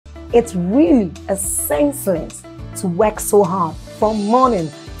It's really a senseless to work so hard from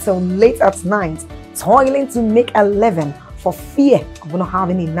morning till late at night, toiling to make a living for fear of not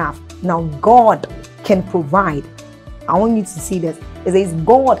having enough. Now God can provide. I want you to see this. It says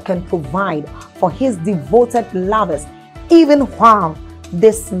God can provide for his devoted lovers even while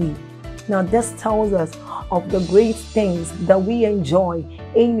they sleep. Now this tells us of the great things that we enjoy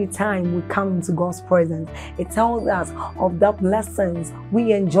anytime we come into God's presence. It tells us of the blessings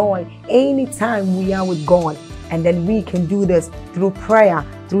we enjoy anytime we are with God. And then we can do this through prayer,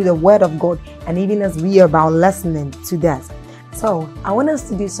 through the word of God, and even as we are about listening to that. So I want us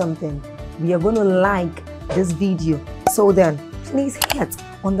to do something. We are going to like this video. So then please hit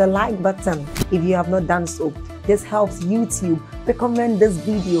on the like button if you have not done so. This helps YouTube recommend this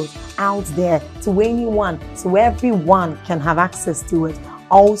video out there to anyone, so everyone can have access to it.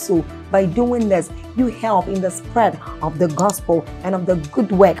 Also, by doing this, you help in the spread of the gospel and of the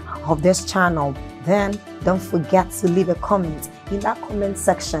good work of this channel. Then don't forget to leave a comment in that comment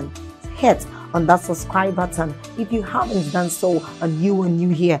section. Hit on that subscribe button if you haven't done so and you are new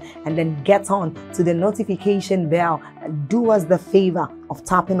here, and then get on to the notification bell and do us the favor of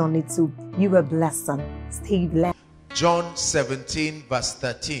tapping on it too. You are blessed. Stay blessed. John 17 verse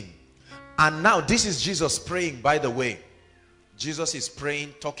 13. And now this is Jesus praying, by the way. Jesus is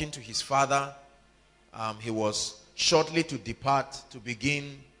praying, talking to his Father. He was shortly to depart to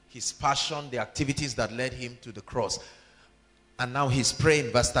begin his passion, the activities that led him to the cross. And now he's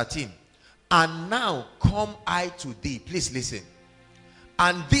praying, verse 13. And now come I to thee. Please listen.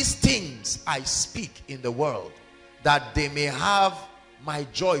 And these things I speak in the world, that they may have my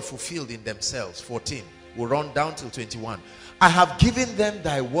joy fulfilled in themselves. 14. We'll run down till 21. I have given them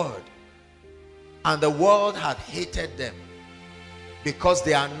thy word, and the world hath hated them, because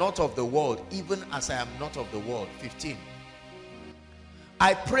they are not of the world, even as I am not of the world. 15.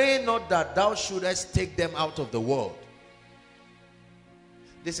 I pray not that thou shouldest take them out of the world.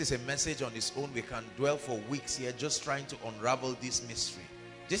 This is a message on its own. We can dwell for weeks here just trying to unravel this mystery.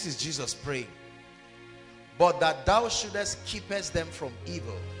 This is Jesus praying. But that thou shouldest keepest them from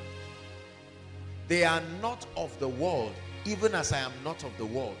evil. They are not of the world, even as I am not of the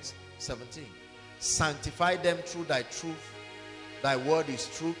world. 17. Sanctify them through thy truth. Thy word is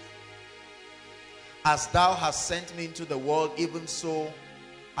truth. As thou hast sent me into the world, even so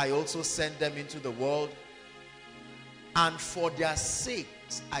I also send them into the world. And for their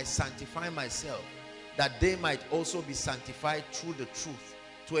sakes I sanctify myself, that they might also be sanctified through the truth.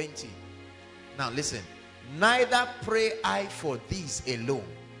 20. Now listen. Neither pray I for these alone,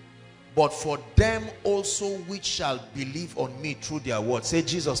 but for them also which shall believe on me through their word. Say,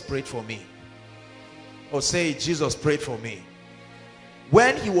 Jesus prayed for me. Or say, Jesus prayed for me.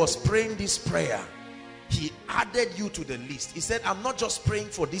 When he was praying this prayer, he added you to the list. He said, I'm not just praying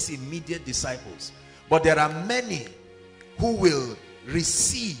for these immediate disciples, but there are many who will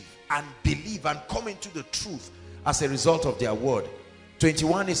receive and believe and come into the truth as a result of their word.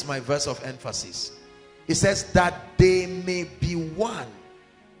 21 is my verse of emphasis. It says that they may be one,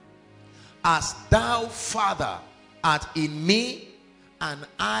 as thou, Father, art in me and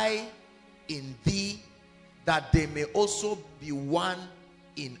I in thee, that they may also be one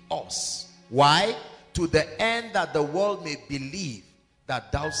in us. Why? To the end that the world may believe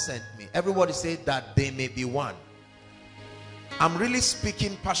that thou sent me. Everybody say that they may be one. I'm really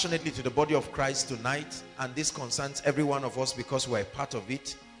speaking passionately to the body of Christ tonight, and this concerns every one of us because we're a part of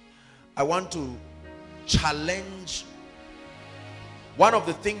it. I want to challenge one of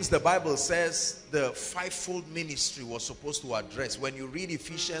the things the Bible says the fivefold ministry was supposed to address. When you read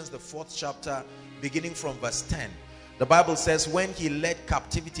Ephesians, the 4th chapter, beginning from verse 10, the Bible says when he led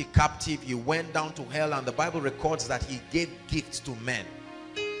captivity captive, he went down to hell, and the Bible records that he gave gifts to men.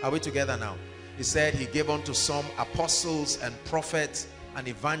 Are we together now? He said he gave unto some apostles and prophets and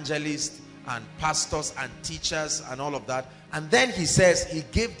evangelists and pastors and teachers and all of that. And then he says he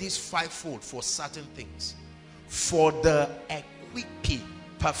gave this fivefold for certain things. For the equipping,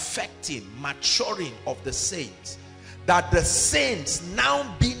 perfecting, maturing of the saints, that the saints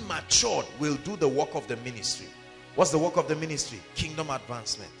now being matured will do the work of the ministry. What's the work of the ministry? Kingdom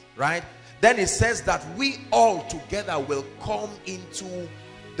advancement, right? Then it says that we all together will come into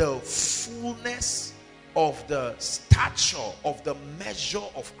the fullness of the stature of the measure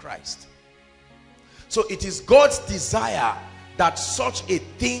of Christ. So it is God's desire that such a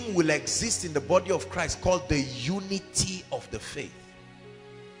thing will exist in the body of Christ, called the unity of the faith.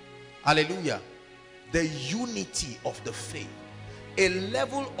 Hallelujah. The unity of the faith. A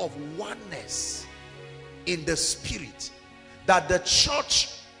level of oneness in the spirit, that the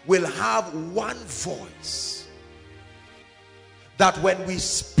church will have one voice, that when we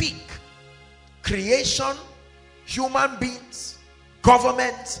speak creation, human beings,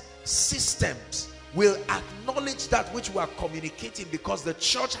 governments, systems will acknowledge that which we are communicating, because the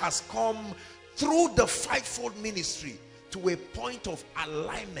church has come through the fivefold ministry to a point of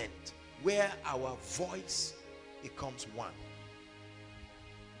alignment where our voice becomes one.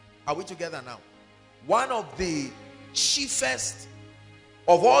 Are we together now? One of the chiefest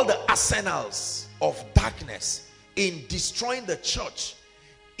of all the arsenals of darkness in destroying the church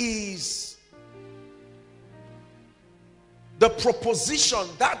is the proposition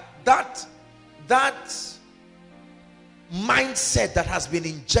that mindset that has been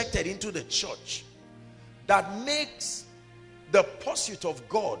injected into the church that makes the pursuit of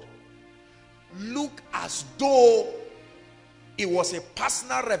God look as though it was a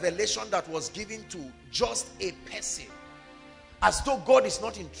personal revelation that was given to just a person, as though God is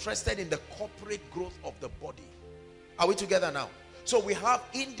not interested in the corporate growth of the body. Are we together now? So we have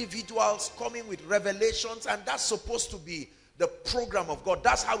individuals coming with revelations, and that's supposed to be the program of God.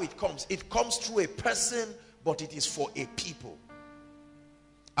 That's how it comes. It comes through a person, but it is for a people.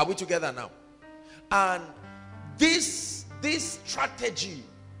 Are we together now? And this strategy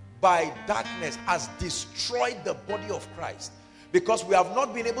by darkness has destroyed the body of Christ, because we have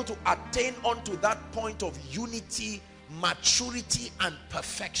not been able to attain unto that point of unity, maturity, and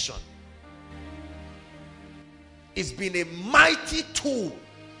perfection. It's been a mighty tool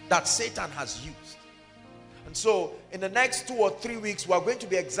that Satan has used. And so in the next 2 or 3 weeks, we are going to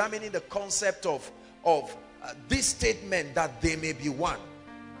be examining the concept of this statement that they may be one.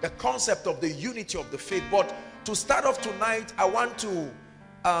 The concept of the unity of the faith. But to start off tonight, I want to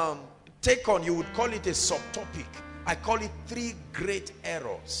take on, you would call it a subtopic. I call it 3 great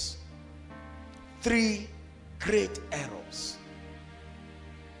errors. 3 great errors.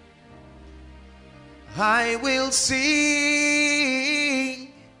 I will sing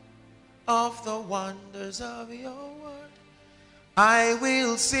of the wonders of your word. I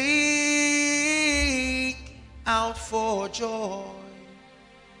will sing out for joy.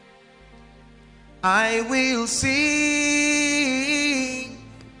 I will sing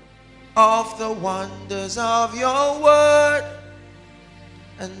of the wonders of your word,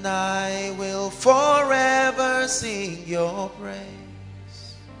 and I will forever sing your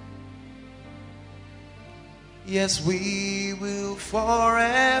praise. Yes, we will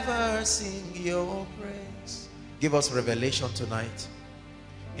forever sing your praise. Give us revelation tonight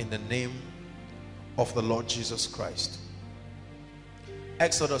in the name of the Lord Jesus Christ.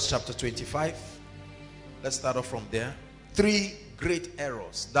 Exodus chapter 25. Let's start off from there. 3 great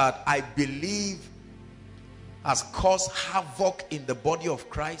errors that I believe has caused havoc in the body of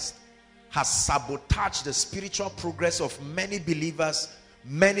Christ, has sabotaged the spiritual progress of many believers,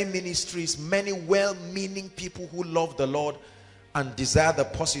 many ministries, many well-meaning people who love the Lord and desire the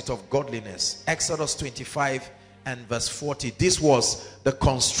pursuit of godliness. Exodus 25 and verse 40. This was the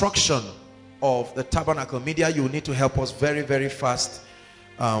construction of the tabernacle. Media, you need to help us very, very fast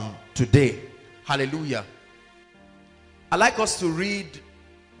today. Hallelujah. I'd like us to read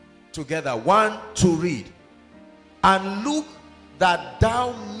together. 1, 2, read. And look that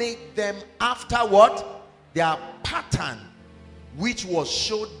thou make them after what? Their pattern, which was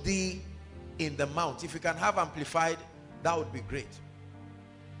showed thee in the mount. If you can have amplified, that would be great.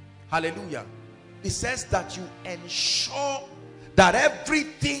 Hallelujah. It says that you ensure that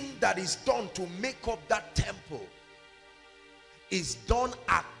everything that is done to make up that temple is done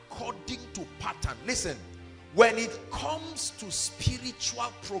according to pattern. Listen, when it comes to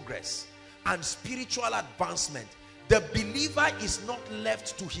spiritual progress and spiritual advancement, the believer is not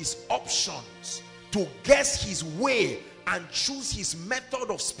left to his options to guess his way and choose his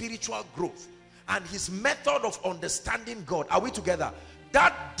method of spiritual growth and his method of understanding God. Are we together?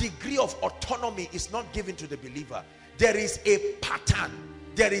 That degree of autonomy is not given to the believer. There is a pattern,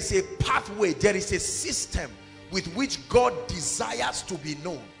 there is a pathway, there is a system with which God desires to be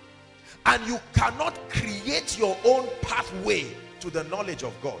known. And you cannot create your own pathway to the knowledge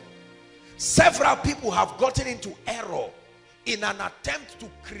of God. Several people have gotten into error in an attempt to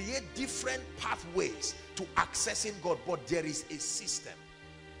create different pathways to accessing God, but there is a system.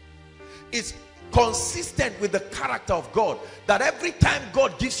 It's consistent with the character of God that every time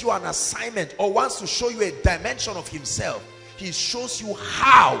God gives you an assignment or wants to show you a dimension of himself, he shows you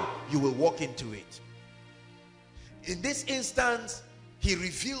how you will walk into it. In this instance, he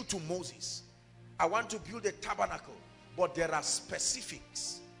revealed to Moses, I want to build a tabernacle, but there are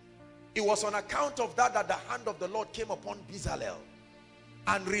specifics. It was on account of that that the hand of the Lord came upon Bezalel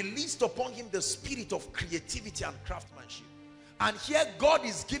and released upon him the spirit of creativity and craftsmanship. And here God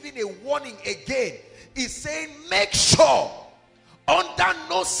is giving a warning again. He's saying, make sure under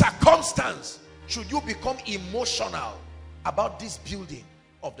no circumstance should you become emotional about this building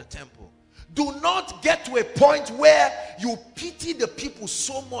of the temple. Do not get to a point where you pity the people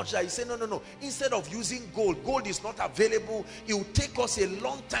so much that you say, no. Instead of using gold is not available. It will take us a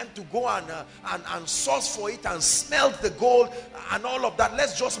long time to go and source for it and smelt the gold and all of that.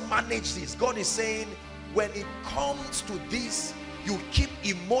 Let's just manage this. God is saying, when it comes to this, you keep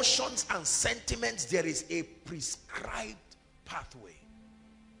emotions and sentiments. There is a prescribed pathway.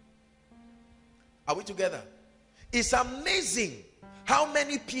 Are we together? It's amazing how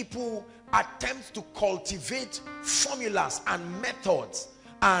many people attempt to cultivate formulas and methods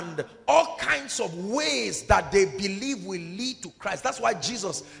and all kinds of ways that they believe will lead to Christ. That's why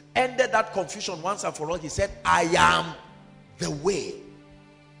Jesus ended that confusion once and for all. He said, I am the way.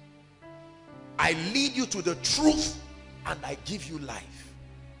 I lead you to the truth and I give you life.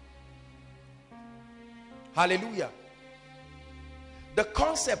 Hallelujah. The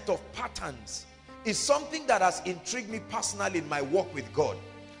concept of patterns is something that has intrigued me personally in my walk with God.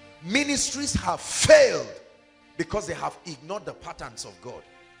 Ministries have failed because they have ignored the patterns of God.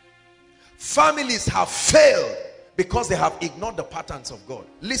 Families have failed because they have ignored the patterns of God.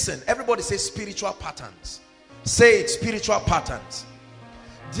 Listen, everybody say spiritual patterns. Say it, spiritual patterns.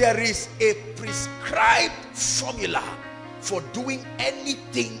 There is a prescribed formula for doing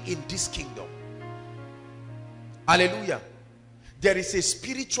anything in this kingdom. Hallelujah. There is a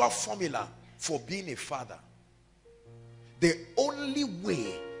spiritual formula for being a father. The only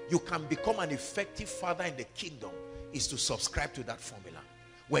way you can become an effective father in the kingdom is to subscribe to that formula.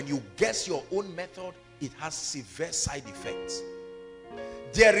 When you guess your own method, it has severe side effects.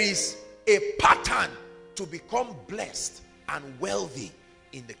 There is a pattern to become blessed and wealthy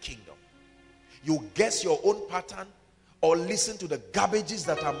in the kingdom. You guess your own pattern or listen to the garbages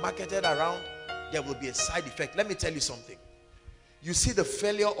that are marketed around, there will be a side effect. Let me tell you something. You see the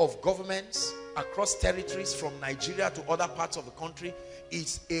failure of governments across territories from Nigeria to other parts of the country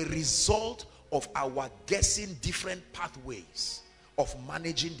is a result of our guessing different pathways of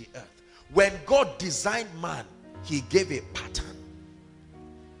managing the earth. When God designed man, he gave a pattern.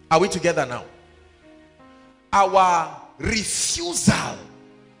 Are we together now? Our refusal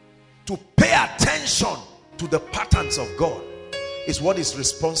to pay attention to the patterns of God is what is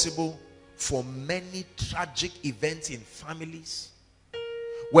responsible for many tragic events in families.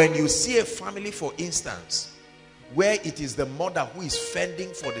 When you see a family, for instance, where it is the mother who is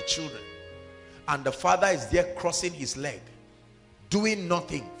fending for the children and the father is there crossing his leg, doing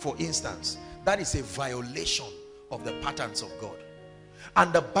nothing, for instance, that is a violation of the patterns of God.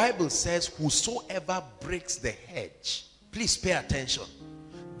 And the Bible says, whosoever breaks the hedge, please pay attention,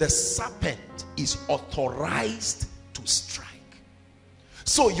 the serpent is authorized to strike.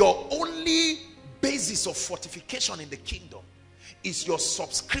 So your only basis of fortification in the kingdom is your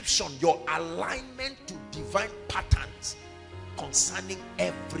subscription, your alignment to divine patterns concerning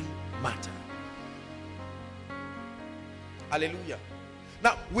every matter. Hallelujah.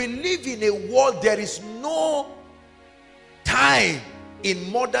 Now, we live in a world, there is no time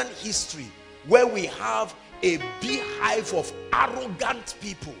in modern history where we have a beehive of arrogant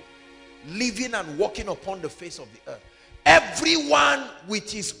people living and walking upon the face of the earth. Everyone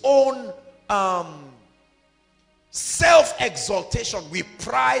with his own self-exaltation. We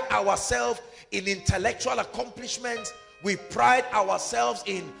pride ourselves in intellectual accomplishments. We pride ourselves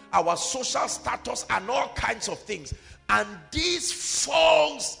in our social status and all kinds of things. And these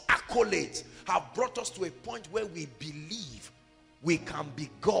false accolades have brought us to a point where we believe we can be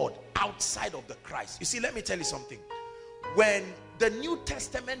God outside of the Christ. You see, let me tell you something. When the New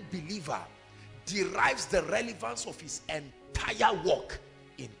Testament believer derives the relevance of his entire work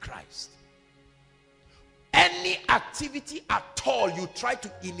in Christ, any activity at all you try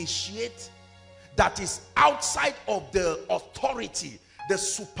to initiate that is outside of the authority, the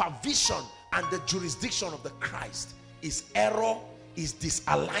supervision, and the jurisdiction of the Christ is error, is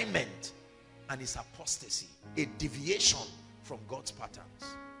disalignment, and is apostasy, a deviation from God's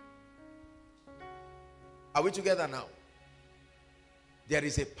patterns. Are we together now? There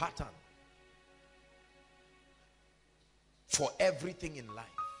is a pattern for everything in life.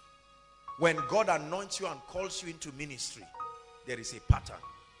 When God anoints you and calls you into ministry, there is a pattern.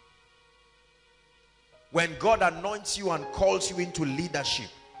 When God anoints you and calls you into leadership,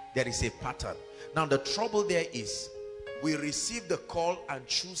 there is a pattern. Now the trouble there is, we receive the call and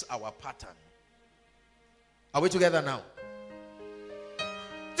choose our pattern. Are we together now?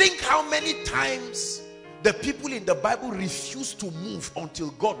 Think how many times the people in the Bible refused to move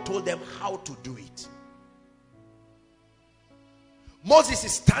until God told them how to do it. Moses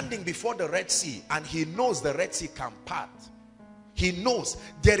is standing before the Red Sea and he knows the Red Sea can part. He knows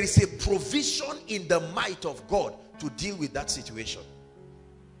there is a provision in the might of God to deal with that situation.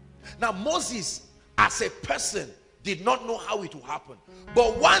 Now Moses as a person did not know how it will happen.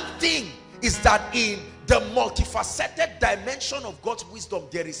 But one thing is that in the multifaceted dimension of God's wisdom,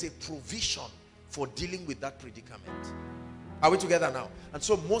 there is a provision for dealing with that predicament. Are we together now? And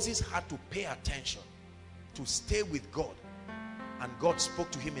so Moses had to pay attention to stay with God. And God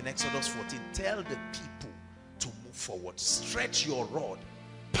spoke to him in Exodus 14. Tell the people to move forward. Stretch your rod.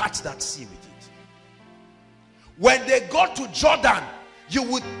 Part that sea with it. When they got to Jordan, you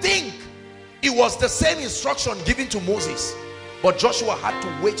would think it was the same instruction given to Moses. But Joshua had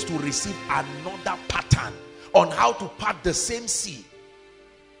to wait to receive another pattern on how to part the same sea.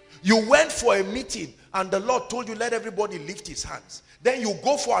 You went for a meeting and the Lord told you, let everybody lift his hands. Then you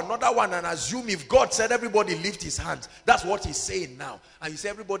go for another one and assume if God said everybody lift his hands, that's what he's saying now. And you say,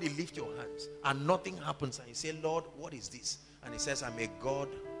 everybody lift your hands. And nothing happens. And you say, Lord, what is this? And he says, I'm a God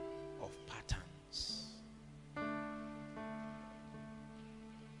of patterns.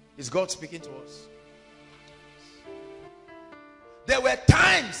 Is God speaking to us? There were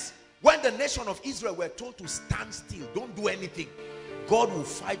times when the nation of Israel were told to stand still, don't do anything. God will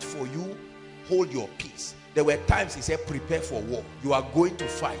fight for you, hold your peace. There were times he said, prepare for war. You are going to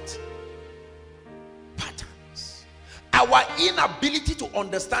fight. Patterns. Our inability to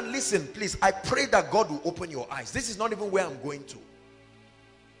understand, listen please, I pray that God will open your eyes. This is not even where I'm going to.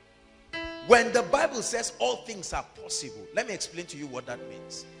 When the Bible says all things are possible, let me explain to you what that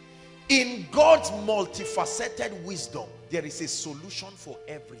means. In God's multifaceted wisdom, there is a solution for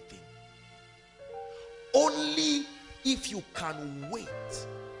everything. Only if you can wait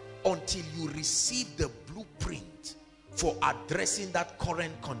until you receive the blueprint for addressing that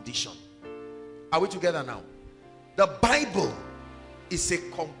current condition. Are we together now? The Bible is a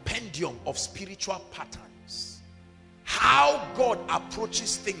compendium of spiritual patterns. How God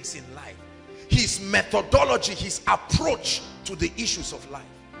approaches things in life. His methodology, his approach to the issues of life.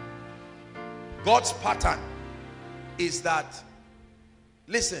 God's pattern is that,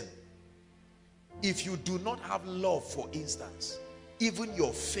 listen, if you do not have love, for instance, even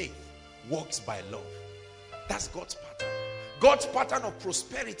your faith works by love. That's God's pattern. God's pattern of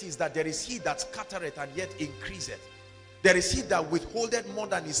prosperity is that there is he that scattereth and yet increaseth. There is he that withholdeth more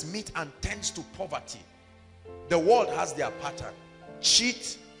than his meat and tends to poverty. The world has their pattern.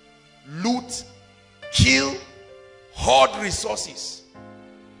 Cheat, loot, kill, hoard resources.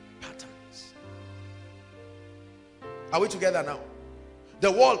 Patterns. Are we together now?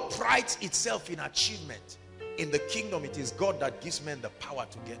 The world prides itself in achievement. In the kingdom, it is God that gives men the power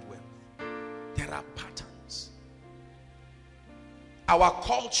to get wealth. There are patterns. Our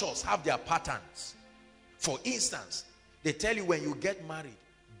cultures have their patterns. For instance, they tell you when you get married,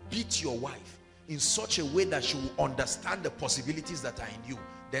 beat your wife in such a way that she will understand the possibilities that are in you.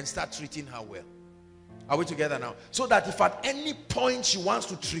 Then start treating her well. Are we together now? So that if at any point she wants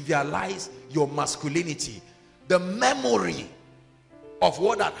to trivialize your masculinity, the memory of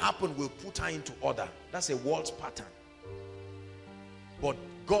what had happened will put her into order. That's a world's pattern. But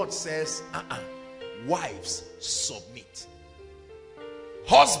God says, wives, submit.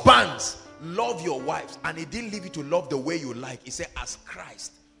 Husbands, love your wives. And he didn't leave you to love the way you like. He said, as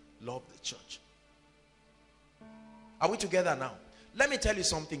Christ loved the church. Are we together now? Let me tell you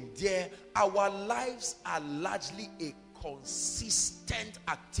something. Our lives are largely a consistent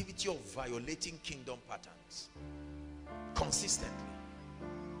activity of violating kingdom patterns. Consistently.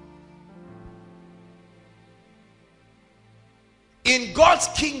 In God's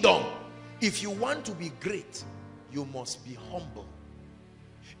kingdom, if you want to be great, you must be humble.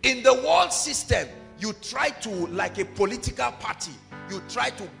 In the world system, you try to, like a political party, you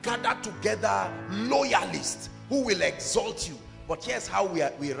try to gather together loyalists who will exalt you. But here's how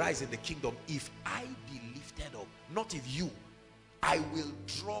we rise in the kingdom. If I be lifted up, not if you, I will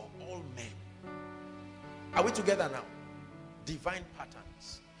draw all men. Are we together now? Divine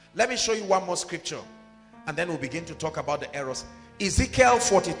patterns. Let me show you one more scripture, and then we'll begin to talk about the errors. Ezekiel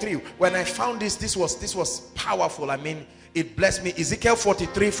 43. When I found this was powerful. I mean, it blessed me. Ezekiel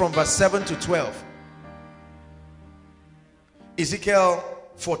 43 from verse 7 to 12. Ezekiel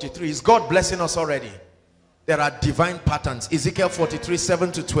 43. Is God blessing us already? There are divine patterns. Ezekiel 43,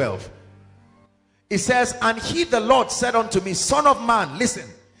 7 to 12. It says, and he, the Lord, said unto me, son of man, listen.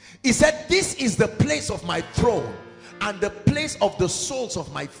 He said, this is the place of my throne and the place of the soles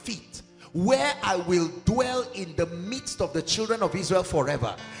of my feet, where I will dwell in the midst of the children of Israel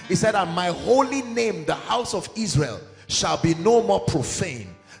forever. He said, and my holy name, the house of Israel, shall be no more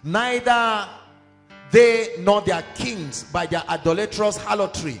profane, neither they nor their kings by their idolatrous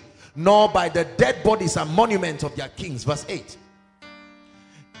harlotry, nor by the dead bodies and monuments of their kings. Verse 8.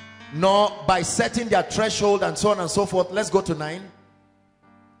 nor by setting their threshold, and so on and so forth. Let's go to 9.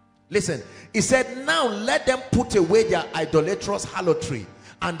 Listen, he said, now let them put away their idolatrous harlotry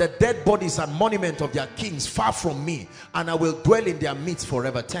and the dead bodies and monument of their kings far from me, and I will dwell in their midst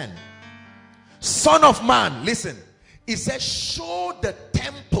forever. 10. Son of man, listen, he says, show the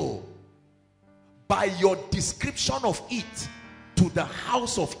temple by your description of it to the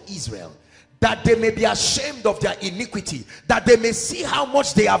house of Israel, that they may be ashamed of their iniquity, that they may see how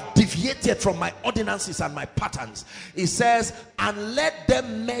much they have deviated from my ordinances and my patterns. He says, and let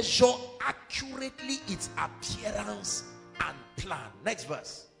them measure accurately its appearance and plan. Next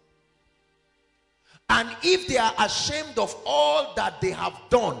verse. And if they are ashamed of all that they have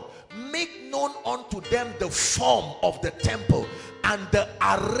done, make known unto them the form of the temple and the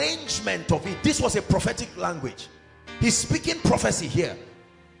arrangement of it. This was a prophetic language. He's speaking prophecy here.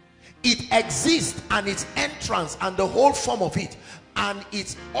 It exists, and its entrance and the whole form of it, and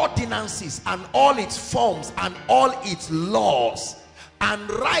its ordinances and all its forms and all its laws, and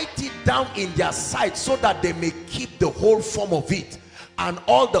write it down in their sight, so that they may keep the whole form of it and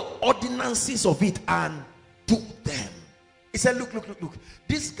all the ordinances of it and do them. He said, look,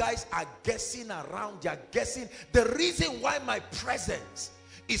 these guys are guessing around. They are guessing. The reason why my presence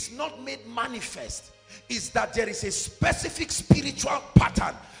is not made manifest is that there is a specific spiritual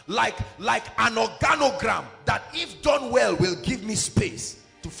pattern, like an organogram, that if done well will give me space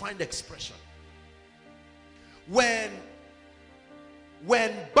to find expression. When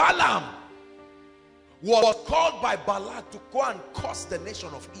Balaam was called by Balak to go and curse the nation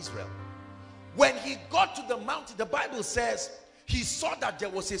of Israel, when he got to the mountain, the Bible says he saw that there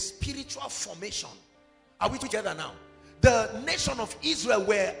was a spiritual formation. Are we together now? The nation of Israel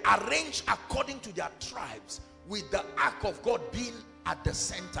were arranged according to their tribes, with the ark of God being at the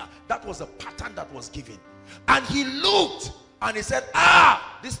center. That was a pattern that was given. And he looked and he said,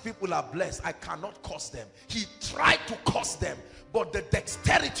 these people are blessed, I cannot curse them. He tried to curse them, but the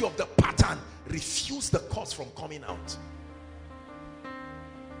dexterity of the pattern refused the curse from coming out.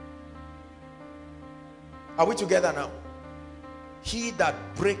 Are we together now? He that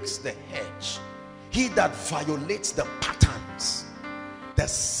breaks the hedge, he that violates the patterns, the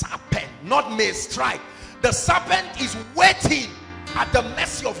serpent, not may strike. The serpent is waiting at the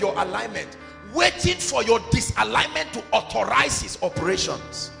mercy of your alignment, waiting for your disalignment to authorize his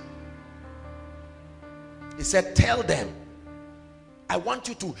operations. He said, tell them, I want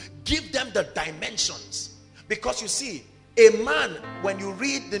you to give them the dimensions. Because you see, a man, when you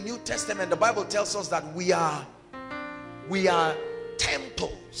read the New Testament, the Bible tells us that we are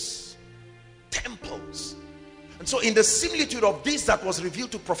temples. Temples. And so in the similitude of this that was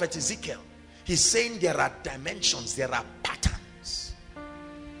revealed to prophet Ezekiel, he's saying there are dimensions, there are patterns.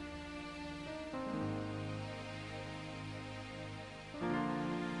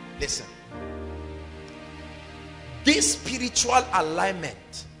 Listen, this spiritual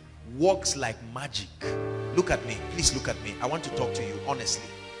alignment works like magic. Look at me, please look at me. I want to talk to you honestly.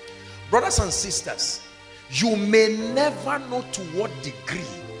 Brothers and sisters, you may never know to what degree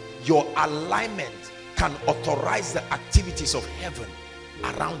your alignment can authorize the activities of heaven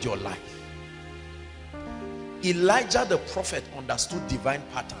around your life. Elijah the prophet understood divine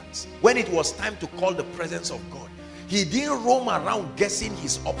patterns. When it was time to call the presence of God, he didn't roam around guessing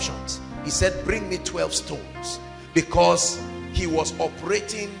his options. He said, bring me 12 stones, because he was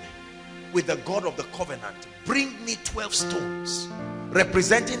operating with the God of the covenant. Bring me 12 stones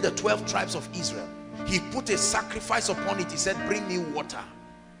representing the 12 tribes of Israel. He put a sacrifice upon it. He said, bring me water.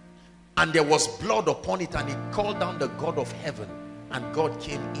 And there was blood upon it, and he called down the God of heaven, and God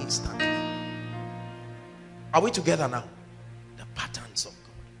came instantly. Are we together now? The patterns of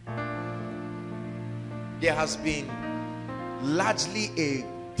God. There has been largely a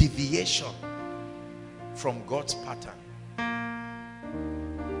deviation from God's pattern.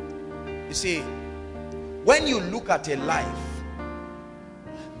 You see, when you look at a life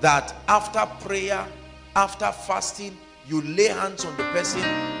that after prayer, after fasting, you lay hands on the person,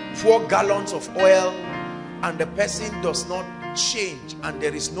 4 gallons of oil, and the person does not change and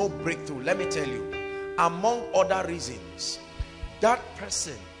there is no breakthrough, let me tell you, among other reasons, that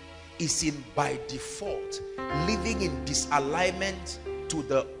person is by default living in disalignment to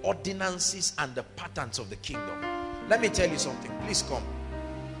the ordinances and the patterns of the kingdom. Let me tell you something. Please come.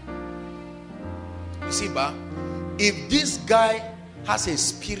 You see, if this guy has a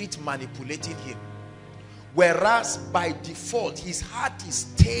spirit manipulating him, whereas by default his heart is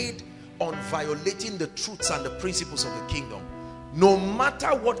stayed on violating the truths and the principles of the kingdom, no matter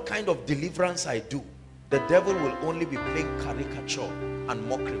what kind of deliverance I do, the devil will only be playing caricature and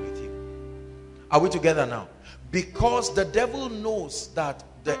mockery with him. Are we together now? Because the devil knows that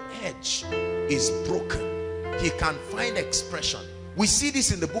the edge is broken, he can find expression. We see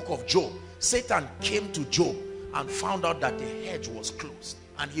this in the book of Job. Satan came to Job and found out that the hedge was closed.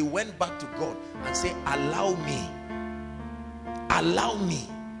 And he went back to God and said, allow me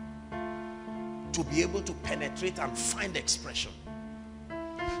to be able to penetrate and find expression.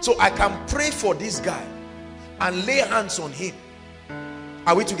 So I can pray for this guy and lay hands on him.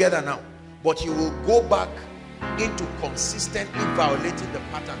 Are we together now? But he will go back into consistently violating the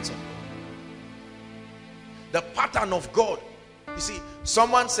patterns of God. The pattern of God. You see,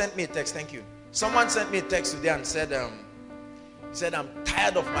 someone sent me a text. Thank you. Someone sent me a text today and said, I'm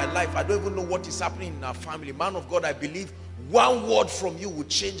tired of my life. I don't even know what is happening in our family. Man of God, I believe one word from you would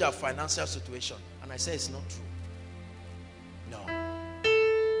change our financial situation. And I said, it's not true. No.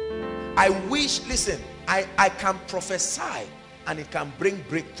 I wish, listen, I can prophesy and it can bring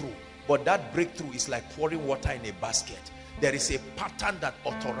breakthrough. But that breakthrough is like pouring water in a basket. There is a pattern that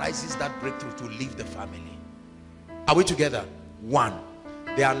authorizes that breakthrough to leave the family. Are we together? One,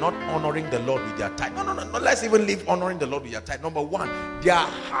 they are not honoring the Lord with their tithe. No. Let's even leave honoring the Lord with their tithe. Number one, their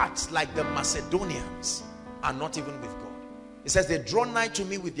hearts, like the Macedonians, are not even with God. It says they draw nigh to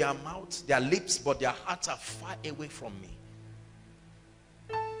me with their mouths, their lips, but their hearts are far away from me.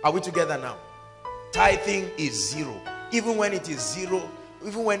 Are we together now? Tithing is zero. Even when it is zero,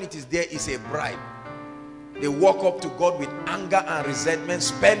 even when it is there, it's a bribe. They walk up to God with anger and resentment,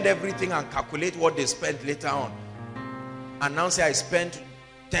 spend everything and calculate what they spent later on. And now say, I spent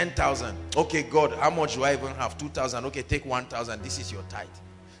 10,000. Okay, God, how much do I even have? 2,000. Okay, take 1,000. This is your tithe.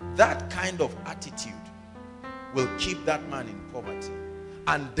 That kind of attitude will keep that man in poverty.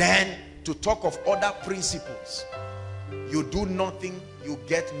 And then to talk of other principles, you do nothing, you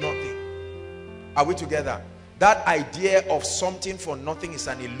get nothing. Are we together? That idea of something for nothing is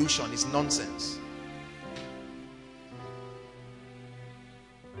an illusion, it's nonsense.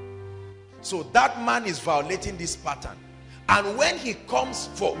 So that man is violating this pattern. And when he comes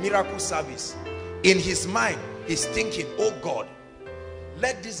for miracle service, in his mind, he's thinking, oh God,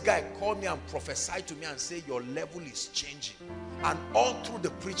 let this guy call me and prophesy to me and say your level is changing. And all through the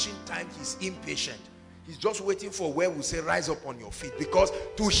preaching time, he's impatient. He's just waiting for where we say rise up on your feet. Because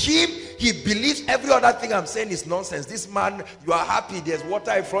to him, he believes every other thing I'm saying is nonsense. This man, you are happy, there's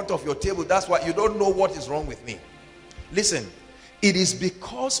water in front of your table. That's why you don't know what is wrong with me. Listen, it is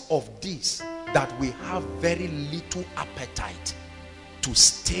because of this that we have very little appetite to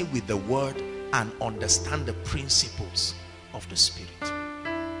stay with the word and understand the principles of the Spirit.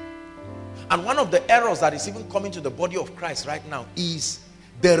 And one of the errors that is even coming to the body of Christ right now is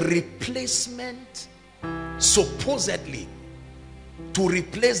the replacement, supposedly, to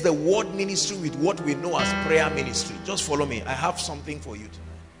replace the word ministry with what we know as prayer ministry. Just follow me. I have something for you tonight.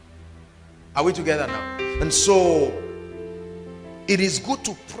 Are we together now? And so it is good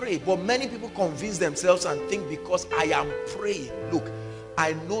to pray, but many people convince themselves and think because I am praying. Look,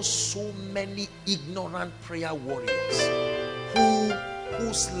 I know so many ignorant prayer warriors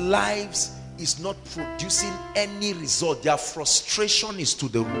whose lives is not producing any result. Their frustration is to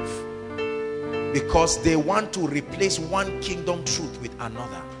the roof because they want to replace one kingdom truth with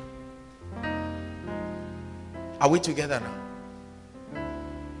another. Are we together now?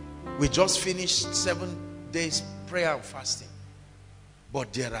 We just finished 7 days prayer and fasting.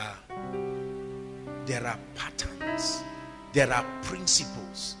 But there are patterns, there are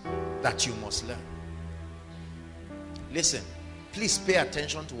principles that you must learn. Listen, please pay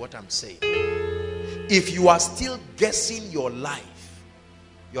attention to what I'm saying. If you are still guessing your life,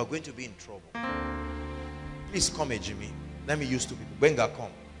 you are going to be in trouble. Please come, Jimmy. Let me use 2 people. Benga,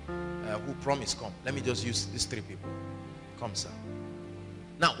 come. Who promised come? Let me just use these 3 people. Come, sir.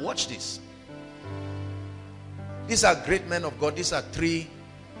 Now, watch this. These are great men of God. These are 3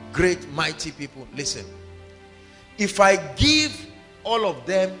 great, mighty people. Listen. If I give all of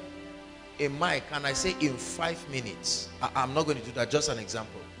them a mic and I say in 5 minutes, I'm not going to do that, just an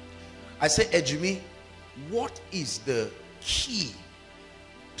example. I say, Ejimi, what is the key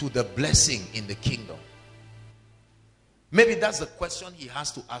to the blessing in the kingdom? Maybe that's the question he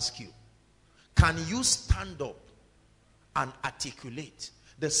has to ask you. Can you stand up and articulate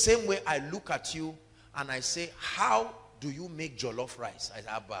the same way I look at you and I say, how do you make jollof rice? I say,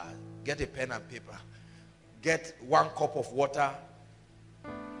 get a pen and paper. Get 1 cup of water.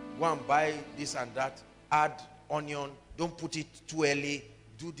 Go and buy this and that. Add onion. Don't put it too early.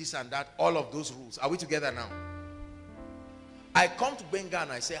 Do this and that. All of those rules. Are we together now? I come to Benga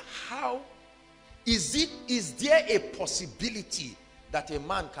and I say, how is there a possibility that a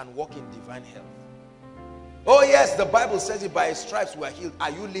man can walk in divine health? Oh yes, the Bible says it, by his stripes we are healed. Are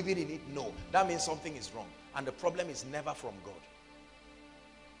you living in it? No. That means something is wrong. And the problem is never from God.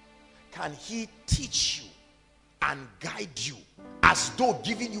 can he teach you and guide you as though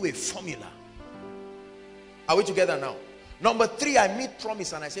giving you a formula. Are we together now? Number 3, I meet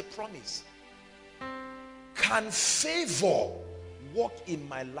promise and I say promise. Can favor work in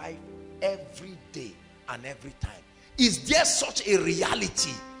my life every day and every time? Is there such a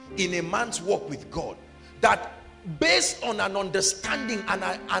reality in a man's walk with God that based on an understanding and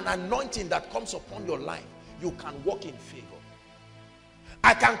an anointing that comes upon your life, you can walk in favor?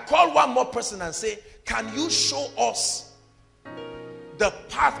 I can call one more person and say, can you show us the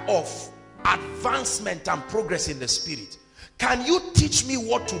path of advancement and progress in the spirit? Can you teach me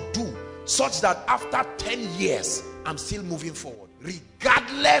what to do such that after 10 years I'm still moving forward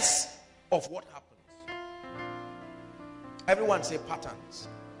regardless of what happens? Everyone say patterns.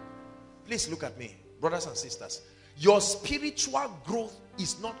 Please look at me, brothers and sisters. Your spiritual growth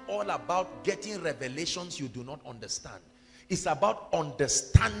is not all about getting revelations you do not understand. It's about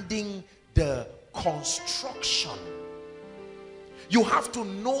understanding the construction. You have to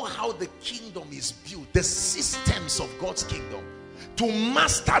know how the kingdom is built, the systems of God's kingdom, to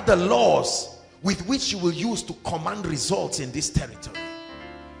master the laws with which you will use to command results in this territory.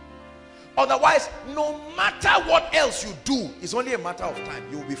 Otherwise, no matter what else you do, it's only a matter of time.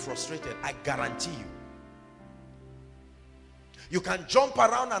 You will be frustrated. I guarantee you. You can jump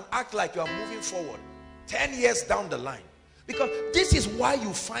around and act like you are moving forward 10 years down the line. Because this is why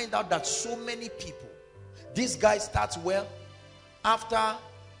you find out that so many people, this guy starts well, after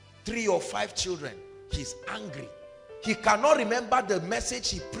 3 or 5 children, he's angry. He cannot remember the message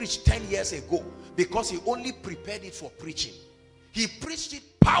he preached 10 years ago because he only prepared it for preaching. He preached it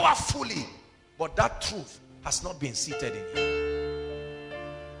powerfully, but that truth has not been seated in him.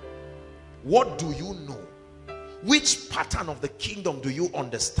 What do you know? Which pattern of the kingdom do you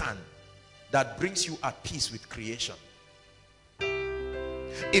understand that brings you at peace with creation?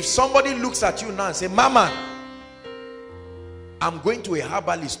 If somebody looks at you now and say, Mama, I'm going to a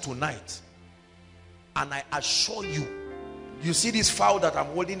herbalist tonight, and I assure you, you see this fowl that I'm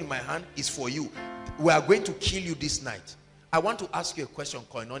holding in my hand is for you. We are going to kill you this night. I want to ask you a question,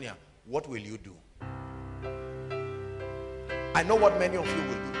 Koinonia. What will you do? I know what many of you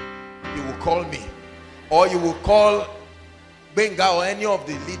will do. You will call me, or you will call Benga or any of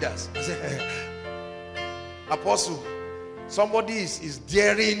the leaders. Apostle, somebody is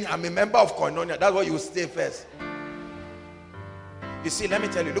daring. I'm a member of Koinonia. That's what you will say first. You see, let me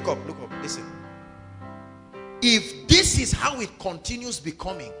tell you, look up, listen. If this is how it continues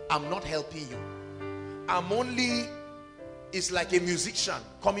becoming, I'm not helping you. I'm only, it's like a musician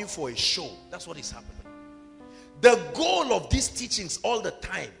coming for a show. That's what is happening. The goal of these teachings all the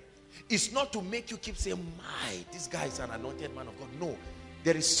time is not to make you keep saying, my, this guy is an anointed man of God. No,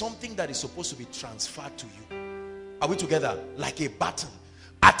 there is something that is supposed to be transferred to you. Are we together? Like a baton.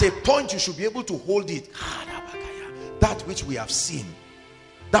 At a point, you should be able to hold it. That which we have seen,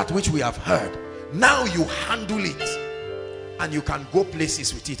 that which we have heard, now you handle it and you can go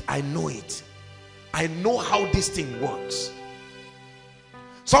places with it. I know it. I know how this thing works.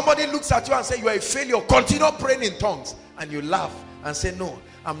 Somebody looks at you and says, you are a failure, continue praying in tongues, and you laugh and say, no,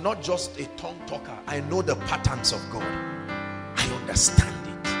 I'm not just a tongue talker. I know the patterns of God. I understand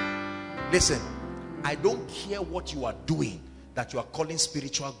it. Listen, I don't care what you are doing that you are calling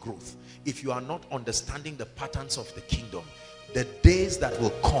spiritual growth. If you are not understanding the patterns of the kingdom, the days that will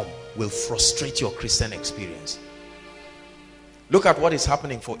come will frustrate your Christian experience. Look at what is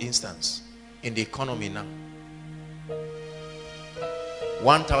happening, for instance, in the economy now.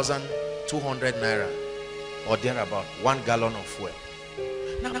 1,200 naira or thereabout, 1 gallon of fuel.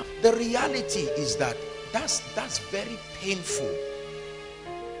 Now, the reality is that that's very painful.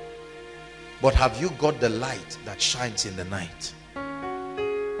 But have you got the light that shines in the night?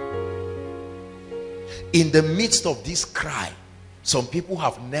 In the midst of this cry, some people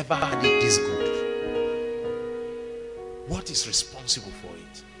have never had it this good. What is responsible for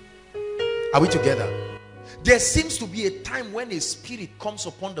it? Are we together? There seems to be a time when a spirit comes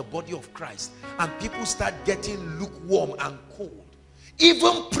upon the body of Christ and people start getting lukewarm and cold.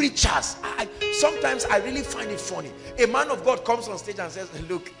 Even preachers, sometimes I really find it funny. A man of God comes on stage and says,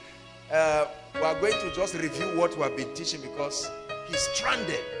 look, we are going to just review what we have been teaching because he's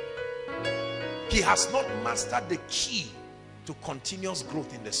stranded. He has not mastered the key to continuous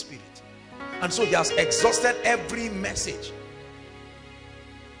growth in the spirit. And so he has exhausted every message.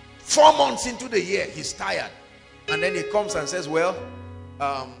 4 months into the year, he's tired. And then he comes and says, well,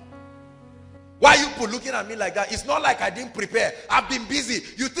 why are you looking at me like that? It's not like I didn't prepare. I've been busy.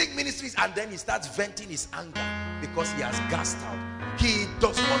 You think ministries? And then he starts venting his anger because he has gassed out. He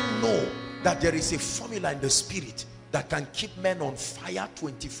does not know that there is a formula in the spirit that can keep men on fire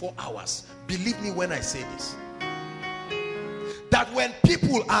 24 hours. Believe me when I say this. That when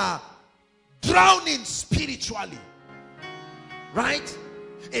people are drowning spiritually, right?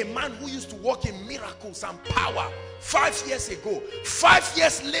 A man who used to walk in miracles and power 5 years ago, 5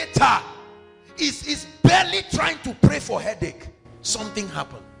 years later, is barely trying to pray for headache. Something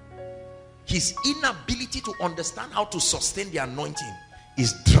happened. His inability to understand how to sustain the anointing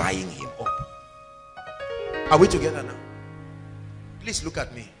is drying him up. Are we together now? Please look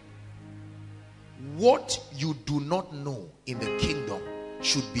at me. What you do not know in the kingdom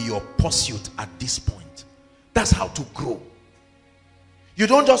should be your pursuit at this point. That's how to grow. You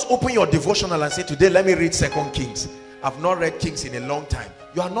don't just open your devotional and say, today let me read 2 Kings. I've not read Kings in a long time.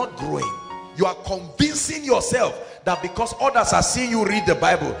 You are not growing. You are convincing yourself that because others are seeing you read the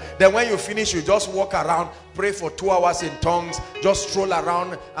Bible, then when you finish, you just walk around, pray for 2 hours in tongues, just stroll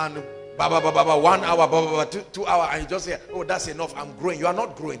around and 1 hour, 2 hours, and you just say, oh, that's enough, I'm growing. You are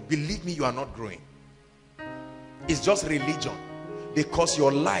not growing. Believe me, you are not growing. It's just religion. Because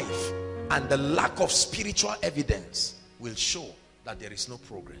your life and the lack of spiritual evidence will show that there is no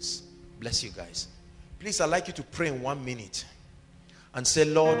progress. Bless you guys. Please, I'd like you to pray in 1 minute and say,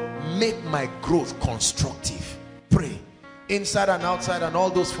 Lord, make my growth constructive. Pray. Inside and outside, and all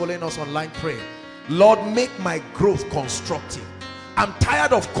those following us online, pray. Lord, make my growth constructive. I'm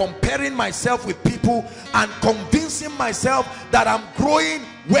tired of comparing myself with people and convincing myself that I'm growing,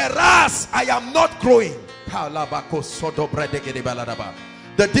 whereas I am not growing.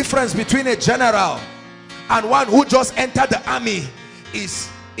 The difference between a general and one who just entered the army is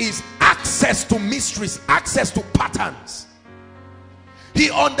access to mysteries, access to patterns. He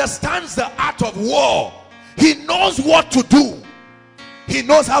understands the art of war. He knows what to do. He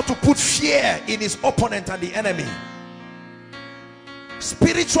knows how to put fear in his opponent and the enemy.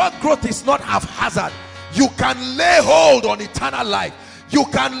 Spiritual growth is not haphazard. You can lay hold on eternal life. You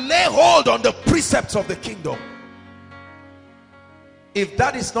can lay hold on the precepts of the kingdom. If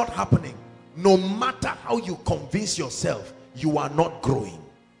that is not happening, no matter how you convince yourself, you are not growing.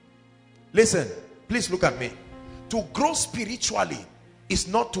 Listen, please look at me. To grow spiritually is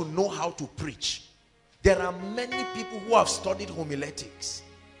not to know how to preach. There are many people who have studied homiletics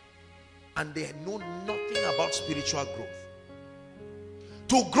and they know nothing about spiritual growth.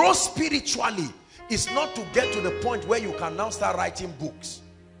 To grow spiritually is not to get to the point where you can now start writing books.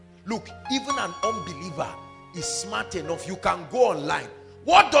 Look, even an unbeliever is smart enough. You can go online.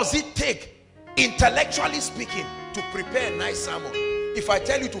 What does it take, intellectually speaking, to prepare a nice sermon? If I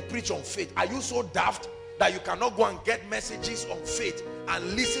tell you to preach on faith, are you so daft that you cannot go and get messages on faith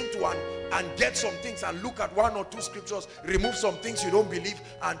and listen to and get some things and look at 1 or 2 scriptures, remove some things you don't believe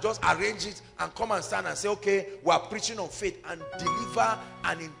and just arrange it and come and stand and say, okay, we are preaching on faith, and deliver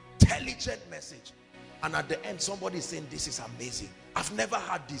an intelligent message? And at the end, somebody is saying, this is amazing. I've never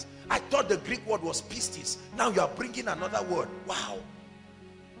had this. I thought the Greek word was pistis. Now you are bringing another word. Wow.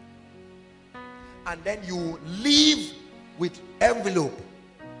 And then you leave with envelope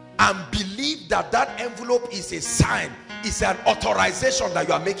and believe that that envelope is a sign, is an authorization that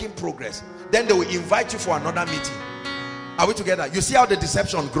you are making progress. Then they will invite you for another meeting. Are we together? You see how the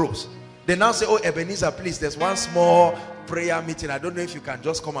deception grows. They now say, oh, Ebenezer, please, there's one small prayer meeting. I don't know if you can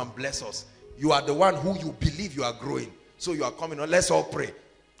just come and bless us. You are the one who you believe you are growing. So you are coming on. Let's all pray.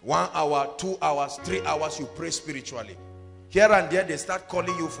 1 hour, 2 hours, 3 hours, you pray spiritually. Here and there, they start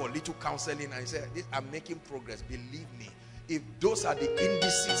calling you for little counseling and say, I'm making progress. Believe me, if those are the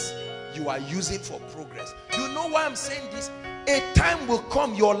indices you are using for progress, you know why I'm saying this? A time will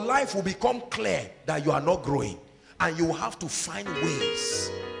come, your life will become clear that you are not growing. And you will have to find ways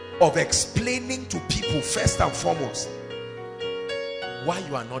of explaining to people, first and foremost, why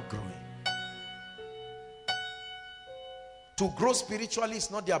you are not growing. To grow spiritually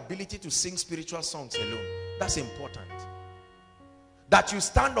is not the ability to sing spiritual songs alone. That's important. That you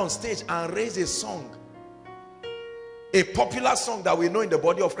stand on stage and raise a song, a popular song that we know in the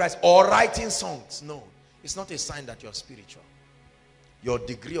body of Christ, or writing songs. No, it's not a sign that you're spiritual. Your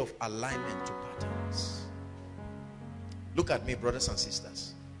degree of alignment to patterns. Look at me, brothers and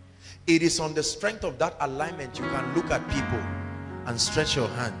sisters. It is on the strength of that alignment you can look at people and stretch your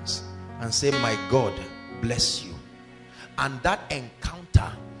hands and say, my God, bless you. And that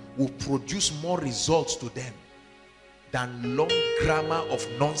encounter will produce more results to them than long grammar of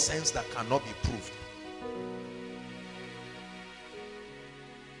nonsense that cannot be proved.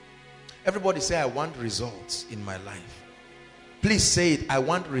 Everybody say, I want results in my life. Please say it. I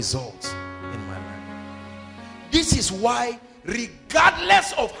want results in my life. This is why,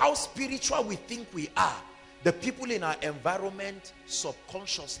 regardless of how spiritual we think we are, the people in our environment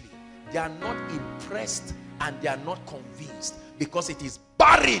subconsciously, they are not impressed and they are not convinced because it is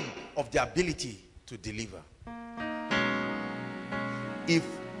barren of the ability to deliver. If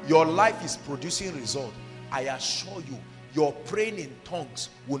your life is producing result, I assure you, your praying in tongues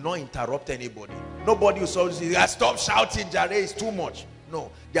will not interrupt anybody. Nobody will say, stop shouting, Jare, it's too much.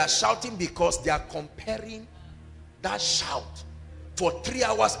 No, they are shouting because they are comparing that shout for 3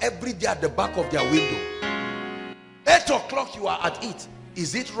 hours every day at the back of their window. 8 o'clock you are at it.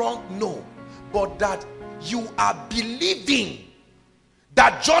 Is it wrong? No. But that you are believing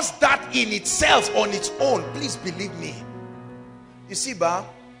that just that in itself, on its own, please believe me. You see,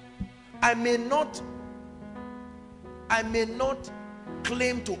 I may not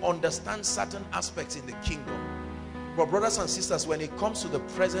claim to understand certain aspects in the kingdom, but brothers and sisters, when it comes to the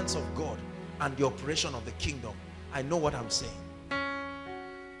presence of God and the operation of the kingdom, I know what I'm saying.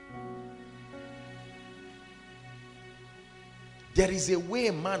 There is a way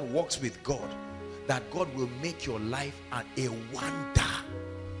a man walks with God that God will make your life a wonder.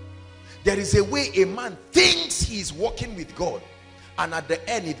 There is a way a man thinks he is walking with God, and at the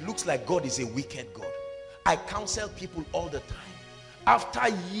end it looks like God is a wicked God. I counsel people all the time. After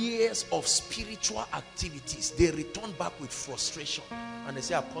years of spiritual activities, they return back with frustration and they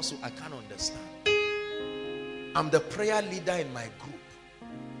say, Apostle, I can't understand. I'm the prayer leader in my group.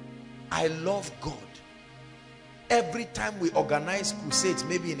 I love God. Every time we organize crusades,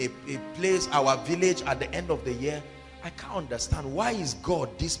 maybe in a place, our village, at the end of the year, I can't understand, why is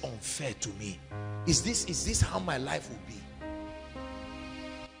God this unfair to me? Is this how my life will be?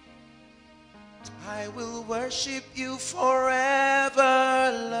 I will worship you forever,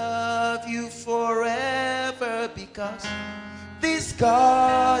 love you forever, because this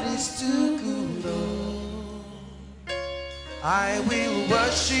God is too good. Oh, I will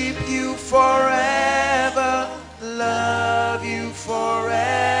worship you forever, love you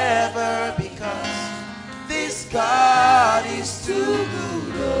forever, because this God is too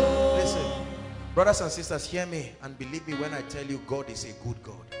good. Oh. Listen, brothers and sisters, hear me and believe me when I tell you God is a good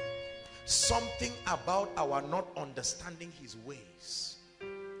God. Something about our not understanding his ways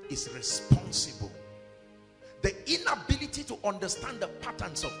is responsible. The inability to understand the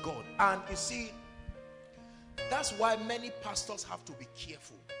patterns of God. And you see, that's why many pastors have to be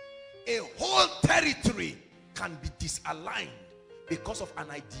careful. A whole territory can be disaligned because of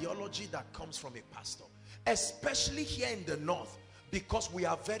an ideology that comes from a pastor. Especially here in the north, because we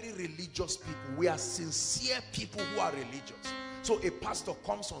are very religious people. We are sincere people who are religious. So a pastor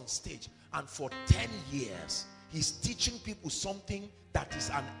comes on stage and for 10 years he's teaching people something that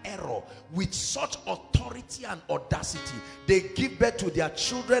is an error with such authority and audacity. They give birth to their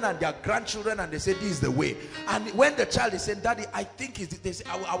children and their grandchildren and they say this is the way. And when the child is saying, Daddy, I think they say,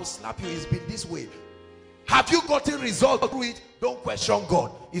 I will slap you, it's been this way. Have you gotten result through it? Don't question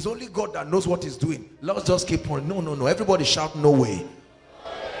God. It's only God that knows what he's doing. Let's just keep on. No. Everybody shout no way.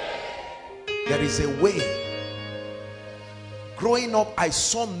 There is a way. Growing up, I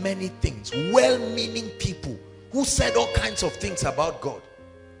saw many things, well-meaning people who said all kinds of things about God.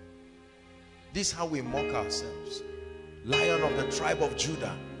 This is how we mock ourselves. Lion of the tribe of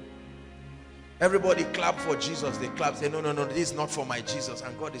Judah. Everybody clap for Jesus. They clap, say, no, this is not for my Jesus.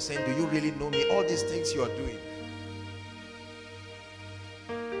 And God is saying, do you really know me? All these things you are doing.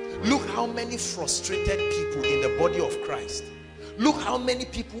 Look how many frustrated people in the body of Christ. Look how many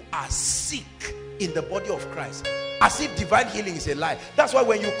people are sick in the body of Christ. As if divine healing is a lie. That's why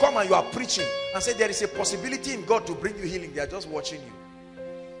when you come and you are preaching and say there is a possibility in God to bring you healing, they are just watching you.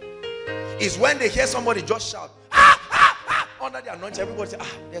 It's when they hear somebody just shout, under the anointing, everybody say,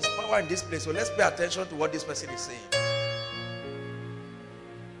 there's power in this place, so let's pay attention to what this person is saying.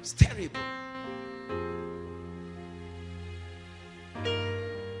 It's terrible.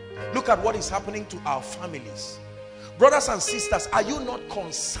 Look at what is happening to our families. Brothers and sisters, are you not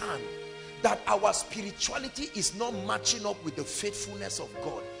concerned that our spirituality is not matching up with the faithfulness of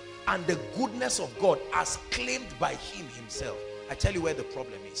God and the goodness of God as claimed by him himself? I tell you where the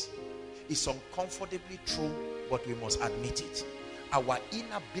problem is. It's uncomfortably true, but we must admit it. Our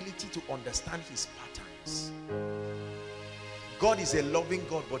inability to understand his patterns. God is a loving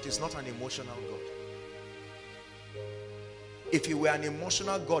God, but he's not an emotional God. If he were an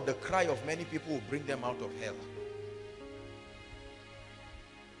emotional God, the cry of many people will bring them out of hell.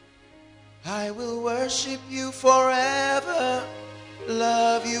 I will worship you forever,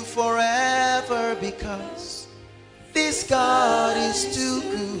 love you forever, because this God is too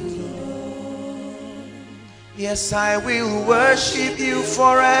good. Yes, I will worship you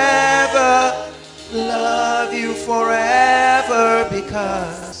forever, love you forever,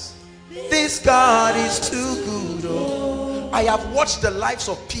 because this God is too good. I have watched the lives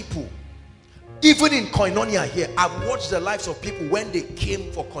of people Even in koinonia here, I've watched the lives of people when they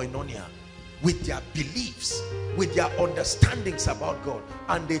came for koinonia with their beliefs, with their understandings about God,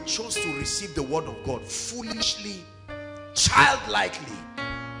 and they chose to receive the word of God foolishly, childlikely,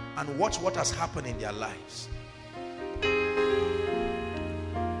 and watch what has happened in their lives.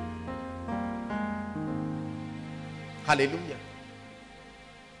 Hallelujah.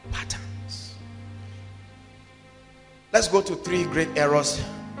 Patterns. Let's go to 3 great errors.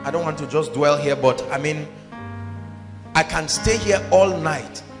 I don't want to just dwell here, but I mean, I can stay here all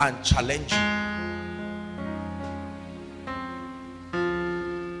night and challenge you.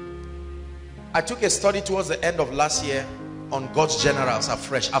 I took a study towards the end of last year on God's generals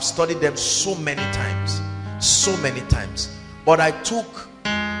afresh. I've studied them so many times, but I took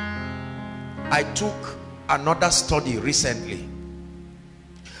another study recently,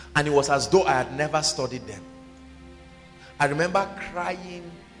 and it was as though I had never studied them. I remember crying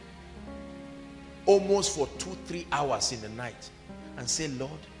almost for 2-3 hours in the night and say,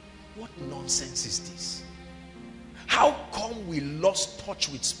 Lord, what nonsense is this? How come we lost touch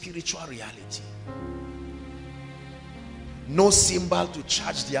with spiritual reality? No cymbal to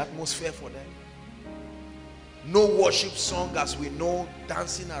charge the atmosphere for them. No worship song as we know,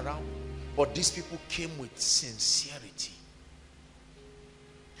 dancing around. But these people came with sincerity.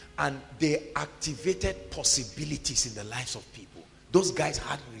 And they activated possibilities in the lives of people. Those guys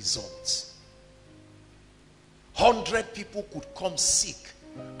had results. 100 people could come sick,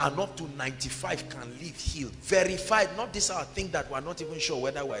 and up to 95 can live healed. Verified, not this our thing that we're not even sure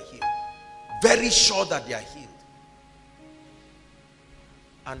whether we're healed. Very sure that they are healed.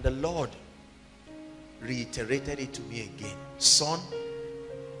 And the Lord reiterated it to me again. Son,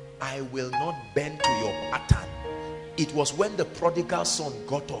 I will not bend to your pattern. It was when the prodigal son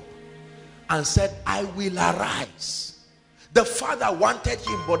got up and said, I will arise. The father wanted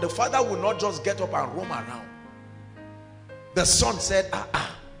him, but the father would not just get up and roam around. The son said,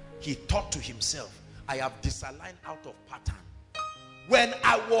 he thought to himself, I have disaligned out of pattern. When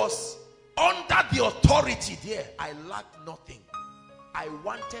I was under the authority there, I lacked nothing. I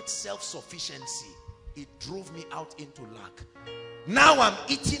wanted self-sufficiency. It drove me out into lack. Now I'm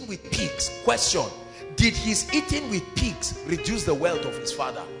eating with pigs. Question: did his eating with pigs reduce the wealth of his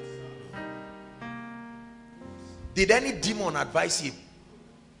father? Did any demon advise him?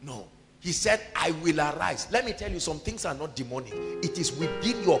 No. He said, I will arise. Let me tell you, some things are not demonic. It is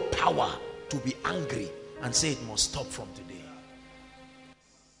within your power to be angry and say it must stop from today.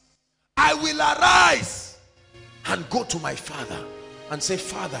 I will arise and go to my father and say,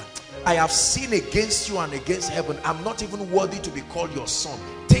 Father, I have sinned against you and against heaven. I'm not even worthy to be called your son.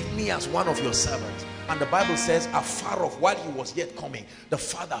 Take me as one of your servants. And the Bible says, afar off, while he was yet coming, the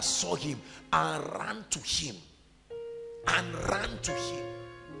father saw him and ran to him. And ran to him.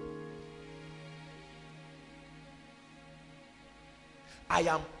 I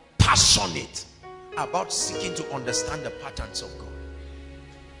am passionate about seeking to understand the patterns of God.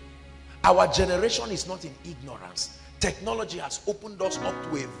 Our generation is not in ignorance. Technology has opened us up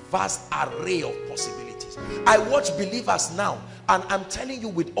to a vast array of possibilities. I watch believers now, and I'm telling you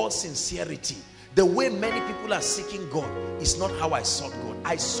with all sincerity, the way many people are seeking God is not how I sought God.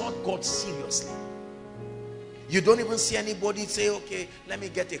 I sought God seriously. You don't even see anybody say, okay, let me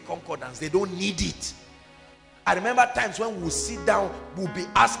get a concordance. They don't need it. I remember times when we'll sit down, we'll be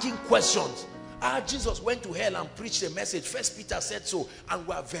asking questions. Jesus went to hell and preached a message. First Peter said so, and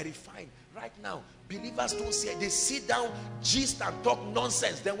we are verifying. Right now, believers don't say it. They sit down, gist and talk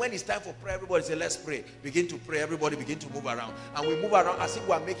nonsense. Then when it's time for prayer, everybody say, let's pray. Begin to pray. Everybody begin to move around. And we move around as if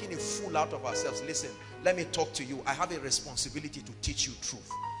we are making a fool out of ourselves. Listen, let me talk to you. I have a responsibility to teach you truth.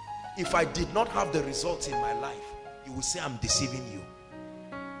 If I did not have the results in my life, you will say I'm deceiving you.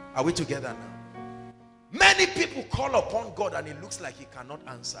 Are we together now? Many people call upon God and it looks like he cannot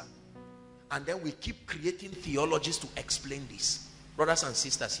answer. And then we keep creating theologies to explain this. Brothers and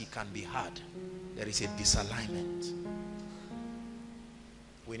sisters, he can be hard. There is a disalignment.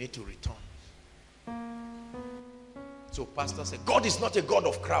 We need to return. So pastor said, God is not a God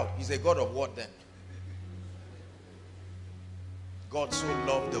of crowd. He's a God of what then? God so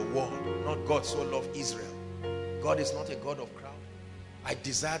loved the world, not God so loved Israel. God is not a God of crowd. I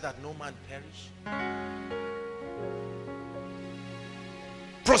desire that no man perish.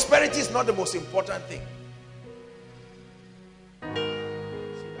 Prosperity is not the most important thing.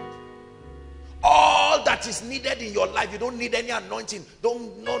 All that is needed in your life, you don't need any anointing,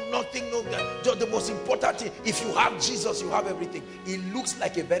 nothing. Just the most important thing, if you have Jesus, you have everything. It looks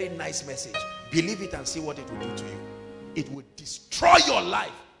like a very nice message. Believe it and see what it will do to you. It will destroy your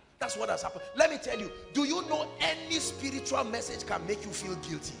life. That's what has happened. Let me tell you, do you know any spiritual message can make you feel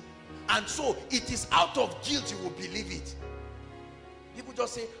guilty? And so it is out of guilt you will believe it. People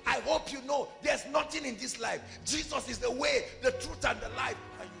just say, I hope you know there's nothing in this life. Jesus is the way, the truth, and the life.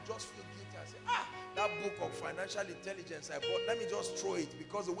 And you just feel guilty and say, that book of financial intelligence I bought, let me just throw it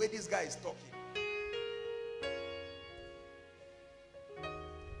because the way this guy is talking.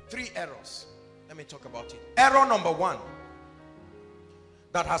 3 errors. Let me talk about it. Error number 1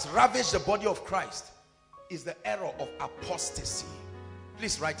 that has ravaged the body of Christ is the error of apostasy.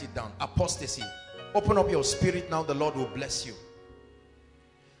 Please write it down. Apostasy. Open up your spirit now. The Lord will bless you.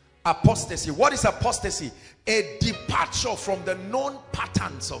 Apostasy. What is apostasy? A departure from the known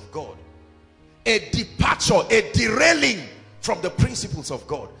patterns of God. A departure, a derailing from the principles of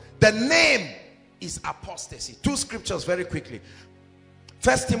God. The name is apostasy. 2 scriptures very quickly.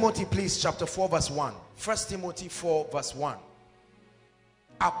 1 Timothy, please, chapter 4, verse 1. 1 Timothy 4, verse 1.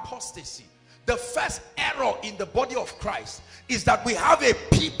 Apostasy. The first error in the body of Christ is that we have a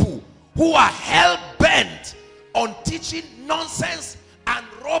people who are hell-bent on teaching nonsense and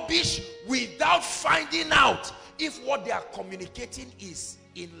rubbish without finding out if what they are communicating is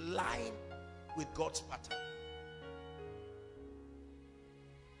in line with God's pattern.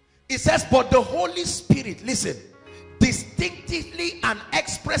 It says, but the Holy Spirit, listen, distinctively and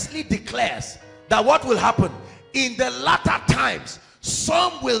expressly declares that what will happen in the latter times,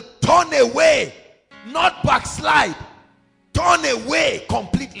 some will turn away, not backslide, turn away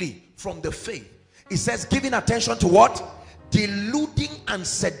completely from the faith. It says, giving attention to what? Deluding and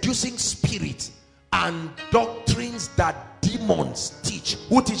seducing spirits and doctrines that demons teach.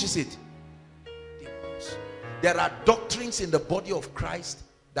 Who teaches it? Demons. There are doctrines in the body of Christ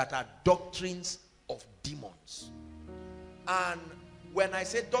that are doctrines of demons. And when I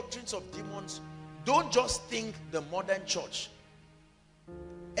say doctrines of demons, don't just think the modern church.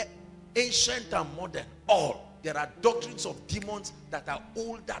 Ancient and modern, all. There are doctrines of demons that are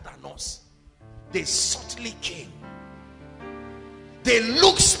older than us. They subtly came. They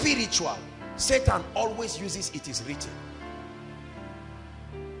look spiritual. Satan always uses it is written.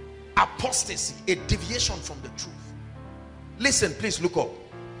 Apostasy, a deviation from the truth. Listen, please look up.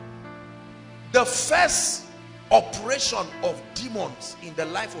 The first operation of demons in the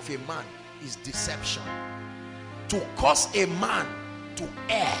life of a man is deception. To cause a man to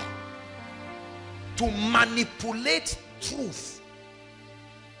err, to manipulate truth.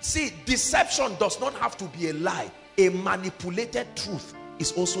 See, deception does not have to be a lie. A manipulated truth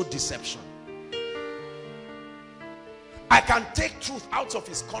is also deception. I can take truth out of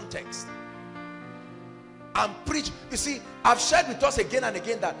its context and preach. You see, I've shared with us again and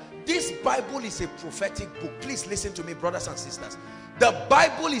again that this Bible is a prophetic book. Please listen to me, brothers and sisters. The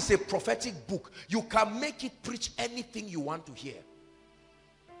Bible is a prophetic book. You can make it preach anything you want to hear.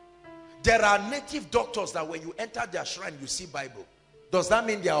 There are native doctors that when you enter their shrine, you see Bible. Does that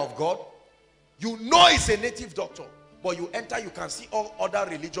mean they are of God? You know it's a native doctor, but you enter, you can see all other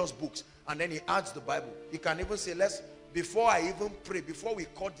religious books, and then he adds the Bible. He can even say, let's, before I even pray, before we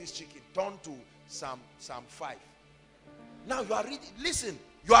cut this chicken, turn to Psalm 5. Now you are reading, listen,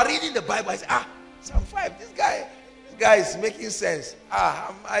 you are reading the Bible. I say, Psalm 5, this guy is making sense.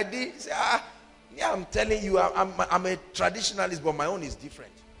 Yeah, I'm telling you, I'm a traditionalist, but my own is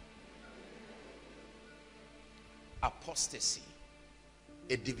different. Apostasy,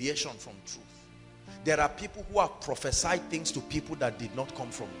 a deviation from truth. There are people who have prophesied things to people that did not come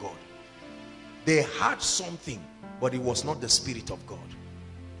from God. They heard something, but it was not the Spirit of God,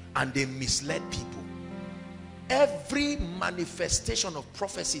 and they misled people. Every manifestation of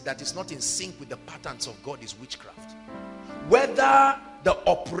prophecy that is not in sync with the patterns of God is witchcraft. Whether the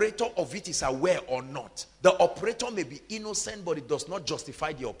operator of it is aware or not, the operator may be innocent, but it does not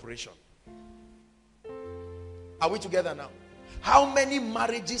justify the operation. Are we together now? How many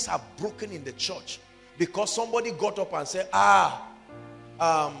marriages have broken in the church because somebody got up and said, I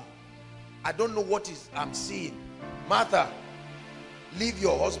don't know what I'm seeing. Martha, leave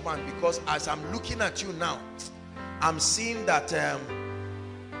your husband, because as I'm looking at you now, I'm seeing that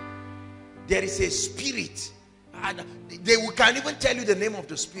there is a spirit. And they can even tell you the name of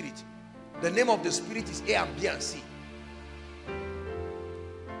the spirit. The name of the spirit is A and B and C.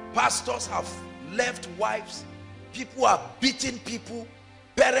 Pastors have left wives. People are beating people.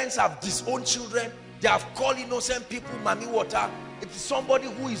 Parents have disowned children. They have called innocent people mommy water. If somebody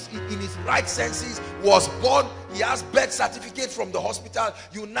who is in his right senses was born, he has birth certificate from the hospital,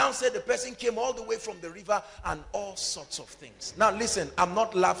 you now say the person came all the way from the river, and all sorts of things. Now listen, I'm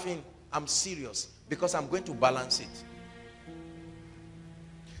not laughing, I'm serious, because I'm going to balance it.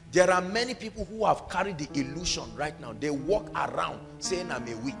 There are many people who have carried the illusion right now. They walk around saying I'm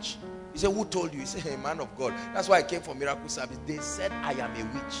a witch. You say, who told you? You say, hey, man of God. That's why I came for miracle service. They said I am a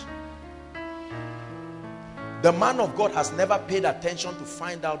witch. The man of God has never paid attention to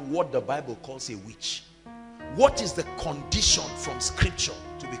find out what the Bible calls a witch. What is the condition from scripture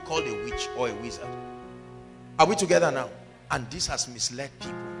to be called a witch or a wizard? Are we together now? And this has misled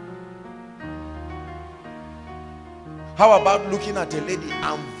people. How about looking at a lady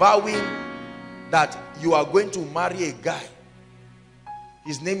and vowing that you are going to marry a guy?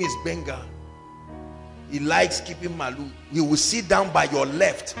 His name is Benga. He likes keeping malu. He will sit down by your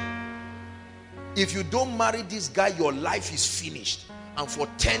left. If you don't marry this guy, your life is finished. And for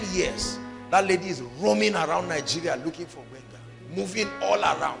 10 years, that lady is roaming around Nigeria looking for Benga, moving all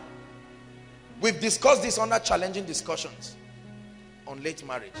around. We've discussed this under challenging discussions on late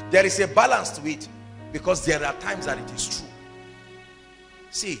marriage. There is a balance to it, because there are times that it is true.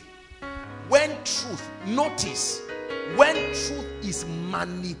 See, when truth, notice, when truth is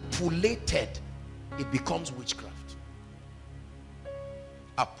manipulated, it becomes witchcraft.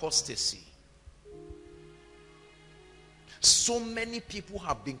 Apostasy. So many people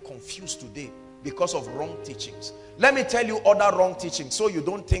have been confused today because of wrong teachings. Let me tell you other wrong teachings, so you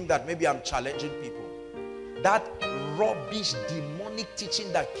don't think that maybe I'm challenging people. That rubbish demonic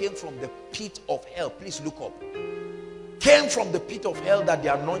teaching that came from the pit of hell, please look up, came from the pit of hell, that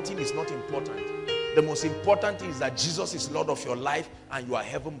the anointing is not important. The most important thing is that Jesus is Lord of your life and you are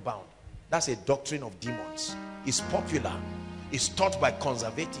heaven bound. That's a doctrine of demons. It's popular, it's taught by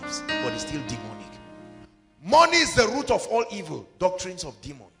conservatives, but it's still demonic. Money is the root of all evil. Doctrines of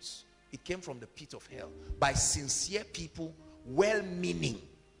demons. It came from the pit of hell by sincere people, well-meaning.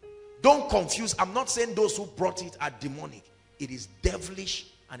 Don't confuse. I'm not saying those who brought it are demonic. It is devilish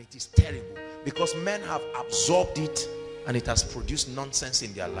and it is terrible, because men have absorbed it and it has produced nonsense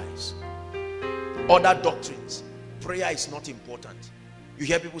in their lives. Other doctrines. Prayer is not important. You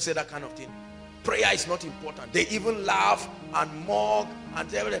hear people say that kind of thing. Prayer is not important. They even laugh and mock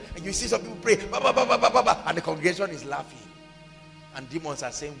and everything. And you see some people pray, bah, bah, bah, bah, bah, bah, bah, and the congregation is laughing. And demons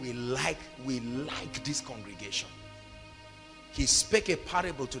are saying, we like this congregation. He spake a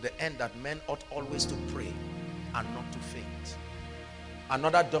parable to the end that men ought always to pray and not to faint.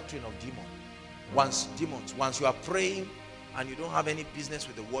 Another doctrine of demons. Once you are praying and you don't have any business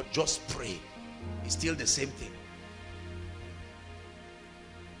with the word, just pray. It's still the same thing.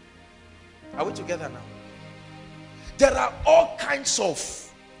 Are we together now? There are all kinds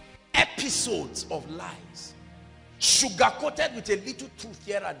of episodes of lies, sugar-coated with a little truth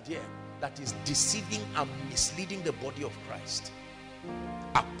here and there, that is deceiving and misleading the body of Christ.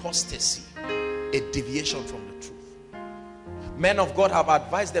 Apostasy, a deviation from the truth. Men of God have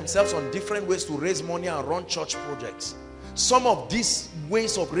advised themselves on different ways to raise money and run church projects. Some of these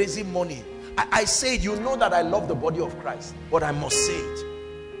ways of raising money, I say it, you know that I love the body of Christ, but I must say it.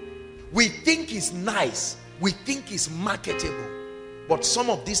 We think it's nice, we think it's marketable, but some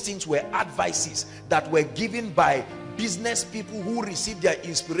of these things were advices that were given by business people who received their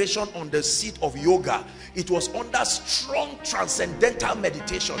inspiration on the seat of yoga. It was under strong transcendental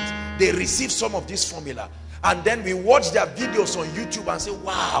meditations. They received some of this formula, and then we watch their videos on YouTube and say,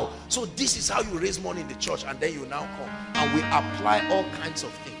 wow, so this is how you raise money in the church. And then you now come and we apply all kinds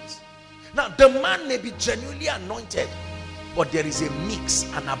of things. Now the man may be genuinely anointed, but there is a mix,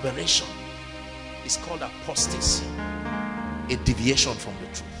 an aberration. It's called apostasy, a deviation from the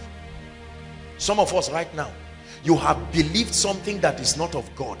truth. Some of us right now, you have believed something that is not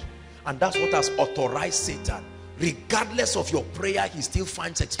of God, and that's what has authorized Satan. Regardless of your prayer, he still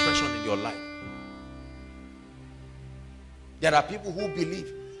finds expression in your life. There are people who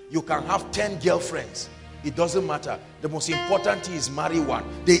believe you can have 10 girlfriends. It doesn't matter. The most important thing is marry one.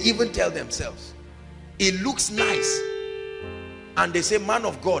 They even tell themselves, it looks nice. And they say, man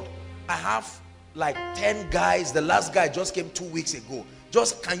of God, I have like 10 guys. The last guy just came 2 weeks ago.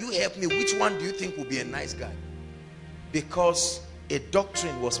 Just, can you help me? Which one do you think will be a nice guy? Because a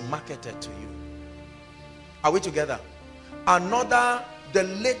doctrine was marketed to you. Are we together? Another, the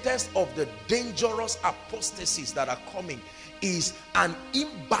latest of the dangerous apostasies that are coming is an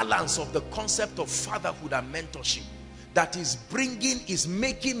imbalance of the concept of fatherhood and mentorship that is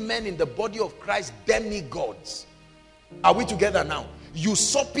making men in the body of Christ demigods. Are we together now?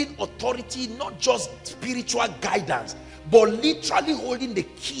 Usurping authority, not just spiritual guidance, but literally holding the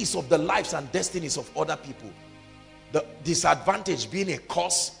keys of the lives and destinies of other people. The disadvantage being a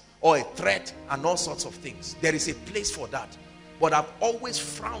curse or a threat and all sorts of things. There is a place for that. But I've always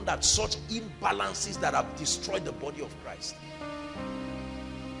frowned at such imbalances that have destroyed the body of Christ.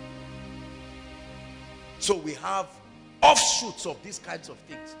 So we have offshoots of these kinds of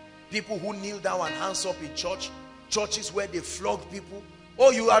things. People who kneel down and hands up in church. Churches where they flog people.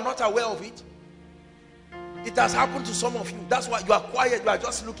 Oh, you are not aware of it? It has happened to some of you. That's why you are quiet. You are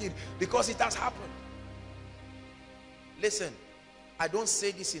just looking, because it has happened. Listen, I don't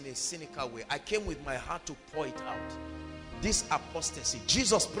say this in a cynical way. I came with my heart to pour it out. This apostasy,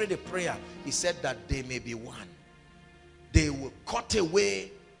 Jesus prayed a prayer. He said that they may be one. They will cut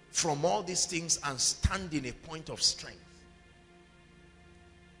away from all these things and stand in a point of strength.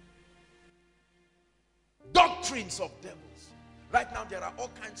 Doctrines of devils. Right now there are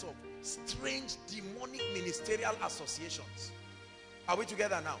all kinds of strange demonic ministerial associations. Are we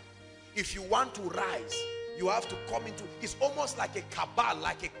together now? If you want to rise, you have to come into, it's almost like a cabal,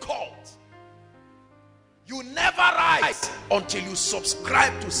 like a cult. You never rise until you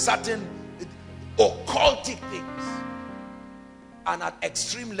subscribe to certain occultic things. And at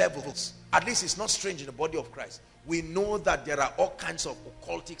extreme levels, at least it's not strange in the body of Christ, we know that there are all kinds of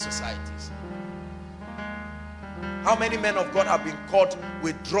occultic societies. How many men of God have been caught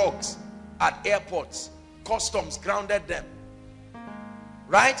with drugs at airports? Customs grounded them.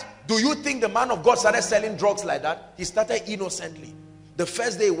 Right? Do you think the man of God started selling drugs like that? He started innocently. The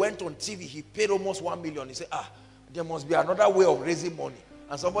first day he went on TV, he paid almost 1 million. He said, there must be another way of raising money.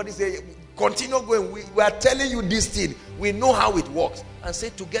 And somebody said, continue going. We are telling you this thing. We know how it works. And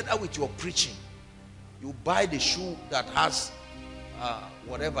say, together with your preaching, you buy the shoe that has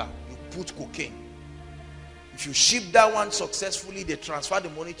whatever, you put cocaine. If you ship that one successfully, they transfer the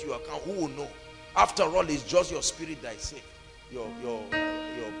money to your account. Who will know? After all, it's just your spirit that is saved. Your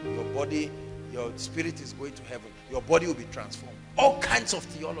body, your spirit is going to heaven. Your body will be transformed. All kinds of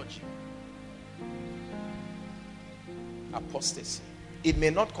theology. Apostasy. It may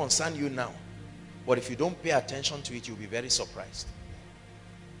not concern you now, but if you don't pay attention to it, you'll be very surprised.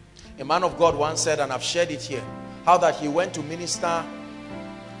 A man of God once said, and I've shared it here, how that he went to minister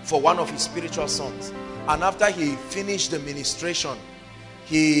for one of his spiritual sons. And after he finished the ministration,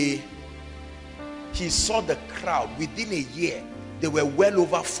 he saw the crowd. Within a year, there were well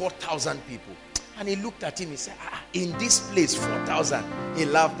over 4,000 people. And he looked at him, he said, in this place, 4,000. He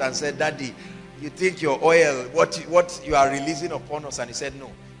laughed and said, Daddy, you think your oil, what you are releasing upon us? And he said,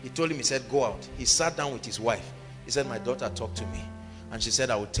 no. He told him, he said, go out. He sat down with his wife. He said, my daughter talked to me. And she said,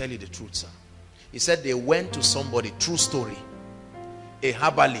 I will tell you the truth, sir. He said they went to somebody, true story, a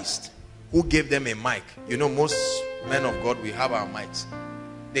herbalist, who gave them a mic. You know, most men of God, we have our mics.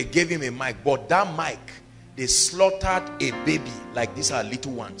 They gave him a mic, but that mic, they slaughtered a baby, like these are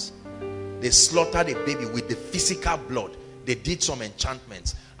little ones. They slaughtered a baby with the physical blood. They did some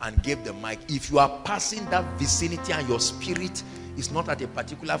enchantments and gave the mic. If you are passing that vicinity and your spirit is not at a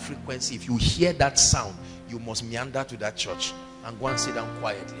particular frequency, if you hear that sound, you must meander to that church and go and sit down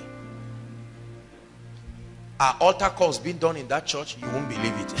quietly. Are altar calls being done in that church? You won't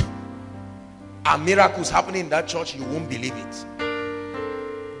believe it. Are miracles happening in that church? You won't believe it.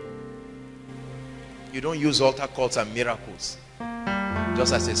 You don't use altar calls and miracles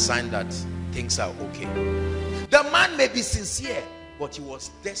just as a sign that things are okay. The man may be sincere, but he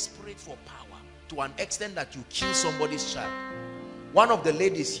was desperate for power to an extent that you kill somebody's child. One of the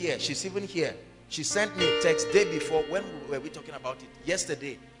ladies here, she's even here, she sent me a text day before. When were we talking about it?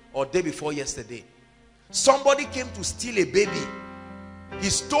 Yesterday or day before yesterday. Somebody came to steal a baby. He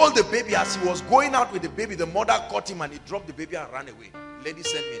stole the baby. As he was going out with the baby, the mother caught him and he dropped the baby and ran away. The lady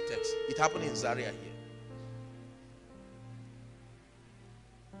sent me a text. It happened in Zaria here.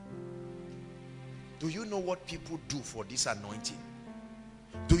 Do you know what people do for this anointing?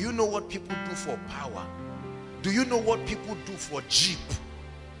 Do you know what people do for power? Do you know what people do for Jeep?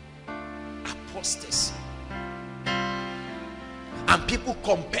 Apostasy. And people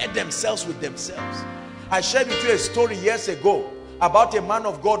compare themselves with themselves. I shared with you a story years ago about a man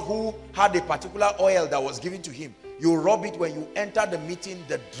of God who had a particular oil that was given to him. You rub it when you enter the meeting,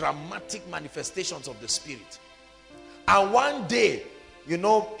 the dramatic manifestations of the Spirit. And one day, you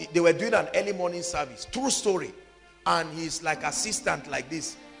know, they were doing an early morning service. True story. And he's like assistant like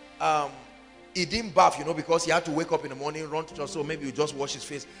this. He didn't bath, you know, because he had to wake up in the morning, run to church, so maybe he just wash his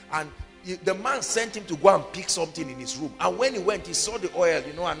face. And the man sent him to go and pick something in his room. And when he went, he saw the oil,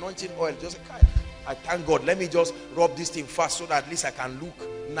 you know, anointing oil. Just like, I thank God, let me just rub this thing fast so that at least I can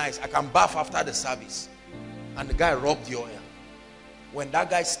look nice. I can bath after the service. And the guy rubbed the oil. When that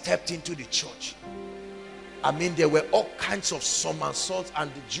guy stepped into the church, I mean, there were all kinds of somersaults, and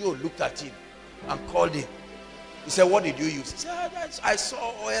the Jew looked at him and called him. He said, what did you use? He said, I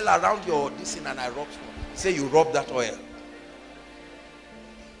saw oil around your this thing and I rubbed it. He said, you rubbed that oil.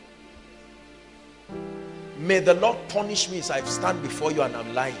 May the Lord punish me if I stand before you and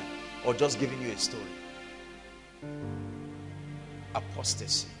I'm lying or just giving you a story.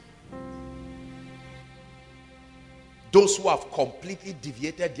 Apostasy. Those who have completely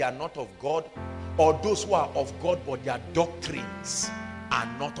deviated, they are not of God, or those who are of God but their doctrines are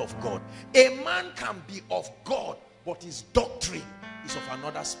not of God. A man can be of God but his doctrine is of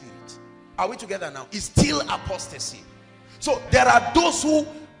another spirit. Are we together now? It's still apostasy. So there are those who,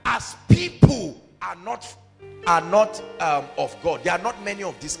 as people, are not of God. There are not many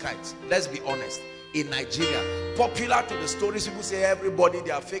of these kinds. Let's be honest. In Nigeria, popular to the stories, people say everybody,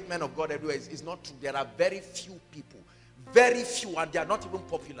 they are fake men of God everywhere. It's not true. There are very few people, very few, and they are not even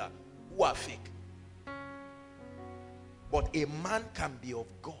popular, who are fake. But a man can be of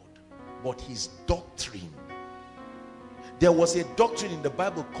God, but his doctrine. There was a doctrine in the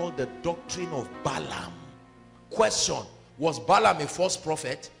Bible called the doctrine of Balaam. Question: was Balaam a false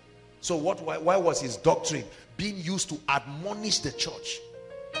prophet? So why was his doctrine being used to admonish the church?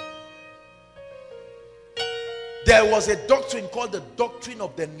 There was a doctrine called the doctrine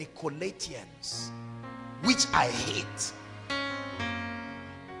of the Nicolaitans, which I hate.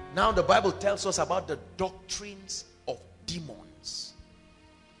 Now the Bible tells us about the doctrines of demons.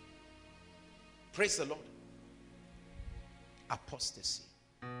 Praise the Lord. Apostasy.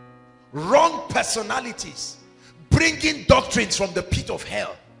 Wrong personalities bringing doctrines from the pit of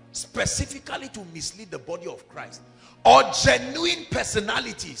hell, specifically to mislead the body of Christ. Or genuine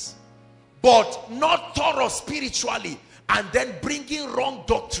personalities, but not thorough spiritually, and then bringing wrong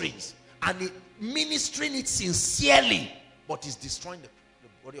doctrines and ministering it sincerely, but is destroying the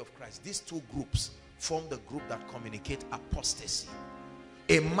body of Christ. These two groups form the group that communicate apostasy.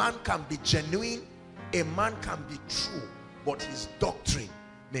 A man can be genuine, a man can be true, but his doctrine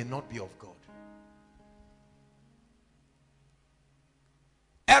may not be of God.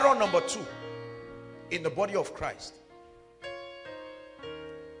 Error number 2 in the body of Christ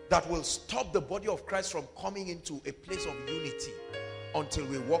that will stop the body of Christ from coming into a place of unity until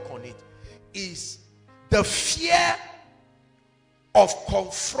we work on it is the fear of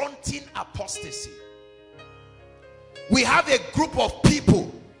confronting apostasy. We have a group of people,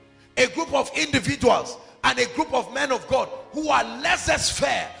 a group of individuals, and a group of men of God who are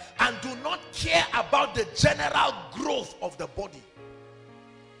laissez-faire and do not care about the general growth of the body.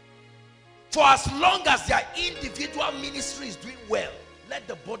 For as long as their individual ministry is doing well, let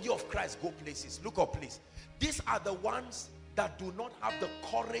the body of Christ go places. Look up, please. These are the ones that do not have the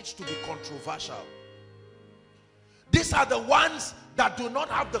courage to be controversial. These are the ones that do not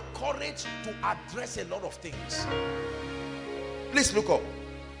have the courage to address a lot of things. Please look up.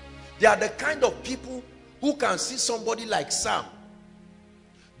 They are the kind of people who can see somebody like Sam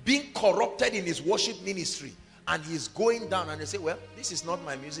being corrupted in his worship ministry, and he's going down, and they say, well, this is not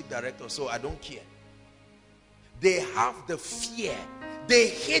my music director, so I don't care. They have the fear. They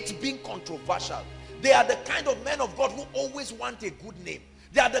hate being controversial. They are the kind of men of God who always want a good name.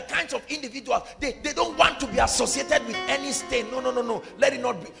 They are the kinds of individuals, they don't want to be associated with any stain. No. Let it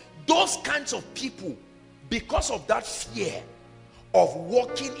not be. Those kinds of people, because of that fear of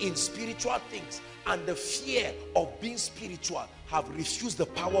walking in spiritual things and the fear of being spiritual, have refused the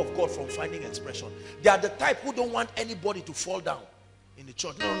power of God from finding expression. They are the type who don't want anybody to fall down in the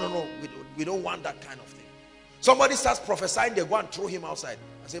church. No. We don't want that kind of thing. Somebody starts prophesying, they go and throw him outside.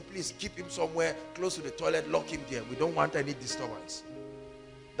 I say, please keep him somewhere close to the toilet, lock him there. We don't want any disturbance.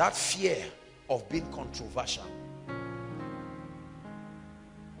 That fear of being controversial.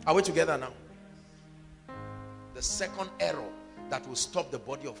 Are we together now? The second error that will stop the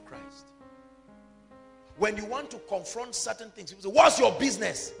body of Christ. When you want to confront certain things, people say, what's your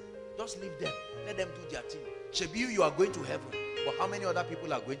business? Just leave them. Let them do their thing. Shebi, you are going to heaven. But how many other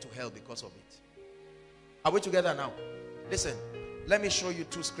people are going to hell because of it? Are we together now? Listen, let me show you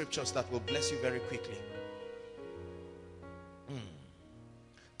 2 scriptures that will bless you very quickly.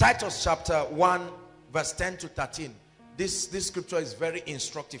 Titus chapter 1 verse 10 to 13. This scripture is very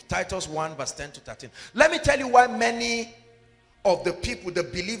instructive. Titus 1 verse 10 to 13. Let me tell you why many of the people, the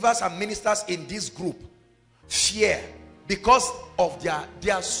believers and ministers in this group, fear. Because of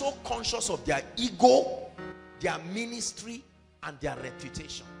they are so conscious of their ego, their ministry, and their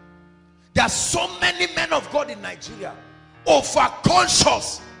reputation. There are so many men of God in Nigeria over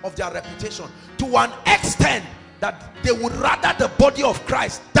conscious of their reputation to an extent that they would rather the body of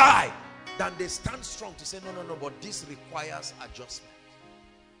Christ die than they stand strong to say, no, but this requires adjustment.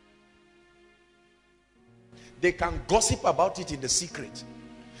 They can gossip about it in the secret.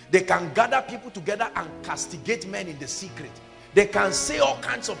 They can gather people together and castigate men in the secret. They can say all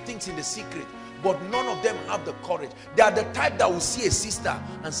kinds of things in the secret, but none of them have the courage. They are the type that will see a sister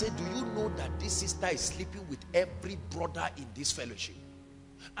and say, do you know that this sister is sleeping with every brother in this fellowship?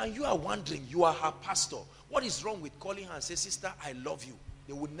 And you are wondering, you are her pastor. What is wrong with calling her and say, sister, I love you?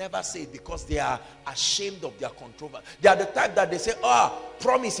 They would never say it because they are ashamed of their controversy. They are the type that they say,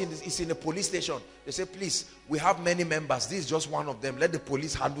 promise is in a police station. They say, please, we have many members. This is just one of them. Let the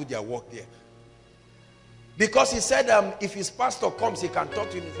police handle their work there. Because he said if his pastor comes, he can talk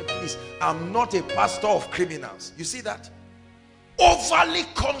to him and say, please, I'm not a pastor of criminals. You see that? Overly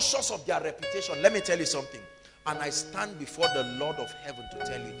conscious of their reputation. Let me tell you something. And I stand before the Lord of heaven to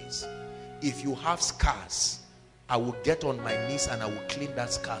tell you this. If you have scars, I will get on my knees and I will clean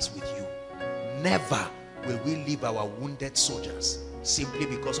that scars with you. Never will we leave our wounded soldiers simply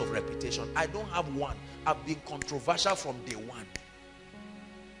because of reputation. I don't have one. I've been controversial from day one.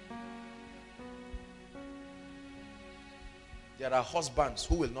 There are husbands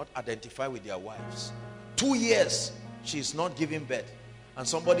who will not identify with their wives. 2 years, she's not giving birth. And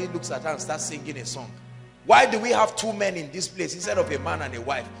somebody looks at her and starts singing a song. Why do we have 2 men in this place instead of a man and a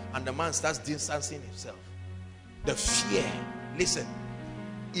wife? And the man starts distancing himself. The fear. Listen,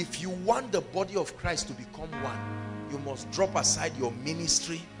 if you want the body of Christ to become one, you must drop aside your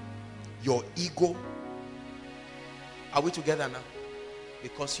ministry, your ego. Are we together now?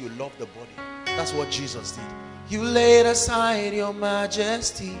 Because you love the body. That's what Jesus did. You laid aside your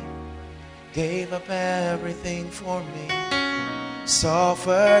majesty, gave up everything for me,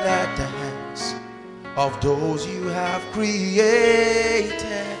 suffered at the hands of those you have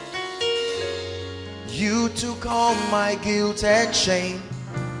created. You took on my guilt and shame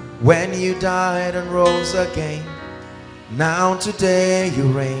when you died and rose again. Now today you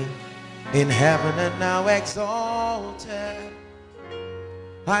reign in heaven and now exalted.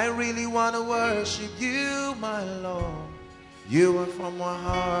 I really want to worship you, my Lord. You are from my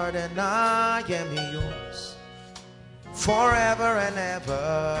heart and I am yours. Forever and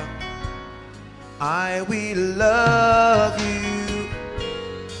ever I will love you.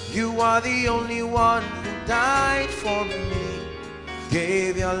 You are the only one who died for me,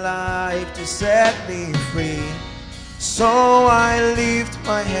 gave your life to set me free. So I lift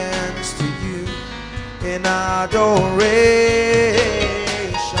my hands to you in adoration.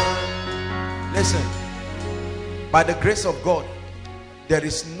 Listen, by the grace of God, there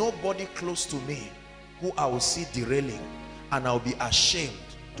is nobody close to me who I will see derailing and I'll be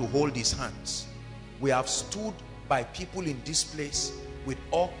ashamed to hold his hands. We have stood by people in this place with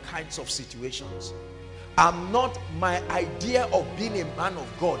all kinds of situations. My idea of being a man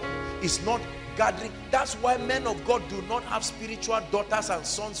of God is not gathering. That's why men of God do not have spiritual daughters and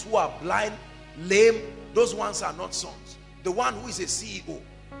sons who are blind, lame. Those ones are not sons. The one who is a CEO,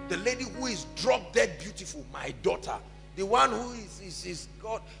 the lady who is drop dead beautiful, my daughter. The one who is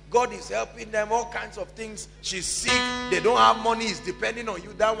God is helping them, all kinds of things. She's sick, they don't have money, is depending on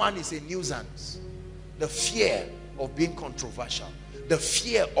you. That one is a nuisance. The fear of being controversial, the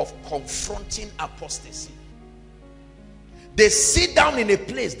fear of confronting apostasy. They sit down in a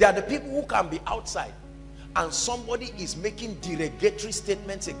place. They are the people who can be outside and somebody is making derogatory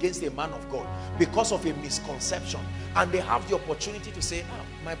statements against a man of God because of a misconception, and they have the opportunity to say,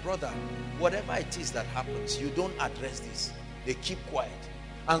 my brother, whatever it is that happens, you don't address this. They keep quiet.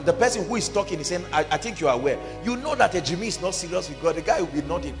 And the person who is talking is saying, I think you are aware. You know that a Jimmy is not serious with God. The guy will be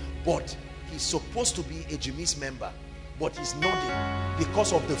nodding, but he's supposed to be a Jimmy's member, but he's nodding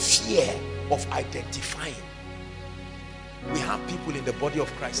because of the fear of identifying. We have people in the body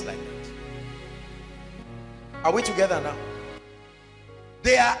of Christ like that. Are we together now?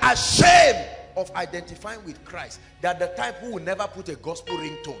 They are ashamed of identifying with Christ. They are the type who will never put a gospel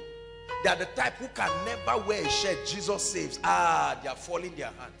ringtone. They are the type who can never wear a shirt, Jesus saves. They are falling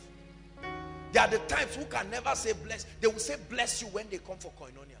their hands. They are the types who can never say bless. They will say bless you when they come for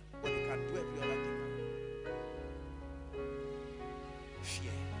koinonia, but they can do every other thing.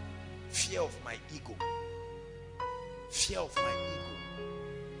 Fear. Fear of my ego. Fear of my ego.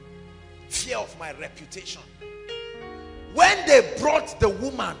 Fear of my reputation. When they brought the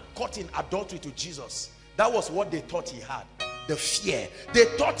woman caught in adultery to Jesus, that was what they thought he had. The fear. They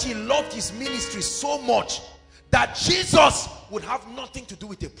thought he loved his ministry so much that Jesus would have nothing to do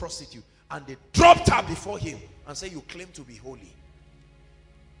with a prostitute. And they dropped her before him and said, you claim to be holy.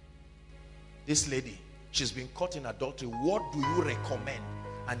 This lady, she's been caught in adultery. What do you recommend?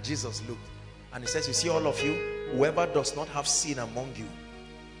 And Jesus looked and he says, you see all of you, whoever does not have sin among you,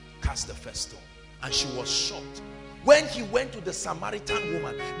 cast the first stone. And she was shocked. When he went to the Samaritan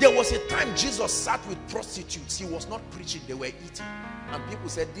woman, there was a time Jesus sat with prostitutes. He was not preaching, they were eating. And people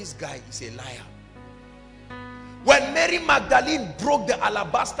said, this guy is a liar. When Mary Magdalene broke the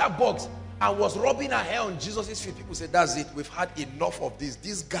alabaster box and was rubbing her hair on Jesus' feet, people said, that's it, we've had enough of this.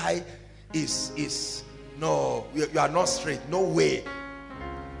 This guy no, you are not straight, no way.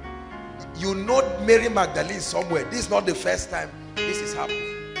 You know Mary Magdalene somewhere. This is not the first time this is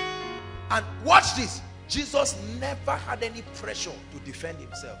happening. And watch this. Jesus never had any pressure to defend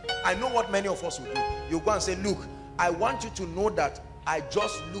himself. I know what many of us will do. You go and say, look, I want you to know that I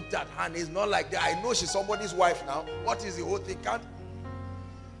just looked at her and it's not like that. I know she's somebody's wife now. What is the whole thing? Can't.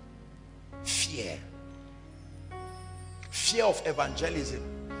 Fear. Fear of evangelism.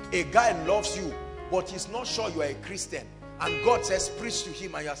 A guy loves you, but he's not sure you are a Christian. And God says, preach to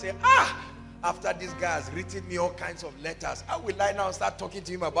him. And you're saying, after this guy has written me all kinds of letters, how will I now start talking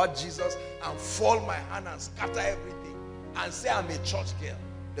to him about Jesus and fold my hand and scatter everything and say I'm a church girl?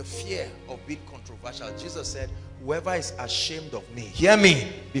 The fear of being controversial. Jesus said, whoever is ashamed of me, hear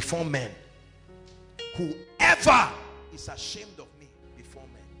me, before men. Whoever is ashamed of me before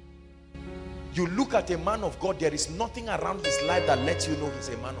men. You look at a man of God, there is nothing around his life that lets you know he's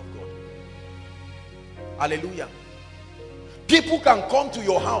a man of God. Hallelujah. People can come to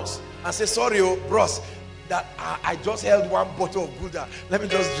your house and say, sorry, oh, bros, that I just held one bottle of Gouda. Let me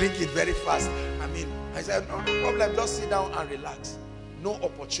just drink it very fast. I said, no problem, just sit down and relax. No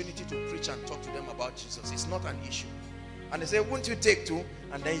opportunity to preach and talk to them about Jesus. It's not an issue. And they say, won't you take two?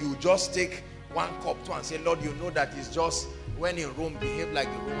 And then you just take one cup too and say, Lord, you know that it's just when in Rome, behave like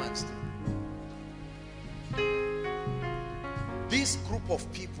the Romans do. This group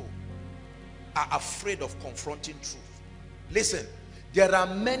of people are afraid of confronting truth. Listen, there are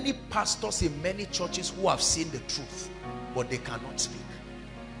many pastors in many churches who have seen the truth, but they cannot speak.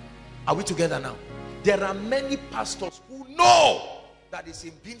 Are we together now? There are many pastors who know that is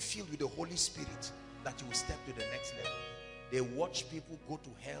in being filled with the Holy Spirit that you will step to the next level. They watch people go to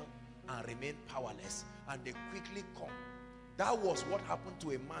hell and remain powerless, and they quickly come. That was what happened to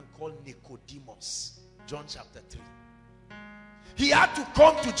a man called Nicodemus, John chapter 3. He had to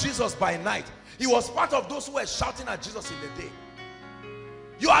come to Jesus by night. He was part of those who were shouting at Jesus in the day.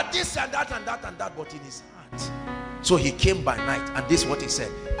 You are this and that and that and that, but in his heart. So he came by night, and this is what he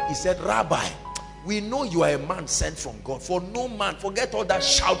said. He said, Rabbi, we know you are a man sent from God. For no man, forget all that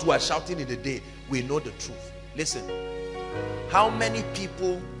shout we are shouting in the day. We know the truth. Listen, how many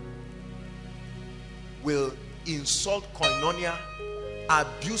people will insult koinonia,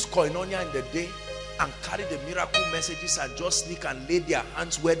 abuse koinonia in the day, and carry the miracle messages and just sneak and lay their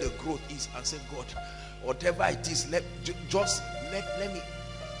hands where the growth is and say, God, whatever it is, let me.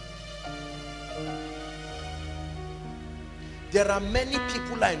 There are many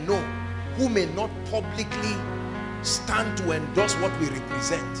people I know who may not publicly stand to endorse what we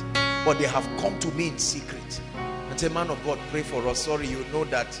represent, but they have come to me in secret and say, man of God, pray for us. Sorry, you know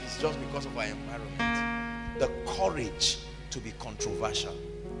that it's just because of our environment. The courage to be controversial.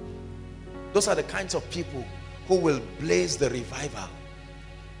 Those are the kinds of people who will blaze the revival.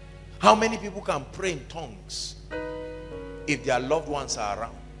 How many people can pray in tongues if their loved ones are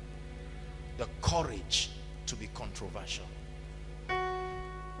around? The courage to be controversial.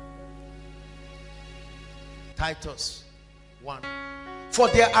 Titus 1. For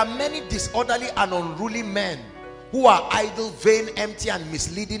there are many disorderly and unruly men who are idle, vain, empty, and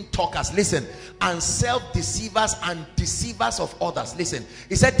misleading talkers. Listen, and self-deceivers and deceivers of others. Listen,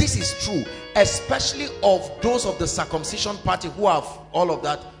 he said this is true, especially of those of the circumcision party who have all of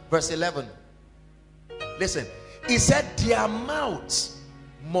that. Verse 11. Listen, he said their mouths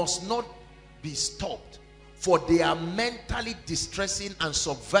must not be stopped, for they are mentally distressing and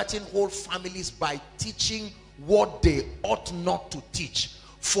subverting whole families by teaching what they ought not to teach,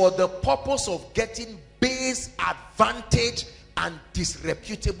 for the purpose of getting base advantage and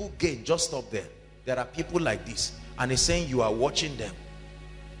disreputable gain. Just stop there. There are people like this, and he's saying you are watching them.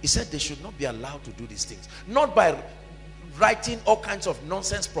 He said they should not be allowed to do these things, not by writing all kinds of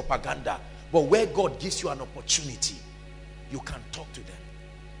nonsense propaganda, but where God gives you an opportunity, you can talk to them.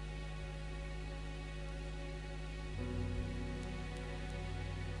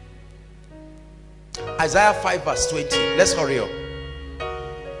 Isaiah 5 verse 20. Let's hurry up.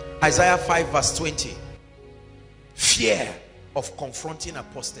 Isaiah 5 verse 20. Fear of confronting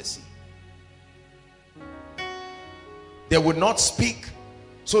apostasy. They would not speak,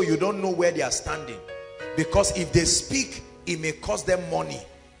 so you don't know where they are standing. Because if they speak, it may cost them money.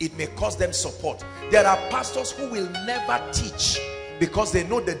 It may cost them support. There are pastors who will never teach because they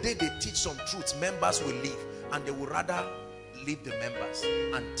know the day they teach some truths, members will leave, and they would rather leave the members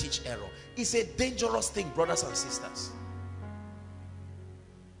and teach error. It's a dangerous thing, brothers and sisters.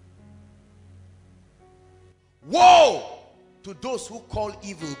 Woe to those who call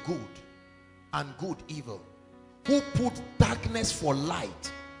evil good and good evil, who put darkness for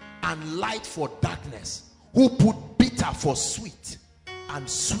light and light for darkness, who put bitter for sweet and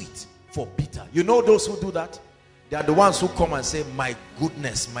sweet for bitter. You know those who do that? They are the ones who come and say, my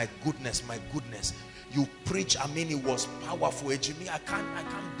goodness, my goodness, my goodness. You preach, I mean, it was powerful. Jimmy, I can't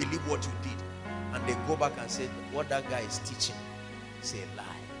believe what you did. And they go back and say, what that guy is teaching is a lie.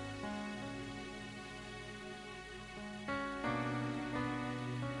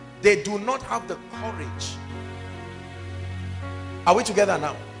 They do not have the courage. Are we together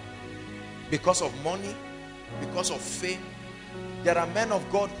now? Because of money, because of fame. There are men of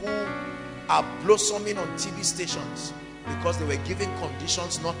God who are blossoming on TV stations because they were given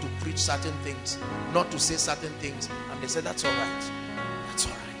conditions not to preach certain things, not to say certain things, and they said, that's all right. That's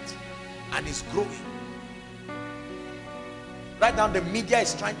all right. And it's growing. Right now, the media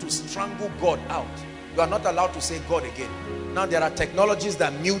is trying to strangle God out. You are not allowed to say God again. Now, there are technologies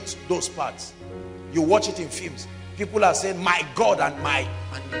that mute those parts. You watch it in films. People are saying, my God and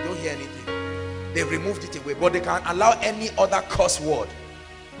you don't hear anything. They removed it away. But they can allow any other curse word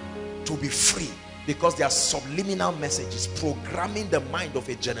to be free because there are subliminal messages programming the mind of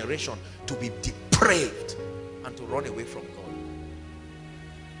a generation to be depraved and to run away from God.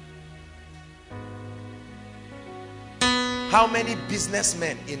 How many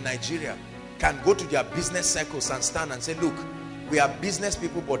businessmen in Nigeria can go to their business circles and stand and say, look, we are business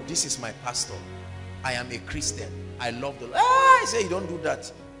people, but this is my pastor. I am a Christian. I love the Lord. I say you don't do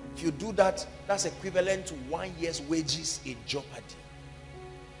that. If you do that, that's equivalent to 1 year's wages in jeopardy.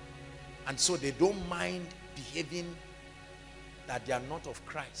 And so they don't mind behaving that they are not of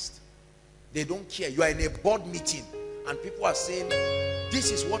Christ. They don't care. You are in a board meeting and people are saying,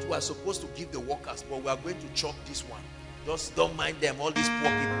 this is what we are supposed to give the workers, but we are going to chop this one. Just don't mind them, all these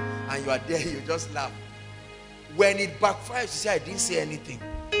poor people. And you are there, you just laugh. When it backfires, you say, I didn't say anything.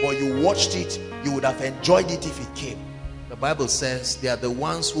 But you watched it, you would have enjoyed it if it came. The Bible says they are the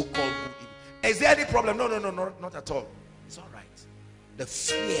ones who call good evil. Is there any problem? No, not at all. It's all right. The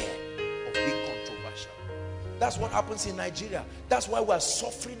fear of being controversial. That's what happens in Nigeria. That's why we are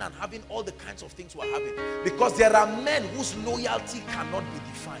suffering and having all the kinds of things we are having. Because there are men whose loyalty cannot be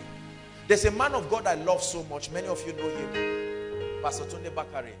defined. There's a man of God I love so much. Many of you know him. Pastor Tunde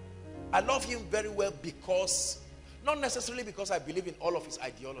Bakare. I love him very well because, not necessarily because I believe in all of his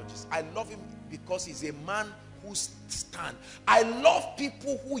ideologies. I love him because he's a man who stands. I love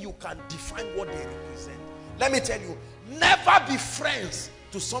people who you can define what they represent. Let me tell you, never be friends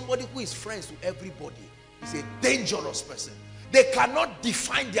to somebody who is friends to everybody. He's a dangerous person. They cannot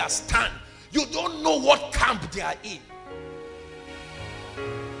define their stand. You don't know what camp they are in.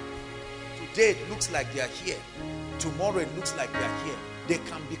 Today it looks like they are here. Tomorrow it looks like they are here. They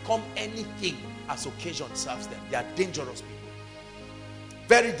can become anything as occasion serves them. They are dangerous people.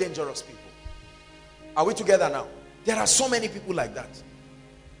 Very dangerous people. Are we together now? There are so many people like that.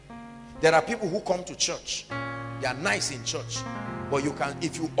 There are people who come to church. They are nice in church. But you can,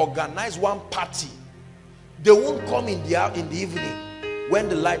 if you organize one party, they won't come in the evening. When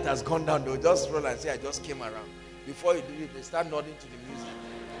the light has gone down, they'll just roll and say, I just came around. Before you do it, they start nodding to the music.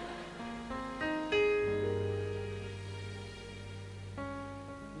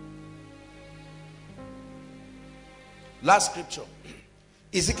 Last scripture,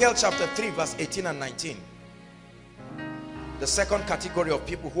 Ezekiel chapter 3 verse 18 and 19. The second category of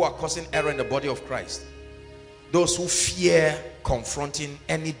people who are causing error in the body of Christ. Those who fear confronting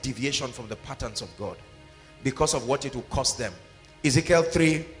any deviation from the patterns of God because of what it will cost them. Ezekiel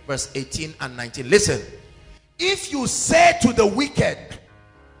 3 verse 18 and 19. Listen, if you say to the wicked,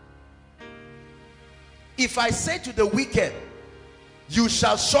 if I say to the wicked, you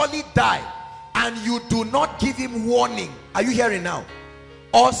shall surely die, and you do not give him warning. Are you hearing now?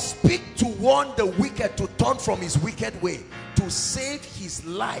 Or speak to warn the wicked to turn from his wicked way, to save his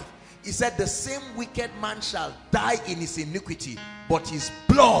life. He said, the same wicked man shall die in his iniquity, but his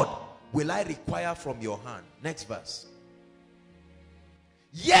blood will I require from your hand. Next verse.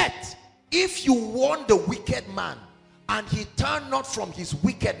 Yet, if you warn the wicked man, and he turn not from his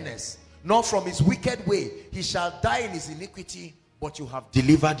wickedness, nor from his wicked way, he shall die in his iniquity, but you have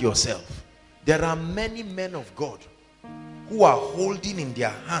delivered yourself. There are many men of God who are holding in their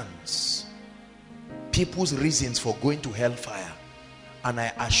hands people's reasons for going to hellfire, and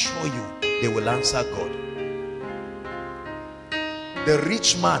I assure you they will answer God. The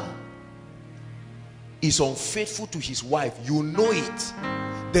rich man is unfaithful to his wife, you know it.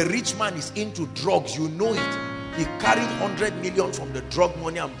 The rich man is into drugs, you know it. He carried 100 million from the drug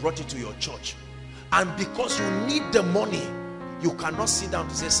money and brought it to your church, and because you need the money, you cannot sit down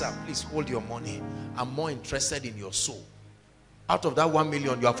to say, sir, please hold your money. I'm more interested in your soul. Out of that 1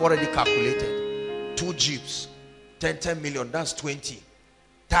 million, you have already calculated 2 jeeps, 10 million, that's 20.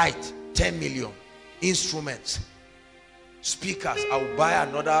 Tithe, 10 million. Instruments, speakers, I'll buy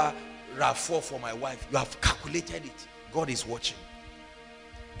another RAV4 for my wife. You have calculated it. God is watching.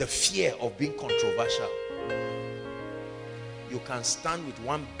 The fear of being controversial. You can stand with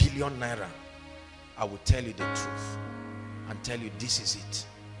 1 billion naira. I will tell you the truth and tell you this is it,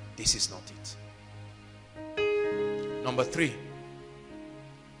 this is not it. Number 3,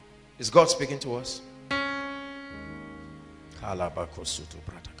 Is God speaking to us?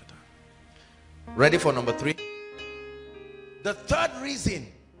 Ready for number 3? The third reason,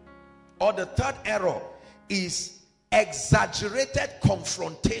 or the third error, is exaggerated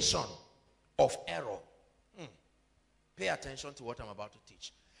confrontation of error. Pay attention to what I'm about to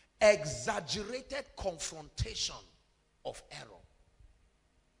teach. Exaggerated confrontation of error.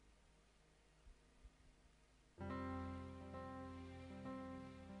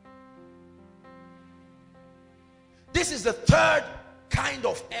 This is the third kind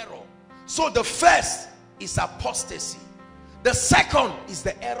of error. So the first is apostasy. The second is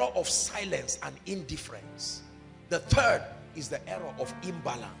the error of silence and indifference. The third is the error of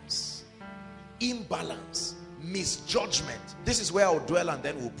imbalance. Imbalance, misjudgment. This is where I'll dwell and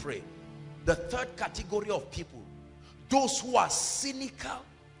then we'll pray. The third category of people, those who are cynical,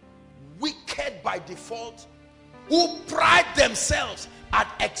 wicked by default, who pride themselves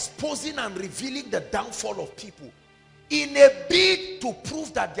at exposing and revealing the downfall of people. In a bid to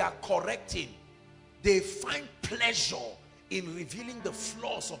prove that they are correcting, they find pleasure in revealing the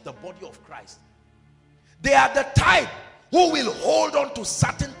flaws of the body of Christ. They are the type who will hold on to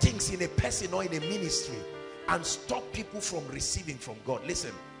certain things in a person or in a ministry and stop people from receiving from God.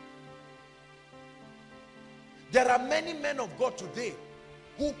 Listen. There are many men of God today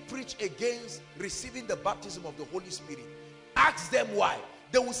who preach against receiving the baptism of the Holy Spirit. Ask them why.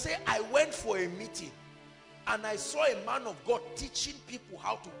 They will say, I went for a meeting and I saw a man of God teaching people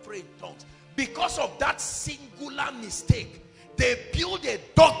how to pray in tongues. Because of that singular mistake, they build a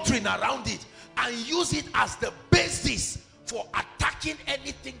doctrine around it and use it as the basis for attacking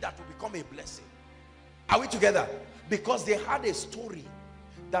anything that will become a blessing. Are we together? Because they had a story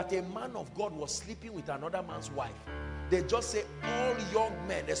that a man of God was sleeping with another man's wife. They just say all young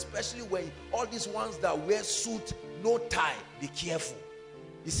men, especially when all these ones that wear suit, no tie, be careful.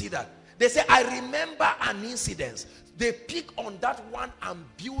 You see that? They say, I remember an incident. They pick on that one and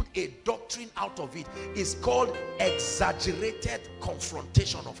build a doctrine out of it. It's called exaggerated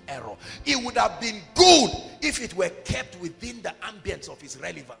confrontation of error. It would have been good if it were kept within the ambience of its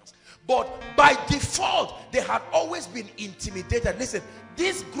relevance. But by default, they had always been intimidated. Listen,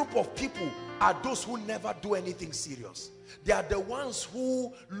 this group of people are those who never do anything serious. They are the ones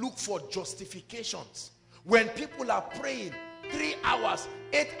who look for justifications. When people are praying 3 hours,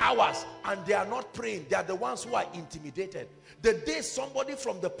 8 hours, and they are not praying, they are the ones who are intimidated. The day somebody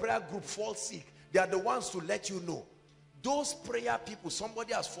from the prayer group falls sick, they are the ones to let you know. Those prayer people,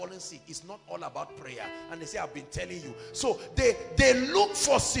 somebody has fallen sick, it's not all about prayer. And they say, I've been telling you. So they look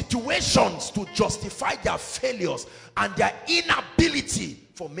for situations to justify their failures and their inability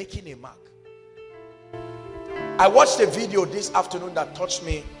for making a mark. I watched a video this afternoon that touched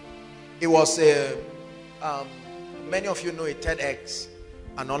me. It was many of you know it, TEDx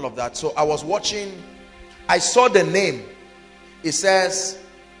and all of that. So I was watching, I saw the name. It says,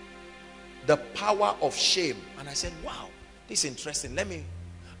 The Power of Shame. And I said, wow, this is interesting.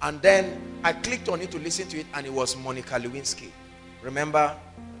 And then I clicked on it to listen to it, and it was Monica Lewinsky. Remember,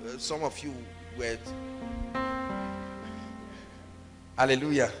 some of you were,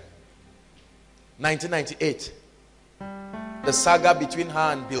 hallelujah, 1998. The saga between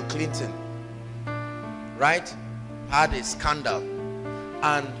her and Bill Clinton, right? Had a scandal.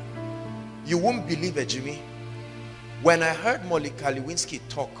 And you won't believe it, Jimmy. When I heard Monica Lewinsky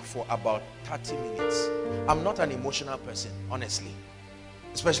talk for about 30 minutes, I'm not an emotional person, honestly,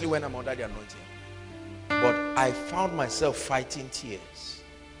 especially when I'm under the anointing. But I found myself fighting tears,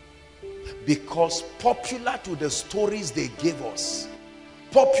 because popular to the stories they gave us,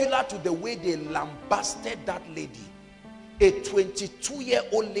 popular to the way they lambasted that lady, a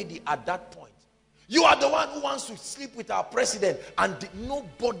 22-year-old lady at that point. You are the one who wants to sleep with our president, and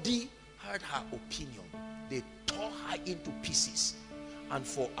nobody heard her opinion. They tore her into pieces, and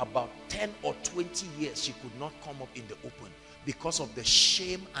for about 10 or 20 years she could not come up in the open because of the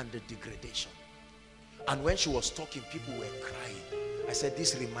shame and the degradation. And when she was talking, people were crying. I said,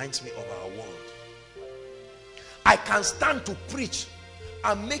 this reminds me of our world. I can stand to preach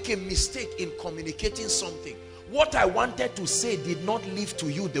and make a mistake in communicating something. What I wanted to say did not live to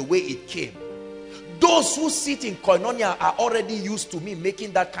you the way it came. Those who sit in koinonia are already used to me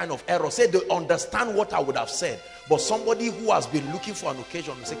making that kind of error. Say they understand what I would have said. But somebody who has been looking for an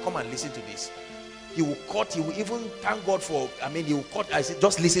occasion will say, come and listen to this. He will cut, he will even thank God for, he will cut. I said,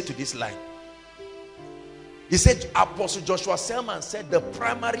 just listen to this line. He said, Apostle Joshua Selman said, the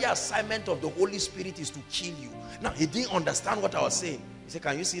primary assignment of the Holy Spirit is to kill you. Now, he didn't understand what I was saying. He said,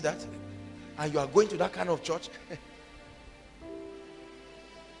 can you see that? And you are going to that kind of church?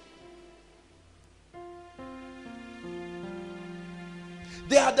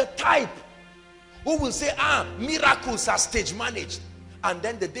 They are the type who will say, miracles are stage managed. And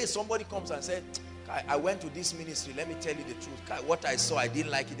then the day somebody comes and says, I went to this ministry, let me tell you the truth. What I saw, I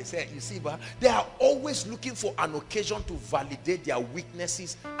didn't like it. They say, you see, but they are always looking for an occasion to validate their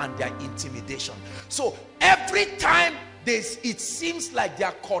weaknesses and their intimidation. So every time it seems like they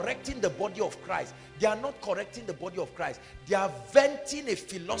are correcting the body of Christ, they are not correcting the body of Christ. They are venting a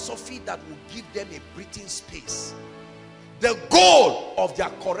philosophy that will give them a breathing space. The goal of their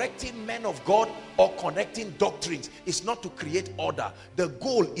correcting men of God or correcting doctrines is not to create order. The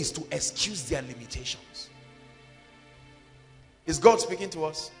goal is to excuse their limitations. Is God speaking to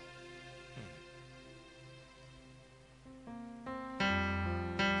us?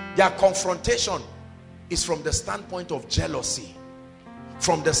 Their confrontation is from the standpoint of jealousy,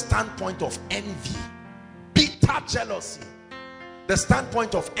 from the standpoint of envy, bitter jealousy, the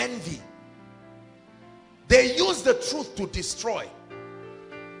standpoint of envy. They use the truth to destroy.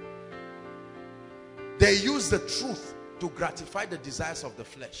 They use the truth to gratify the desires of the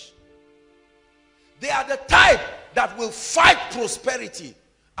flesh. They are the type that will fight prosperity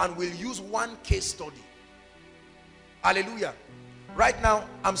and will use one case study. Hallelujah. Right now,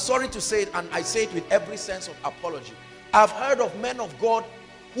 I'm sorry to say it, and I say it with every sense of apology. I've heard of men of God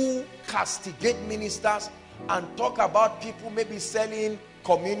who castigate ministers and talk about people maybe selling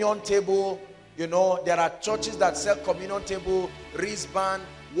communion table. You know, there are churches that sell communion table, wristband,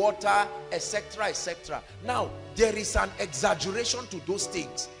 water, etc., etc. Now, there is an exaggeration to those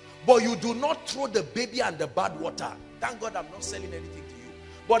things, but you do not throw the baby and the bad water. Thank God I'm not selling anything to you.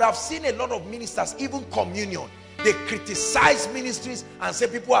 But I've seen a lot of ministers, even communion, they criticize ministries and say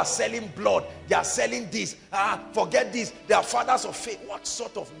people are selling blood, they are selling this, forget this, they are fathers of faith. What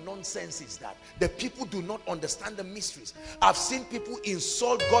sort of nonsense is that? The people do not understand the mysteries. I've seen people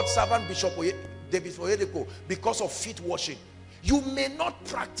insult God's servant Bishop David Oyedeko because of feet washing. You may not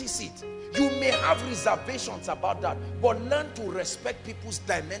practice it, you may have reservations about that, but learn to respect people's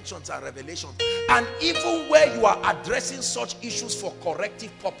dimensions and revelations. And even where you are addressing such issues for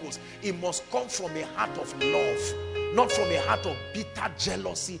corrective purpose, it must come from a heart of love, not from a heart of bitter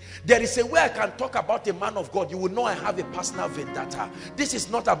jealousy. There is a way I can talk about a man of God. You will know I have a personal vendetta. This is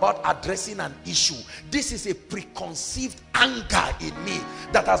not about addressing an issue. This is a preconceived anger in me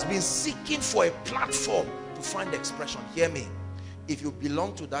that has been seeking for a platform to find expression. Hear me. If you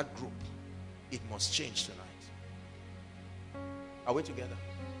belong to that group, it must change tonight. Are we together?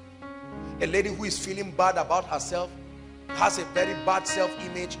 A lady who is feeling bad about herself, has a very bad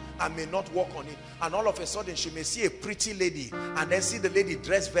self-image and may not work on it, and all of a sudden she may see a pretty lady and then see the lady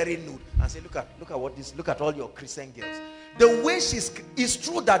dressed very nude and say, look at all your Christian girls. The way it's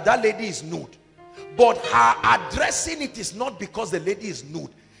true that that lady is nude, but her addressing it is not because the lady is nude.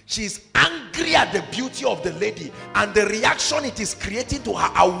 She's angry at the beauty of the lady, and the reaction it is creating to her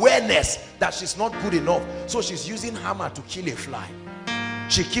awareness that she's not good enough. So she's using hammer to kill a fly.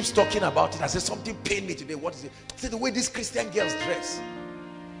 She keeps talking about it. I said, something pained me today. What is it? See the way these Christian girls dress.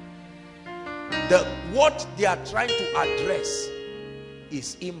 What they are trying to address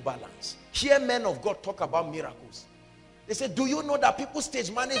is imbalance. Hear men of God talk about miracles. They say, do you know that people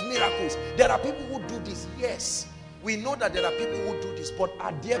stage manage miracles? There are people who do this. Yes, we know that there are people who do this, but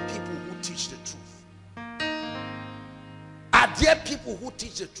are there people who teach the truth? Are there people who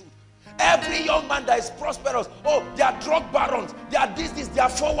teach the truth? Every young man that is prosperous, oh, they are drug barons, they are this, they are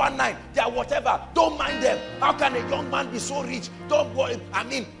 419, they are whatever. Don't mind them. How can a young man be so rich? Don't worry. I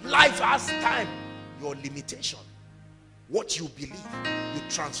mean, life has time. Your limitation, what you believe, you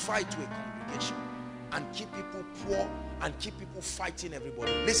transfer it to a congregation and keep people poor and keep people fighting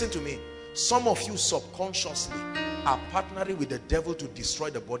everybody. Listen to me. Some of you subconsciously are partnering with the devil to destroy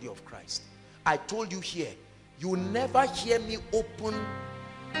the body of Christ. I told you here, you never hear me open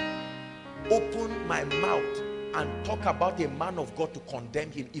my mouth and talk about a man of God to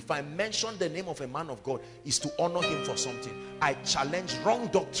condemn him. If I mention the name of a man of God, is to honor him for something. I challenge wrong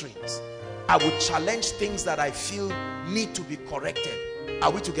doctrines. I would challenge things that I feel need to be corrected.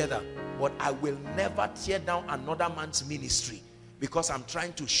 Are we together? But I will never tear down another man's ministry because I'm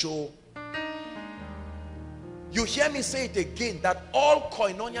trying to show. You hear me say it again, that all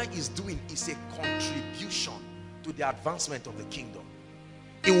Koinonia is doing is a contribution to the advancement of the kingdom.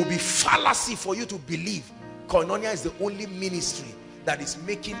 It will be fallacy for you to believe Koinonia is the only ministry that is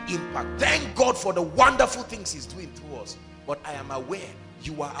making impact. Thank God for the wonderful things he's doing through us. But I am aware,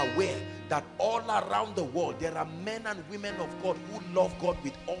 you are aware, that all around the world there are men and women of God who love God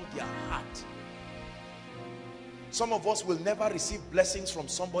with all their heart. Some of us will never receive blessings from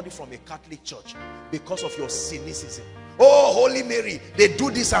somebody from a Catholic church because of your cynicism. Oh, Holy Mary, they do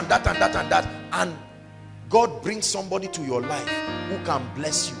this and that and that and that. And God brings somebody to your life who can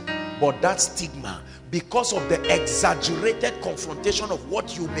bless you, but that stigma, because of the exaggerated confrontation of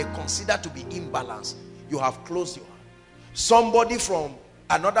what you may consider to be imbalance, you have closed your heart. Somebody from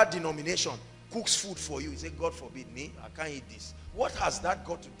another denomination cooks food for you. You say, God forbid me, I can't eat this. What has that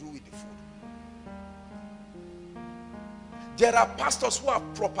got to do with the food? There are pastors who have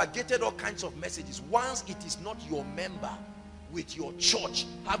propagated all kinds of messages. Once it is not your member with your church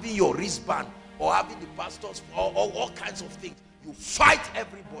having your wristband or having the pastors or all kinds of things, you fight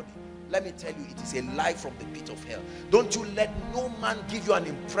everybody. Let me tell you, it is a lie from the pit of hell. Don't you let no man give you an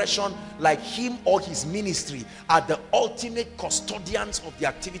impression like him or his ministry are the ultimate custodians of the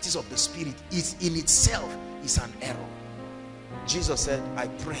activities of the Spirit. Is in itself is an error. Jesus said, I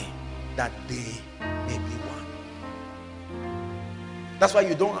pray that they may be one. That's why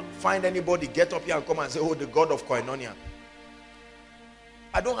you don't find anybody get up here and come and say, oh, the God of Koinonia.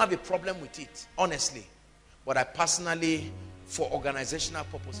 I don't have a problem with it, honestly. But I personally, for organizational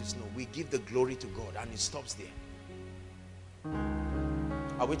purposes, no, we give the glory to God and it stops there.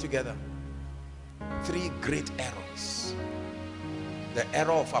 Are we together? 3 great errors. The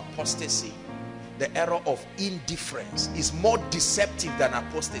error of apostasy, the error of indifference is more deceptive than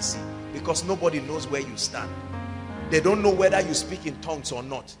apostasy because nobody knows where you stand. They don't know whether you speak in tongues or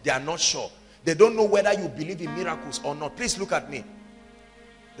not. They are not sure. They don't know whether you believe in miracles or not. Please look at me.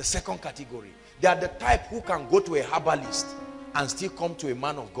 The second category, they are the type who can go to a herbalist and still come to a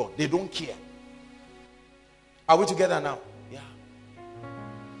man of God. They don't care. Are we together now? Yeah.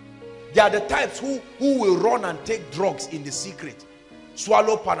 They are the types who will run and take drugs in the secret.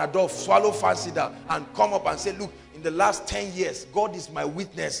 Swallow Panadol, swallow Fansida, and come up and say, look, in the last 10 years, God is my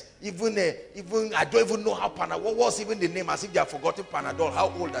witness. Even I don't even know how Panadol, what was even the name, as if they have forgotten Panadol.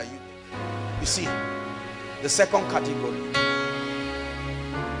 How old are you? You see, the second category.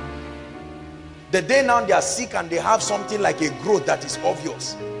 The day now they are sick and they have something like a growth that is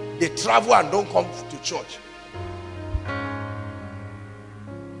obvious, they travel and don't come to church.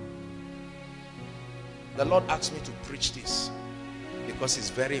 The Lord asked me to preach this because it's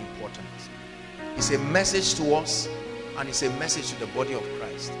very important. It's a message to us and it's a message to the body of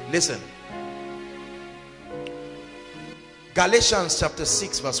Christ. Listen. Galatians chapter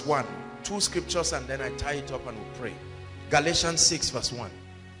 6 verse 1. 2 scriptures and then I tie it up and we'll pray. Galatians 6 verse 1.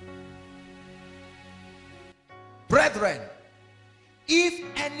 Brethren, if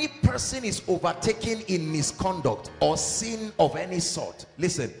any person is overtaken in misconduct or sin of any sort,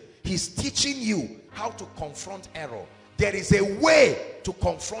 listen, he's teaching you how to confront error. There is a way to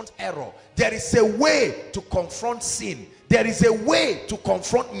confront error. There is a way to confront sin. There is a way to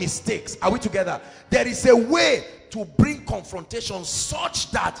confront mistakes. Are we together? There is a way to bring confrontation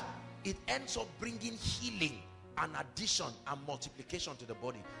such that it ends up bringing healing and addition and multiplication to the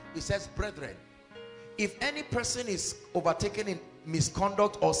body. It says, brethren, if any person is overtaken in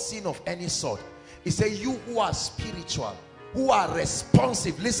misconduct or sin of any sort, he says, you who are spiritual, who are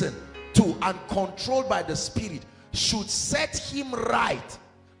responsive, listen, to and controlled by the Spirit, should set him right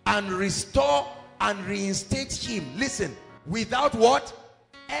and restore and reinstate him, listen, without what?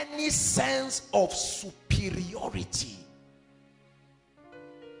 Any sense of superiority.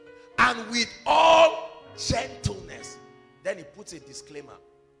 And with all gentleness. Then he puts a disclaimer.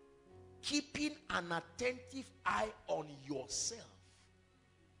 Keeping an attentive eye on yourself.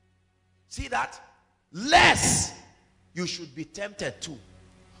 See that? Lest you should be tempted too.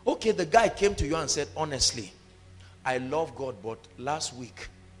 Okay, the guy came to you and said, honestly, I love God, but last week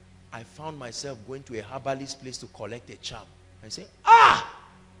I found myself going to a herbalist place to collect a charm. I say,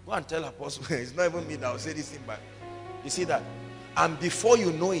 go and tell Apostle. It's not even me that will say this thing back. You see that? And before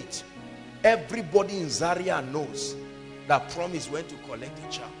you know it, everybody in Zaria knows that Promise went to collect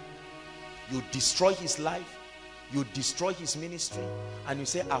a charm. You destroy his life, you destroy his ministry, and you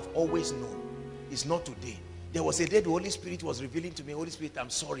say, I've always known. It's not today. There was a day the Holy Spirit was revealing to me, Holy Spirit, I'm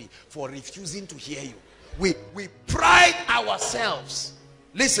sorry for refusing to hear you. We pride ourselves.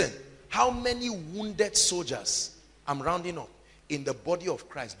 Listen, how many wounded soldiers, I'm rounding up, in the body of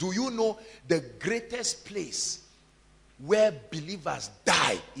Christ. Do you know the greatest place where believers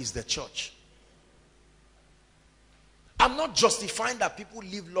die is the church? I'm not justifying that people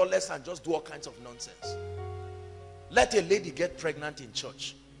live lawless and just do all kinds of nonsense. Let a lady get pregnant in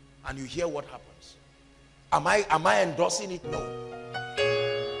church and you hear what happens. Am I endorsing it? No.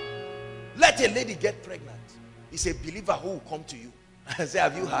 Let a lady get pregnant. It's a believer who will come to you and say,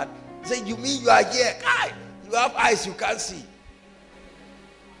 have you heard? Say, you mean you are here? Kai, you have eyes you can't see.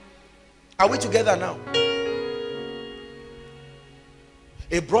 Are we together now?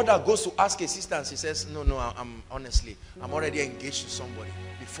 A brother goes to ask a sister and she says, no, I'm honestly, I'm already engaged to somebody.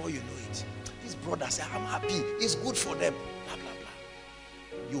 Before you know it, this brother says, I'm happy, it's good for them, blah, blah,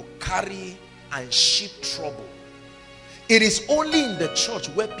 blah. You carry and ship trouble. It is only in the church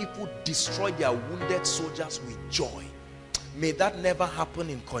where people destroy their wounded soldiers with joy. May that never happen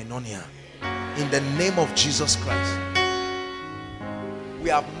in Koinonia. In the name of Jesus Christ. We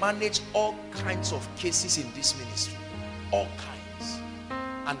have managed all kinds of cases in this ministry. All kinds.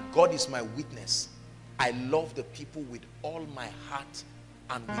 And God is my witness. I love the people with all my heart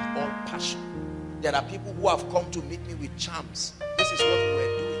and with all passion. There are people who have come to meet me with charms. This is what we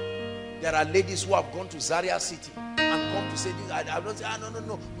were doing. There are ladies who have gone to Zaria City and come to say this. I don't say,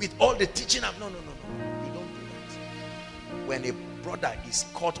 no. With all the teaching, no. You don't do that. When a brother is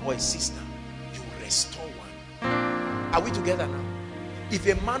caught or a sister, you restore one. Are we together now? If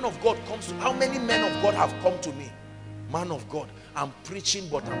a man of God comes to, how many men of God have come to me? Man of God, I'm preaching,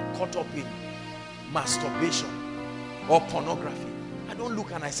 but I'm caught up in masturbation or pornography. I don't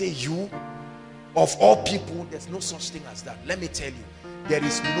look and I say, you, of all people, there's no such thing as that. Let me tell you, there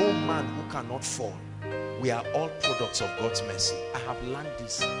is no man who cannot fall. We are all products of God's mercy. I have learned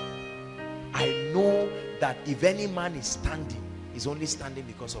this. I know that if any man is standing, he's only standing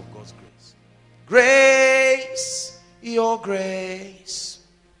because of God's grace. Grace, your grace.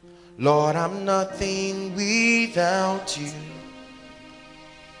 Lord, I'm nothing without you.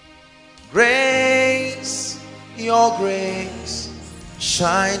 Grace, your grace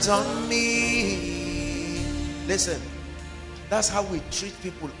shines on me. Listen, that's how we treat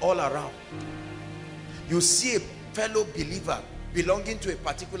people all around. You see a fellow believer belonging to a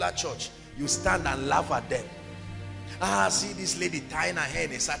particular church, you stand and laugh at them. See this lady tying her hair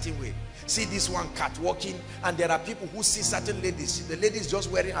in a certain way. See this one catwalking, and there are people who see certain ladies. See the ladies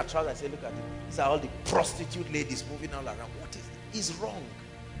just wearing her trousers. Say, look at it. These are all the prostitute ladies moving all around. What is it? It's wrong.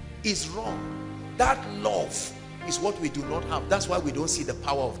 It's wrong. That love is what we do not have. That's why we don't see the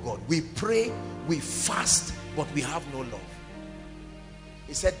power of God. We pray, we fast, but we have no love.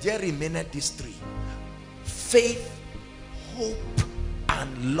 He said, there remaineth these three: faith, hope,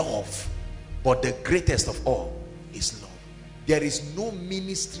 and love. But the greatest of all is love. There is no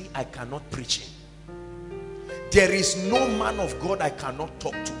ministry I cannot preach in. There is no man of God I cannot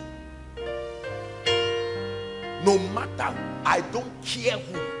talk to. No matter, I don't care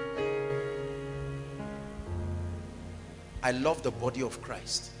who. I love the body of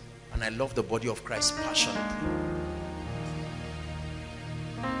Christ, and I love the body of Christ passionately.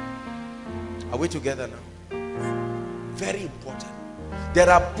 Are we together now? Very important. There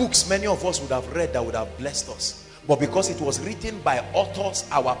are books many of us would have read that would have blessed us. But because it was written by authors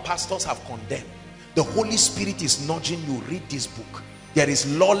our pastors have condemned, the Holy Spirit is nudging you, read this book. There is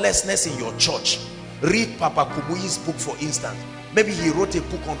lawlessness in your church. Read Papa Kumuyi's book, for instance. Maybe he wrote a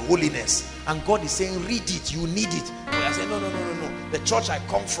book on holiness, and God is saying, read it, you need it. But I say, no. The church I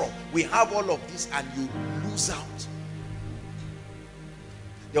come from, we have all of this, and you lose out.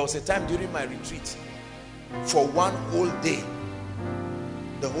 There was a time during my retreat, for one whole day,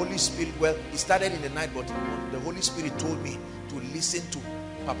 the Holy Spirit, well, it started in the night, but the Holy Spirit told me to listen to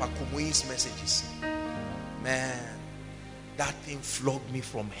Papa Kumuyi's messages. Man, that thing flogged me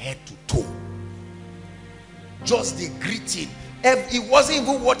from head to toe. Just the greeting. It wasn't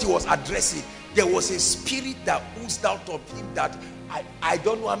even what he was addressing. There was a spirit that oozed out of him that I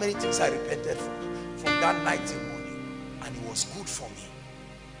don't know how many things I repented from that night till morning. And it was good for me.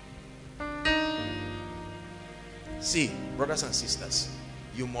 See, brothers and sisters,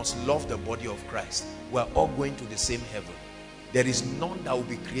 you must love the body of Christ. We are all going to the same heaven. There is none that will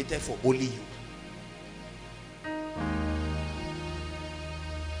be created for only you.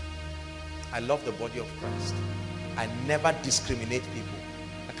 I love the body of Christ. I never discriminate people.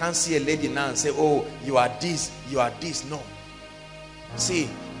 I can't see a lady now and say, oh, you are this, you are this. No. See,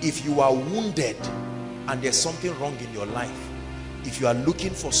 if you are wounded and there's something wrong in your life, if you are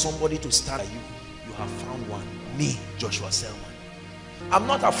looking for somebody to stand by you, you have found one. Me, Joshua Selman. I'm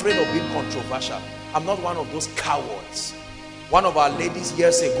not afraid of being controversial. I'm not one of those cowards. One of our ladies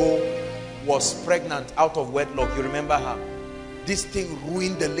years ago was pregnant out of wedlock. You remember her? This thing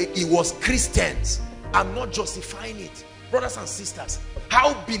ruined the lady. It was Christians. I'm not justifying it. Brothers and sisters,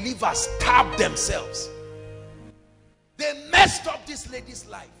 how believers stabbed themselves. They messed up this lady's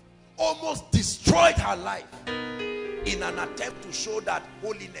life. Almost destroyed her life in an attempt to show that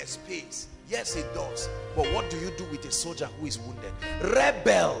holiness pays. Yes, it does. But what do you do with a soldier who is wounded?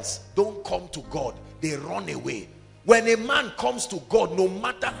 Rebels don't come to God. They run away. When a man comes to God, no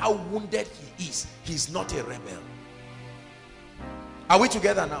matter how wounded he is, he's not a rebel. Are we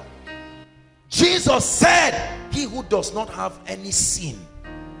together now? Jesus said, he who does not have any sin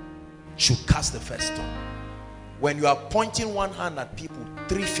should cast the first stone. When you are pointing one hand at people,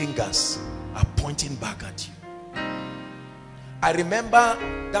 3 fingers are pointing back at you. I remember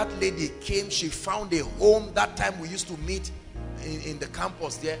that lady came, she found a home. That time we used to meet in the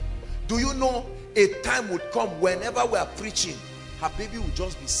campus there. Do you know, a time would come whenever we are preaching, her baby would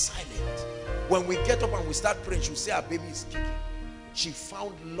just be silent. When we get up and we start praying, she would say her baby is kicking. She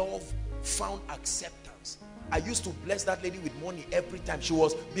found love, found acceptance. I used to bless that lady with money every time. She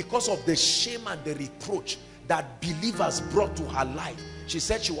was, because of the shame and the reproach that believers brought to her life, she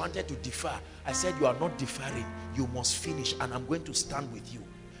said she wanted to defer. I said, you are not deferring, you must finish, and I'm going to stand with you.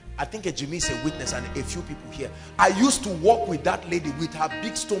 I think a Jimmy is a witness, and a few people here. I used to walk with that lady with her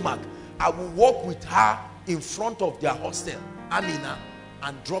big stomach. I would walk with her in front of their hostel, Amina,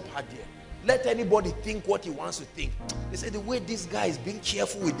 and drop her there. Let anybody think what he wants to think. They say, the way this guy is being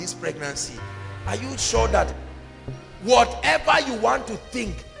careful with this pregnancy, are you sure that whatever you want to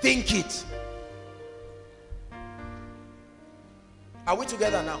think, think it? Are we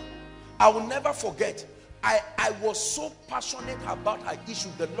together now? I will never forget. I was so passionate about her issue.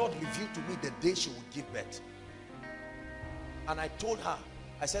 The Lord revealed to me the day she would give birth. And I told her,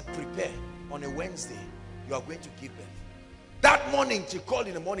 I said, prepare. On a Wednesday, you are going to give birth. That morning, she called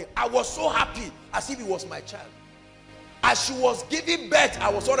in the morning. I was so happy, as if it was my child. As she was giving birth, I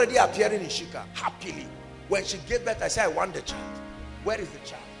was already appearing in Shika, happily. When she gave birth, I said, I want the child. Where is the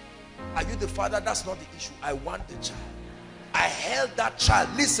child? Are you the father? That's not the issue. I want the child. I held that child.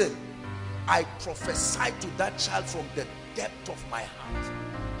 Listen, I prophesied to that child from the depth of my heart.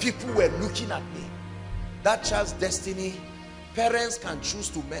 People were looking at me. That child's destiny, parents can choose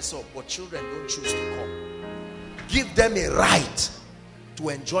to mess up, but children don't choose to come. Give them a right to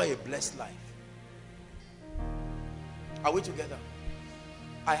enjoy a blessed life. Are we together?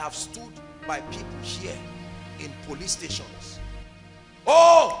 I have stood by people here in police stations.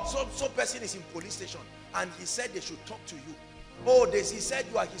 Oh, so person is in police station, and he said they should talk to you. Oh, he said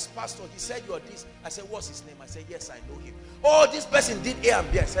you are his pastor. He said you are this. I said, what's his name? I said, yes, I know him. Oh, this person did A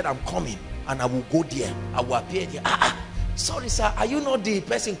and B. I said, I'm coming and I will go there. I will appear there. Sorry, sir. Are you not the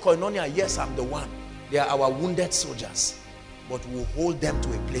person Koinonia? Yes, I'm the one. They are our wounded soldiers. But we'll hold them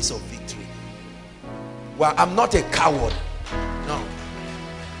to a place of victory. Well, I'm not a coward. No.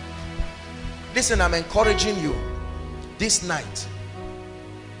 Listen, I'm encouraging you. This night,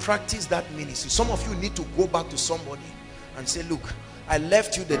 practice that ministry. Some of you need to go back to somebody and say, look, I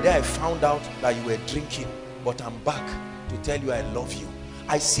left you the day I found out that you were drinking, but I'm back to tell you I love you.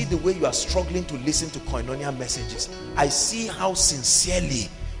 I see the way you are struggling to listen to Koinonia messages. I see how sincerely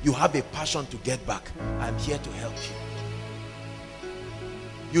you have a passion to get back. I'm here to help you.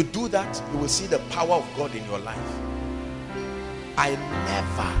 You do that, you will see the power of God in your life. I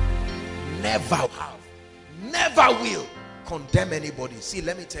never have, never will condemn anybody. See,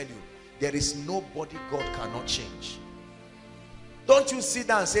 let me tell you, there is nobody God cannot change. Don't you sit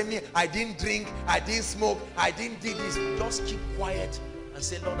down and say, me, I didn't drink, I didn't smoke, I didn't do this. Just keep quiet and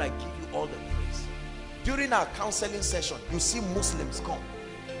say, Lord, I give you all the praise. During our counseling session, you see Muslims come.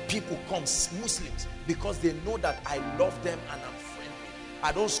 People come, Muslims, because they know that I love them and I'm friendly.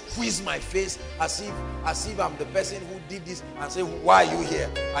 I don't squeeze my face as if I'm the person who did this and say, why are you here?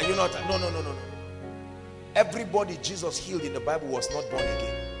 Are you not? No. Everybody Jesus healed in the Bible was not born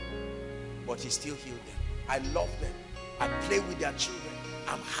again, but he still healed them. I love them. I play with their children.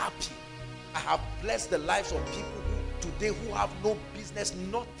 I'm happy. I have blessed the lives of people today who have no business,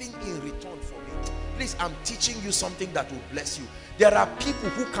 nothing in return for me. Please, I'm teaching you something that will bless you. There are people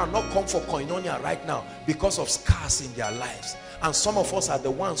who cannot come for Koinonia right now because of scars in their lives. And some of us are the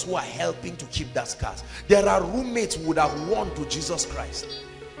ones who are helping to keep that scars. There are roommates who would have won to Jesus Christ.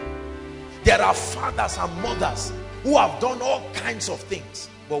 There are fathers and mothers who have done all kinds of things,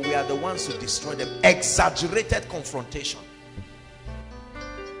 but we are the ones who destroy them. Exaggerated confrontation.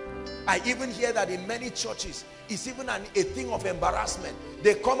 I even hear that in many churches, it's even a thing of embarrassment.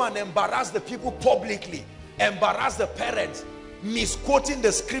 They come and embarrass the people publicly, embarrass the parents, misquoting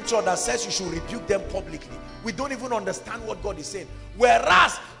the scripture that says you should rebuke them publicly. We don't even understand what God is saying.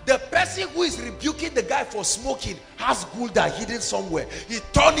 Whereas the person who is rebuking the guy for smoking has Gulda hidden somewhere. He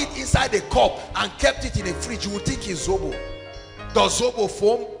turned it inside a cup and kept it in a fridge. You would think it's Zobo. Does Zobo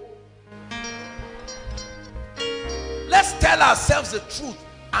foam? Let's tell ourselves the truth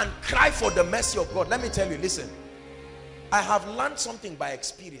and cry for the mercy of God. Let me tell you, listen. I have learned something by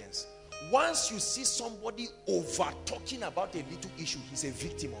experience. Once you see somebody over talking about a little issue, he's a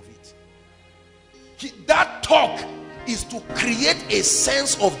victim of it. That talk is to create a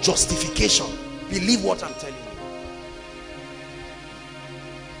sense of justification. Believe what I'm telling you.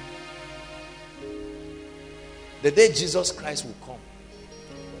 The day Jesus Christ will come,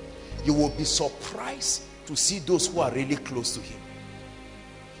 You will be surprised to see those who are really close to him.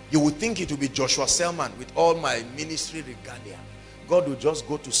 You would think it will be Joshua Selman with all my ministry regalia. God will just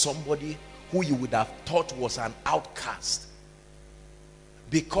go to somebody who you would have thought was an outcast.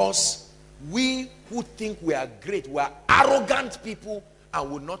 Because we who think we are great, we are arrogant people and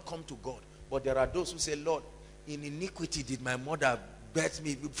will not come to God. But there are those who say, Lord, in iniquity did my mother birth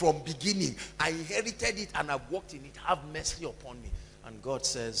me from beginning. I inherited it and I've walked in it. Have mercy upon me. And God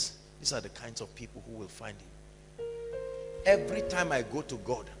says, these are the kinds of people who will find him. Every time I go to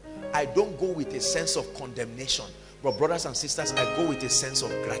God, I don't go with a sense of condemnation. But brothers and sisters, I go with a sense of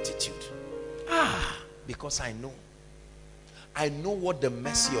gratitude. Because I know what the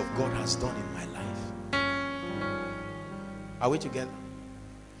mercy of God has done in my life. Are we together?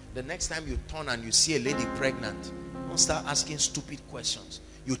 The next time you turn and you see a lady pregnant, don't start asking stupid questions.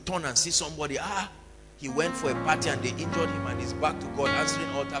 You turn and see somebody, he went for a party and they injured him and he's back to God answering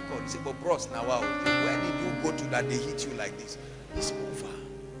altar call. You say, but bros, now where did you go to that they hit you like this? It's over.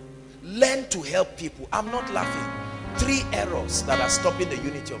 Learn to help people. I'm not laughing. 3 errors that are stopping the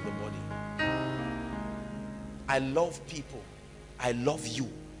unity of the body. I love people. I love you.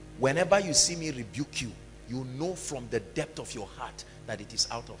 Whenever you see me rebuke you, you know from the depth of your heart that it is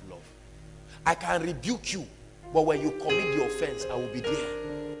out of love. I can rebuke you, but when you commit the offense, I will be there.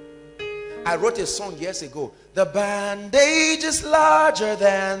 I wrote a song years ago. The bandage is larger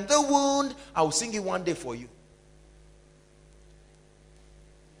than the wound. I will sing it one day for you.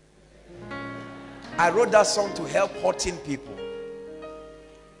 I wrote that song to help hurting people.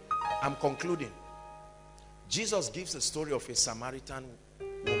 I'm concluding. Jesus gives a story of a Samaritan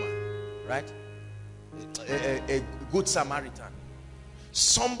woman, right? A good Samaritan.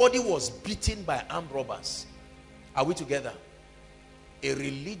 Somebody was beaten by armed robbers. Are we together? A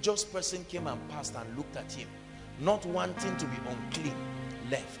religious person came and passed and looked at him, not wanting to be unclean,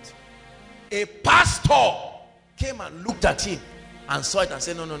 left. A pastor came and looked at him and saw it and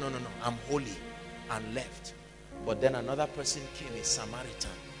said, no, I'm holy, and left. But then another person came, a Samaritan,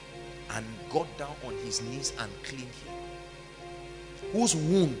 and got down on his knees and cleaned him. Whose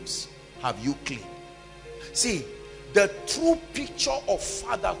wounds have you cleaned? See, the true picture of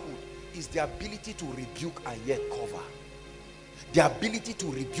fatherhood is the ability to rebuke and yet cover. The ability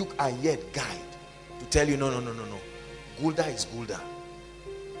to rebuke and yet guide. To tell you, no. Gulda is Gulda.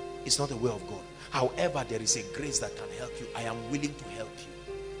 It's not the way of God. However, there is a grace that can help you. I am willing to help you.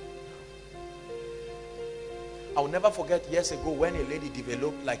 I'll never forget years ago when a lady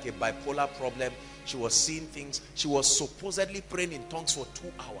developed like a bipolar problem. She was seeing things. She was supposedly praying in tongues for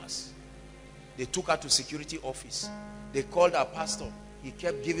 2 hours. They took her to security office. They called her pastor. He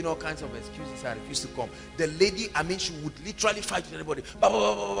kept giving all kinds of excuses and refused to come. The lady, she would literally fight with everybody.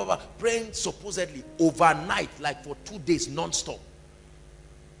 Praying supposedly overnight, like for 2 days non-stop.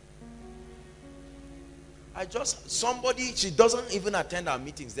 Somebody, she doesn't even attend our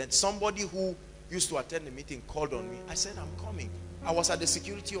meetings. Then somebody who used to attend the meeting called on me. I said, I'm coming. I was at the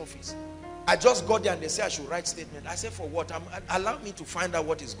security office. I just got there and they said I should write statement. I said, for what? Allow me to find out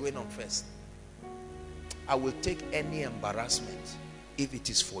what is going on first. I will take any embarrassment if it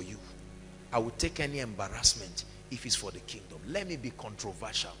is for you. I will take any embarrassment if it's for the kingdom. Let me be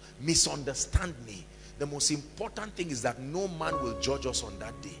controversial. Misunderstand me. The most important thing is that no man will judge us on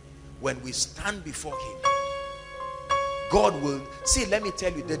that day. When we stand before him, God will see. Let me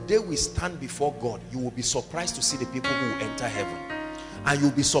tell you, the day we stand before God, you will be surprised to see the people who will enter heaven, and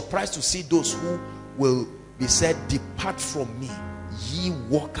you'll be surprised to see those who will be said, depart from me, ye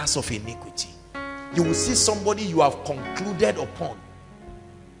workers of iniquity. You will see somebody you have concluded upon,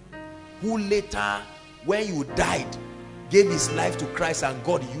 who later, when you died, gave his life to Christ and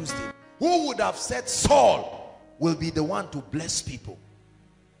God used him. Who would have said Saul will be the one to bless people?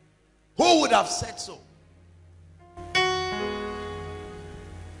 Who would have said so?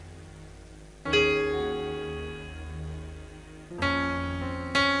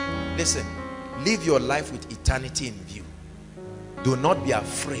 Listen, live your life with eternity in view. Do not be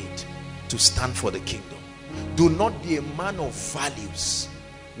afraid to stand for the kingdom. Do not be a man of values.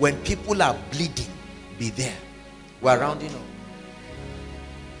 When people are bleeding, be there. We're rounding up.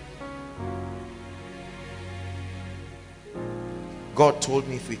 God told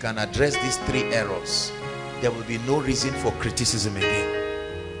me if we can address these 3 errors, there will be no reason for criticism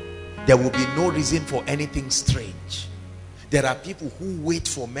again. There will be no reason for anything strange. There are people who wait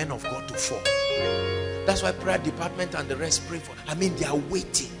for men of God to fall. That's why prayer department and the rest pray for. They are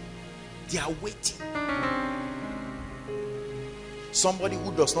waiting. They are waiting. Somebody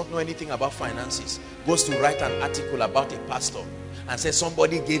who does not know anything about finances goes to write an article about a pastor and says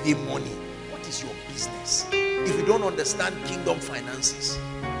somebody gave him money. What is your business? If you don't understand kingdom finances,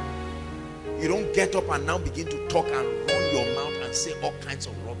 You don't get up and now begin to talk and run your mouth and say all kinds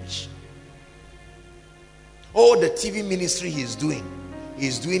of rubbish. Oh, the TV ministry he's doing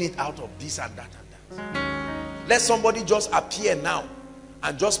it out of this and that and that. Let somebody just appear now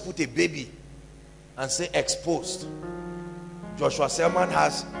and just put a baby and say exposed. Joshua Selman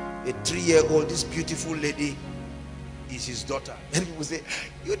has a 3-year-old, this beautiful lady is his daughter. And he will say,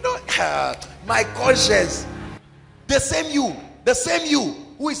 you know, my conscience. The same you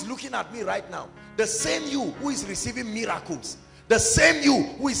who is looking at me right now, the same you who is receiving miracles, the same you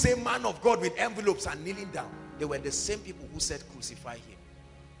who is a man of God with envelopes and kneeling down, they were the same people who said crucify him.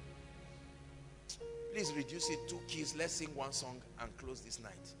 Please reduce it 2 keys. Let's sing one song and close this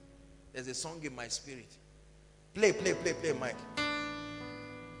night. There's a song in my spirit. Play, Mike.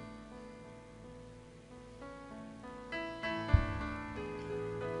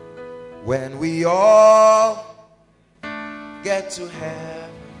 When we all get to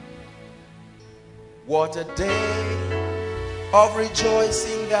heaven, what a day of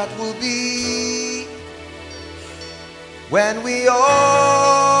rejoicing that will be. When we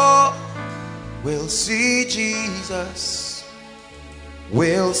all will see Jesus,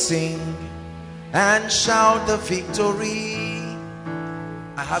 we'll sing and shout the victory.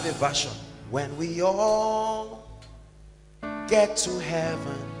 I have a version. When we all get to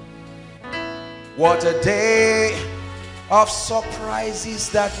heaven, what a day of surprises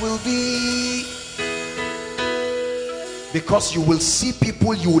that will be. Because you will see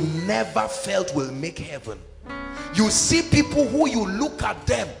people you never felt will make heaven. You see people who you look at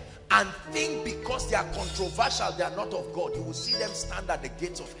them and think because they are controversial, they are not of God. You will see them stand at the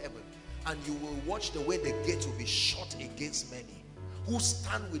gates of heaven, and you will watch the way the gates will be shut against many who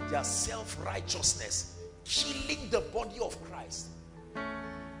stand with their self-righteousness, killing the body of Christ.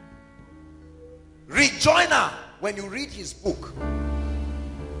 Rejoiner, when you read his book,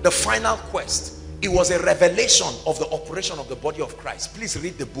 The Final Quest, it was a revelation of the operation of the body of Christ. Please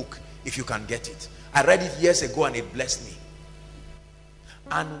read the book if you can get it. I read it years ago and it blessed me.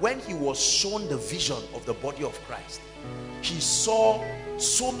 And when he was shown the vision of the body of Christ, he saw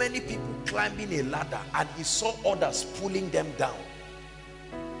so many people climbing a ladder, and he saw others pulling them down.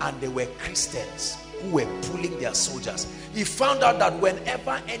 And they were Christians who were pulling their soldiers. He found out that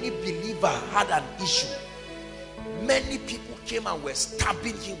whenever any believer had an issue, many people came and were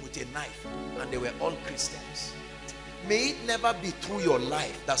stabbing him with a knife, and they were all Christians. May it never be through your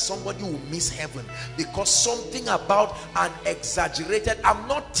life that somebody will miss heaven because something about an exaggerated. I'm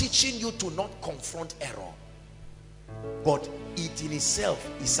not teaching you to not confront error, but it in itself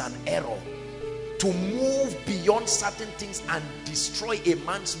is an error to move beyond certain things and destroy a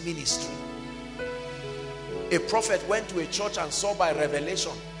man's ministry. A prophet went to a church and saw by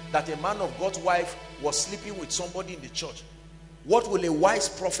revelation that a man of God's wife was sleeping with somebody in the church. What will a wise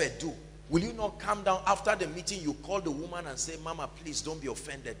prophet do? Will you not come down after the meeting? You call the woman and say, Mama, please don't be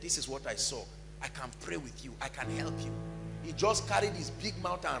offended. This is what I saw. I can pray with you. I can help you. He just carried his big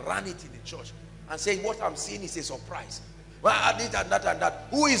mouth and ran it in the church and saying, what I'm seeing is a surprise. Well, I did and that and that.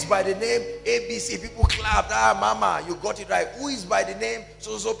 Who is by the name ABC? People clapped. Ah, Mama, you got it right. Who is by the name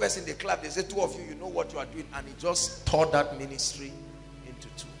so person? They clapped. They said, 2 of you, you know what you are doing. And he just tore that ministry into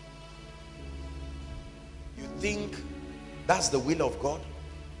 2. You think that's the will of God?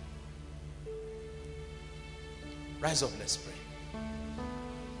 Rise up, let's pray.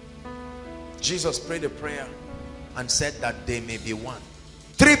 Jesus prayed a prayer and said that they may be one.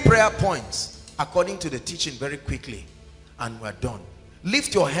 3 prayer points according to the teaching very quickly, and we're done.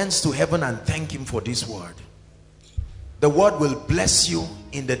 Lift your hands to heaven and thank him for this word. The word will bless you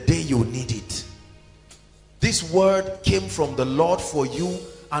in the day you need it. This word came from the Lord for you,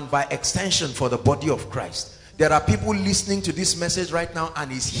 and by extension for the body of Christ. There are people listening to this message right now,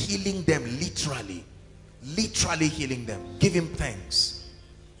 and he's healing them literally healing them. Give him thanks.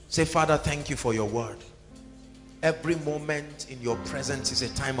 Say, Father, thank you for your word. Every moment in your presence is a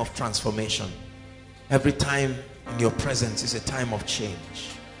time of transformation. Every time in your presence is a time of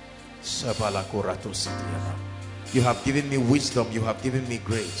change. You have given me wisdom. You have given me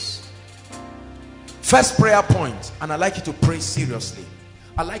grace. First prayer point, and I'd like you to pray seriously.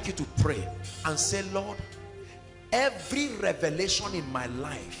 I'd like you to pray and say, Lord, every revelation in my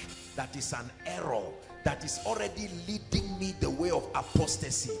life that is an error, that is already leading me the way of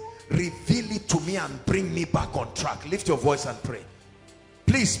apostasy, reveal it to me and bring me back on track. Lift your voice and pray.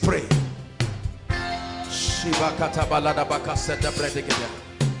 Please pray.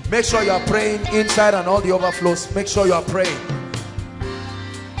 Make sure you are praying inside and all the overflows. Make sure you are praying.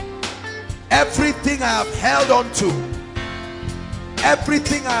 Everything I have held on to,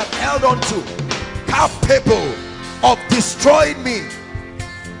 everything I have held on to, capable of destroying me,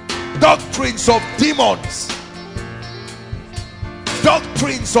 doctrines of demons,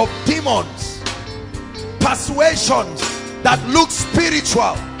 doctrines of demons, persuasions that look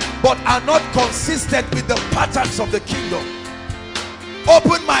spiritual but are not consistent with the patterns of the kingdom.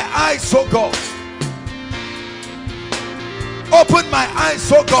 Open my eyes, oh God. Open my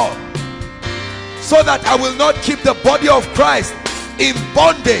eyes, oh God, so that I will not keep the body of Christ in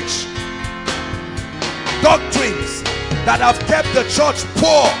bondage. Doctrines that have kept the church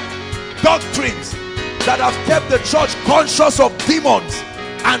poor, doctrines that have kept the church conscious of demons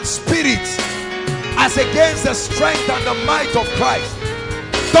and spirits as against the strength and the might of Christ,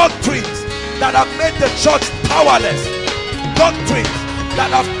 doctrines that have made the church powerless, doctrines that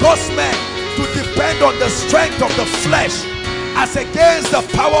have caused men to depend on the strength of the flesh as against the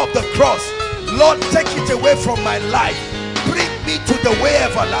power of the cross. Lord, take it away from my life. Bring me to the way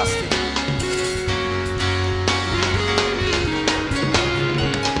everlasting.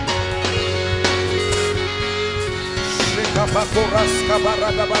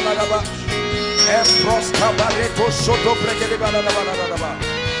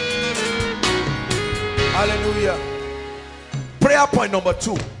 Hallelujah. Prayer point number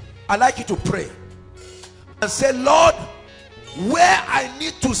 2. I'd like you to pray and say, Lord, where I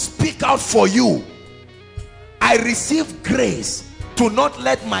need to speak out for you, I receive grace to not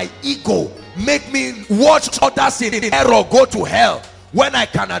let my ego make me watch others in error go to hell when I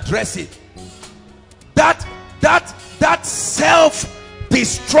can address it. That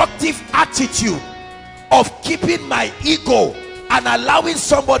self-destructive attitude of keeping my ego and allowing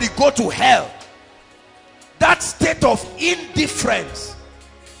somebody go to hell, that state of indifference,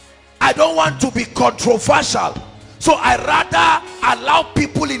 I don't want to be controversial, so I rather allow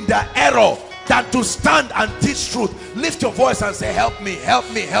people in their error than to stand and teach truth. Lift your voice and say, help me, help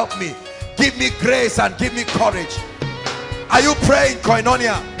me, help me. Give me grace and give me courage. Are you praying,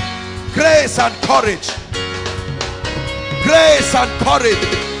 Koinonia? Grace and courage. Grace and courage.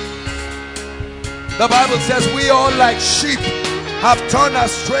 The Bible says we all like sheep have turned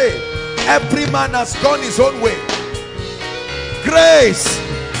astray. Every man has gone his own way. Grace,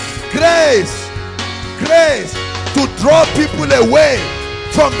 grace, grace to draw people away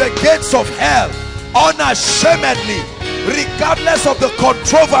from the gates of hell unashamedly, regardless of the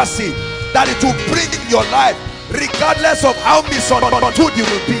controversy that it will bring in your life, regardless of how misunderstood you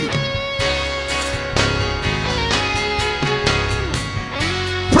will be.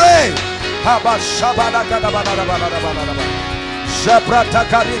 Pray.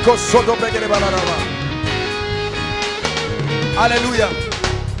 Hallelujah.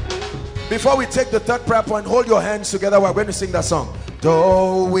 Before we take the third prayer point, hold your hands together. We're going to sing that song.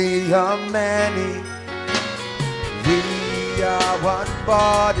 Though we are many, we are one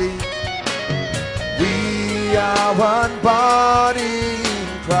body. We are one body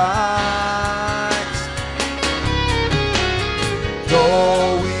in Christ.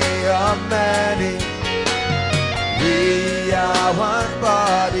 Though we are many, we are one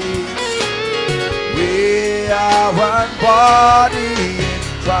body. We are one body in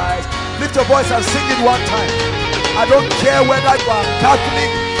Christ. Lift your voice and sing it one time. I don't care whether you are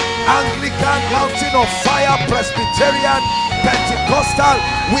Catholic, Anglican, Mountain of Fire, Presbyterian, Pentecostal.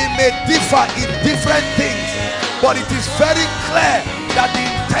 We may differ in different things, but it is very clear that the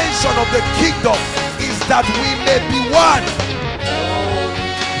intention of the kingdom is that we may be one.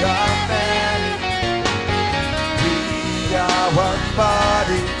 We are many, we are one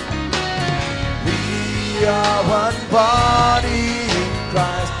body. We are one body in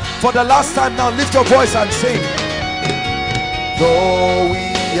Christ. For the last time now, lift your voice and sing. Though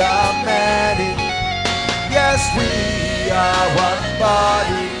we are many, yes, we are one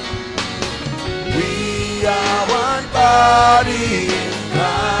body. We are one body in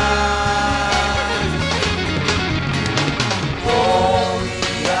Christ. Though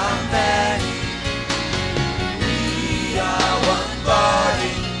we are many, we are one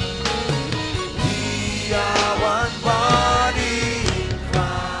body. We are one body in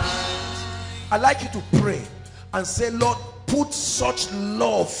Christ. I'd like you to pray and say, Lord, put such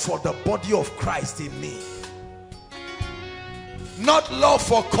love for the body of Christ in me. Not love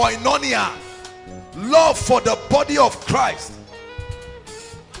for koinonia, love for the body of Christ.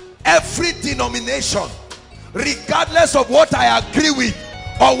 Every denomination, regardless of what I agree with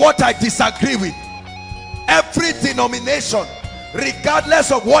or what I disagree with, every denomination,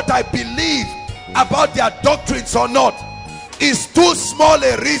 regardless of what I believe about their doctrines or not, is too small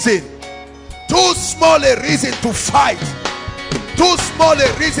a reason to fight, too small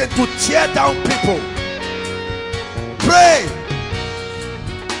a reason to tear down people. Pray,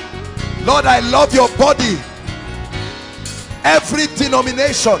 Lord, I love your body. Every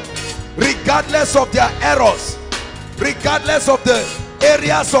denomination, regardless of their errors, regardless of the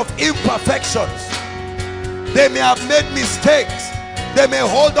areas of imperfections. They may have made mistakes. They may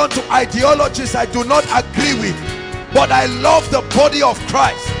hold on to ideologies I do not agree with, but I love the body of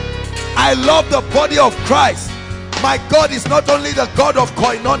Christ. I love the body of Christ. My God is not only the God of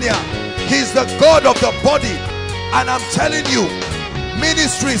koinonia, He's the God of the body. And I'm telling you,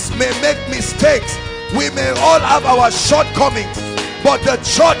 ministries may make mistakes. We may all have our shortcomings, but the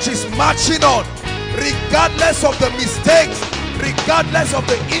church is marching on. Regardless of the mistakes, regardless of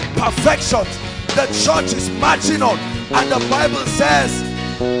the imperfections, the church is marching on. And the Bible says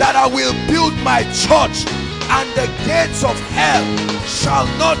that I will build my church and the gates of hell shall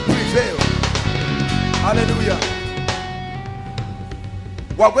not prevail. Hallelujah.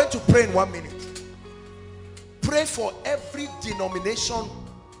 We're going to pray in 1 minute. Pray for every denomination,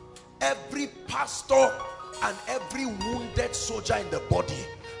 every pastor, and every wounded soldier in the body.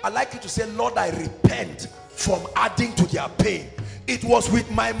 I'd like you to say, Lord, I repent from adding to their pain. It was with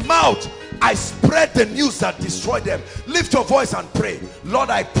my mouth I spread the news that destroyed them. Lift your voice and pray. Lord,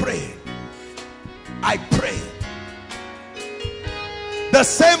 I pray. I pray. The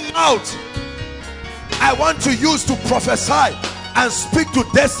same mouth I want to use to prophesy and speak to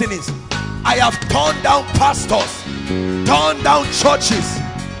destinies. I have torn down pastors, torn down churches,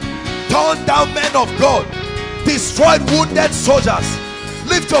 torn down men of God, destroyed wounded soldiers.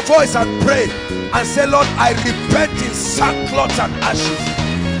 Lift your voice and pray and say, Lord, I repent in sackcloth and ashes.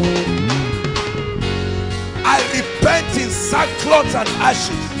 I repent in sackcloth and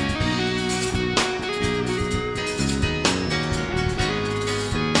ashes.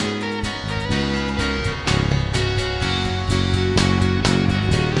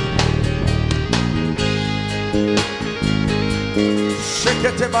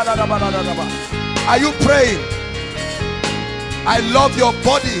 Are you praying? I love your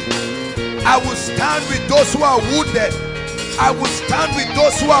body. I will stand with those who are wounded. I will stand with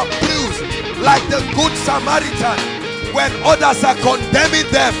those who are bruised, like the good Samaritan. When others are condemning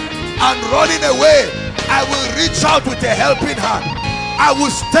them and running away, I will reach out with a helping hand. I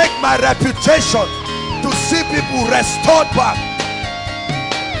will stake my reputation to see people restored back.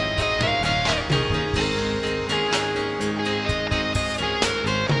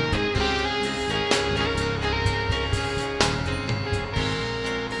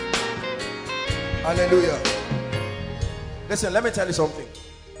 Hallelujah. Listen, let me tell you something.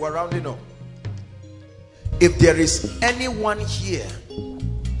 We're rounding up. If there is anyone here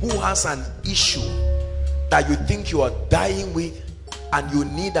who has an issue that you think you are dying with and you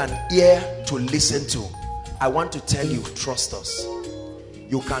need an ear to listen to, I want to tell you, trust us.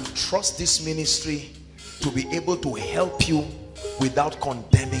 You can trust this ministry to be able to help you without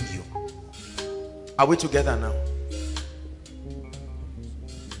condemning you. Are we together now?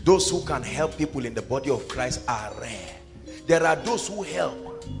 Those who can help people in the body of Christ are rare. There are those who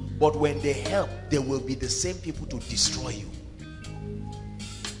help, but when they help, they will be the same people to destroy you.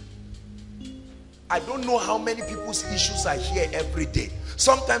 I don't know how many people's issues are here every day.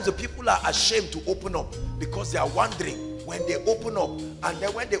 Sometimes the people are ashamed to open up because they are wondering when they open up. And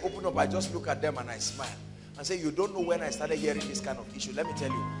then when they open up, I just look at them and I smile and say, you don't know when I started hearing this kind of issue. Let me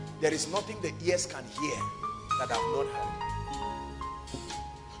tell you, there is nothing the ears can hear that I've not heard.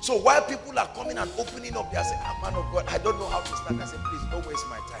 So while people are coming and opening up, they say, man of God, I don't know how to start. I say, please don't waste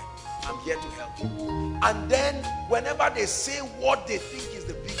my time. I'm here to help you. And then whenever they say what they think is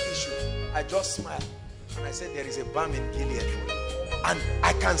the big issue, I just smile and I say, there is a balm in Gilead for you. And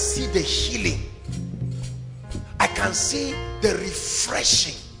I can see the healing. I can see the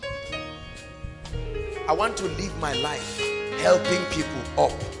refreshing. I want to live my life helping people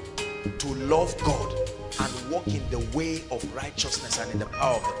up to love God and walk in the way of righteousness and in the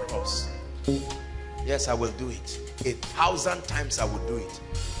power of the cross. Yes, I will do it. 1,000 times I will do it.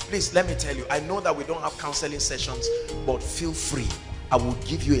 Please, let me tell you, I know that we don't have counseling sessions, but feel free. I will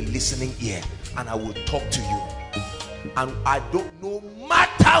give you a listening ear and I will talk to you. And I don't, no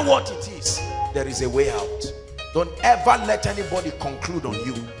matter what it is, there is a way out. Don't ever let anybody conclude on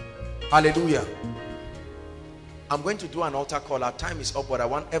you. Hallelujah. I'm going to do an altar call. Our time is up, but I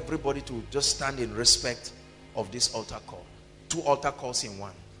want everybody to just stand in respect of this altar call. 2 altar calls in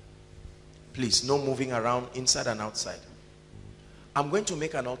one. Please, no moving around inside and outside. I'm going to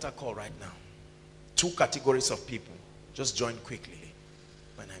make an altar call right now. 2 categories of people. Just join quickly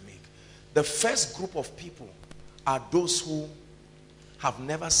when I make. The first group of people are those who have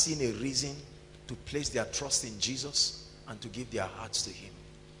never seen a reason to place their trust in Jesus and to give their hearts to Him.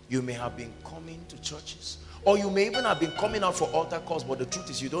 You may have been coming to churches, or you may even have been coming out for altar calls, but the truth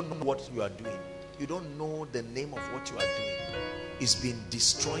is you don't know what you are doing. You don't know the name of what you are doing. is been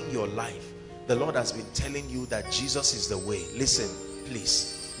destroying your life, the Lord has been telling you that Jesus is the way. Listen,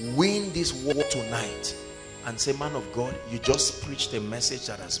 please, win this war tonight and say, man of God, you just preached a message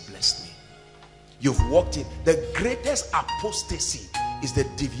that has blessed me. You've walked in. The greatest apostasy is the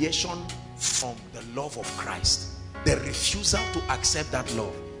deviation from the love of Christ. The refusal to accept that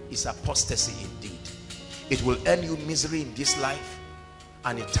love is apostasy indeed. It will earn you misery in this life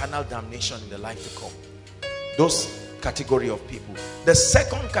and eternal damnation in the life to come. Those category of people. The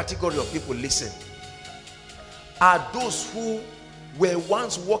second category of people, listen, are those who were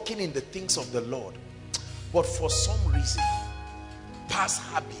once walking in the things of the Lord, but for some reason, past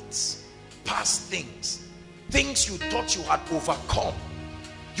habits, past things you thought you had overcome,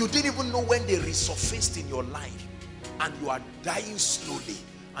 you didn't even know when they resurfaced in your life, and you are dying slowly,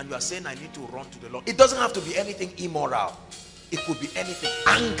 and you are saying, I need to run to the Lord. It doesn't have to be anything immoral. It could be anything.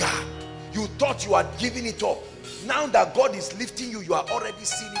 Anger. You thought you had given it up. Now that God is lifting you, you are already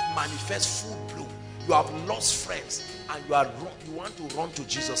seeing it manifest full bloom. You have lost friends and you want to run to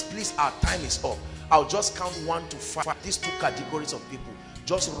Jesus. Please, our time is up. I'll just count 1 to 5. These two categories of people,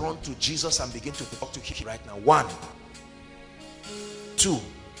 just run to Jesus and begin to talk to him right now. 1, 2,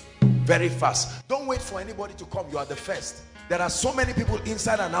 very fast. Don't wait for anybody to come. You are the first. There are so many people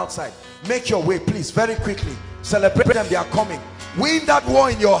inside and outside. Make your way, please, very quickly. Celebrate them. They are coming. Win that war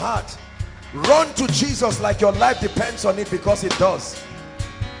in your heart. Run to Jesus like your life depends on it, because it does.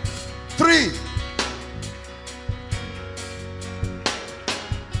 3.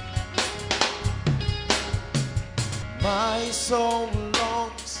 My soul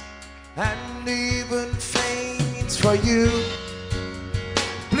longs and even faints for you.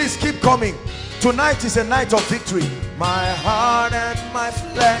 Please keep coming. Tonight is a night of victory. My heart and my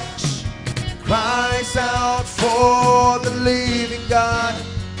flesh cries out for the living God.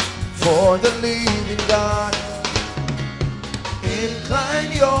 For the living God.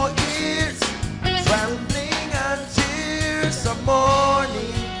 Incline your ears, trembling and tears of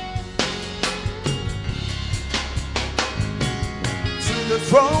mourning, to the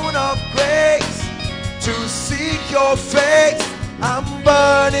throne of grace to seek your face. I'm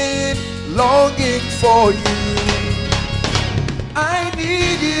burning, longing for you. I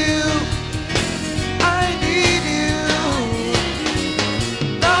need you. I need you.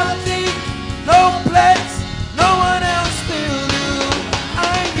 Nothing, no place, no one else will do.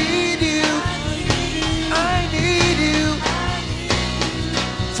 I need you. I need you.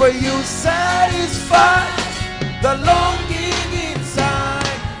 For you satisfy the longing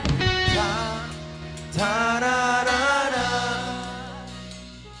inside. Ta, ta, da, da, da.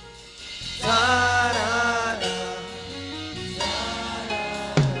 Ta, da, da.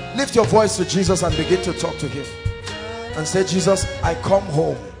 Lift your voice to Jesus and begin to talk to him and say, Jesus, I come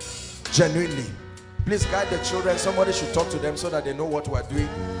home genuinely. Please guide the children. Somebody should talk to them so that they know what we're doing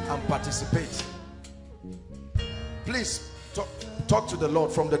and participate. Please talk to the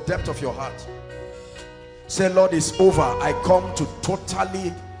Lord from the depth of your heart. Say, Lord, it's over. I come to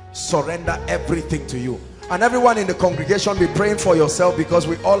totally surrender everything to you. And everyone in the congregation, be praying for yourself, because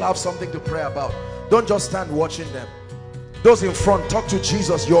we all have something to pray about. Don't just stand watching them. Those in front, talk to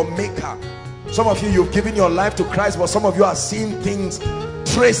Jesus, your maker. Some of you, you've given your life to Christ, but some of you are seeing things,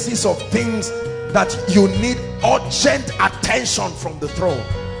 traces of things that you need urgent attention from the throne.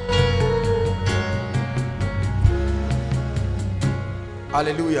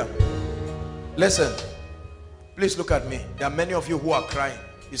 Hallelujah. Listen, please look at me. There are many of you who are crying.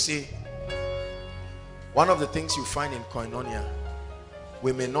 You see, one of the things you find in Koinonia,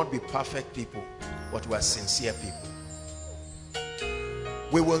 we may not be perfect people, but we are sincere people.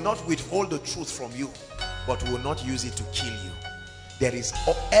 We will not withhold the truth from you, but we will not use it to kill you. There is,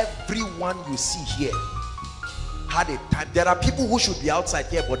 everyone you see here had a time. There are people who should be outside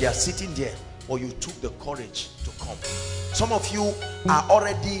here, but they are sitting there, or you took the courage to come. Some of you are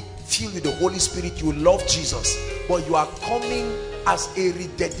already filled with the Holy Spirit. You love Jesus, but you are coming as a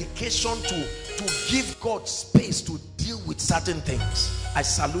rededication to give God space to deal with certain things. I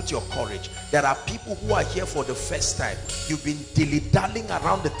salute your courage. There are people who are here for the first time. You've been dilly-dallying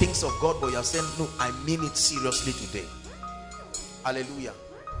around the things of God, but you're saying, no, I mean it seriously today. Hallelujah.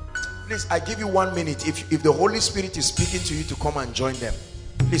 Please, I give you 1 minute. If the Holy Spirit is speaking to you to come and join them,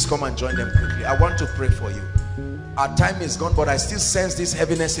 please come and join them quickly. I want to pray for you. Our time is gone, but I still sense this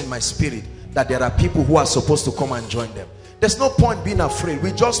heaviness in my spirit that there are people who are supposed to come and join them. There's no point being afraid.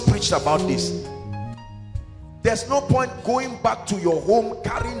 We just preached about this. There's no point going back to your home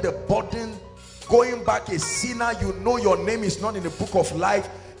carrying the burden, going back a sinner. You know your name is not in the book of life.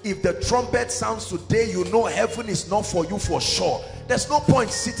 If the trumpet sounds today, you know heaven is not for you for sure. There's no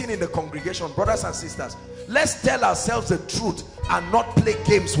point sitting in the congregation. Brothers and sisters, Let's tell ourselves the truth and not play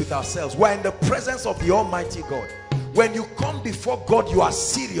games with ourselves. We're in the presence of the Almighty God. When you come before God, you are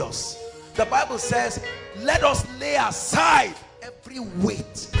serious. The Bible says, let us lay aside every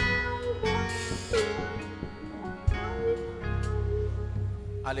weight.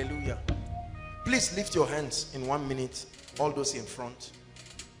 Hallelujah. Please lift your hands in 1 minute. All those in front.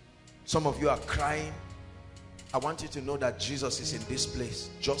 Some of you are crying. I want you to know that Jesus is in this place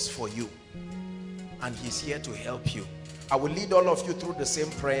just for you. And he's here to help you. I will lead all of you through the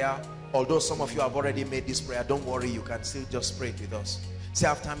same prayer. Although some of you have already made this prayer, don't worry, you can still just pray it with us. Say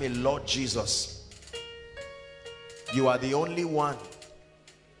after me, Lord Jesus, you are the only one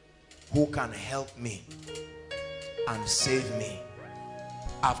who can help me and save me.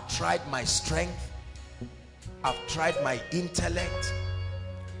 I've tried my strength. I've tried my intellect.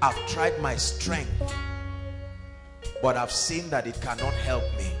 I've tried my strength. But I've seen that it cannot help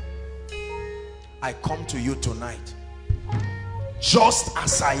me. I come to you tonight. Just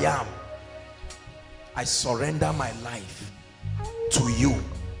as I am, I surrender my life to you.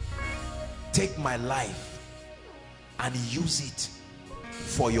 Take my life and use it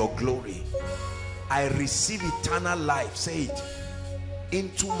for your glory. I receive eternal life, say it,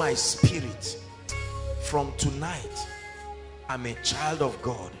 into my spirit. From tonight, I'm a child of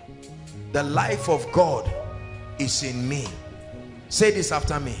God. The life of God is in me. Say this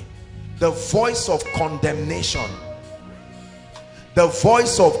after me. The voice of condemnation, the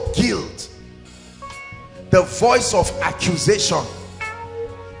voice of guilt, the voice of accusation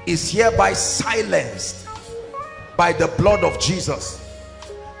is hereby silenced by the blood of Jesus.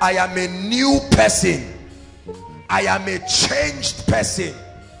 I am a new person. I am a changed person.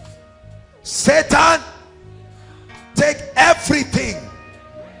 Satan, take everything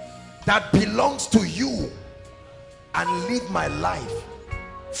that belongs to you and live my life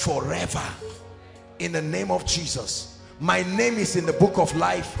forever in the name of Jesus. My name is in the book of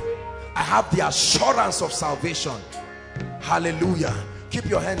life. I have the assurance of salvation. Hallelujah. Keep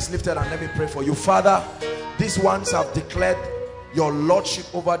your hands lifted and let me pray for you. Father, these ones have declared your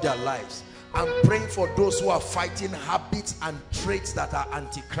lordship over their lives. I'm praying for those who are fighting habits and traits that are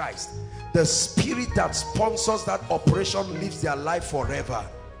antichrist. The spirit that sponsors that operation lives their life forever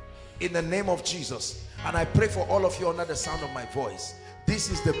in the name of Jesus. And I pray for all of you under the sound of my voice.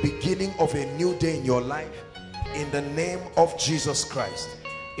 This is the beginning of a new day in your life in the name of Jesus Christ.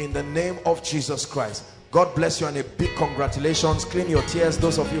 In the name of Jesus Christ. God bless you and a big congratulations. Clean your tears,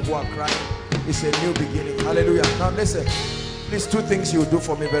 those of you who are crying. It's a new beginning. Hallelujah. Now listen, please, two things you do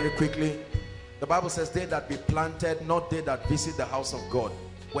for me very quickly. The Bible says they that be planted, not they that visit the house of God.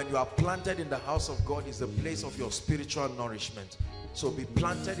 When you are planted in the house of God is the place of your spiritual nourishment. So be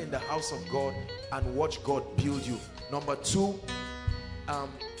planted in the house of God and watch God build you. Number two,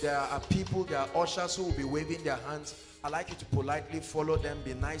 there are people, there are ushers who will be waving their hands. I'd like you to politely follow them,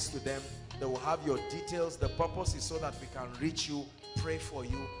 be nice to them. They will have your details. The purpose is so that we can reach you, pray for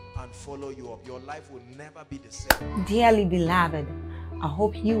you, and follow you up. Your life will never be the same. Dearly beloved, I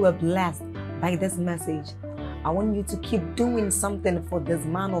hope you were blessed by this message. I want you to keep doing something for this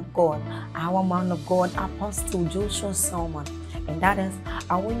man of God, our man of God, Apostle Joshua Selman. And that is,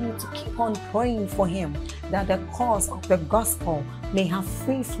 I want you to keep on praying for him, that the cause of the gospel may have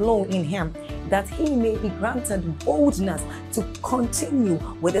free flow in him, that he may be granted boldness to continue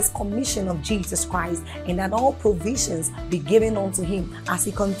with this commission of Jesus Christ, and that all provisions be given unto him as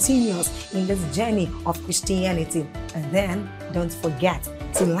he continues in this journey of Christianity. And then don't forget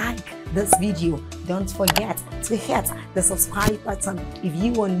to like this video. Don't forget to hit the subscribe button if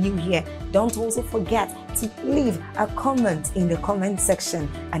you are new here. Don't also forget to leave a comment in the comment section,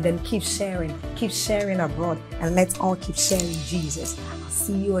 and then keep sharing abroad, and let's all keep sharing Jesus. I'll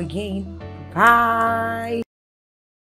see you again. Bye.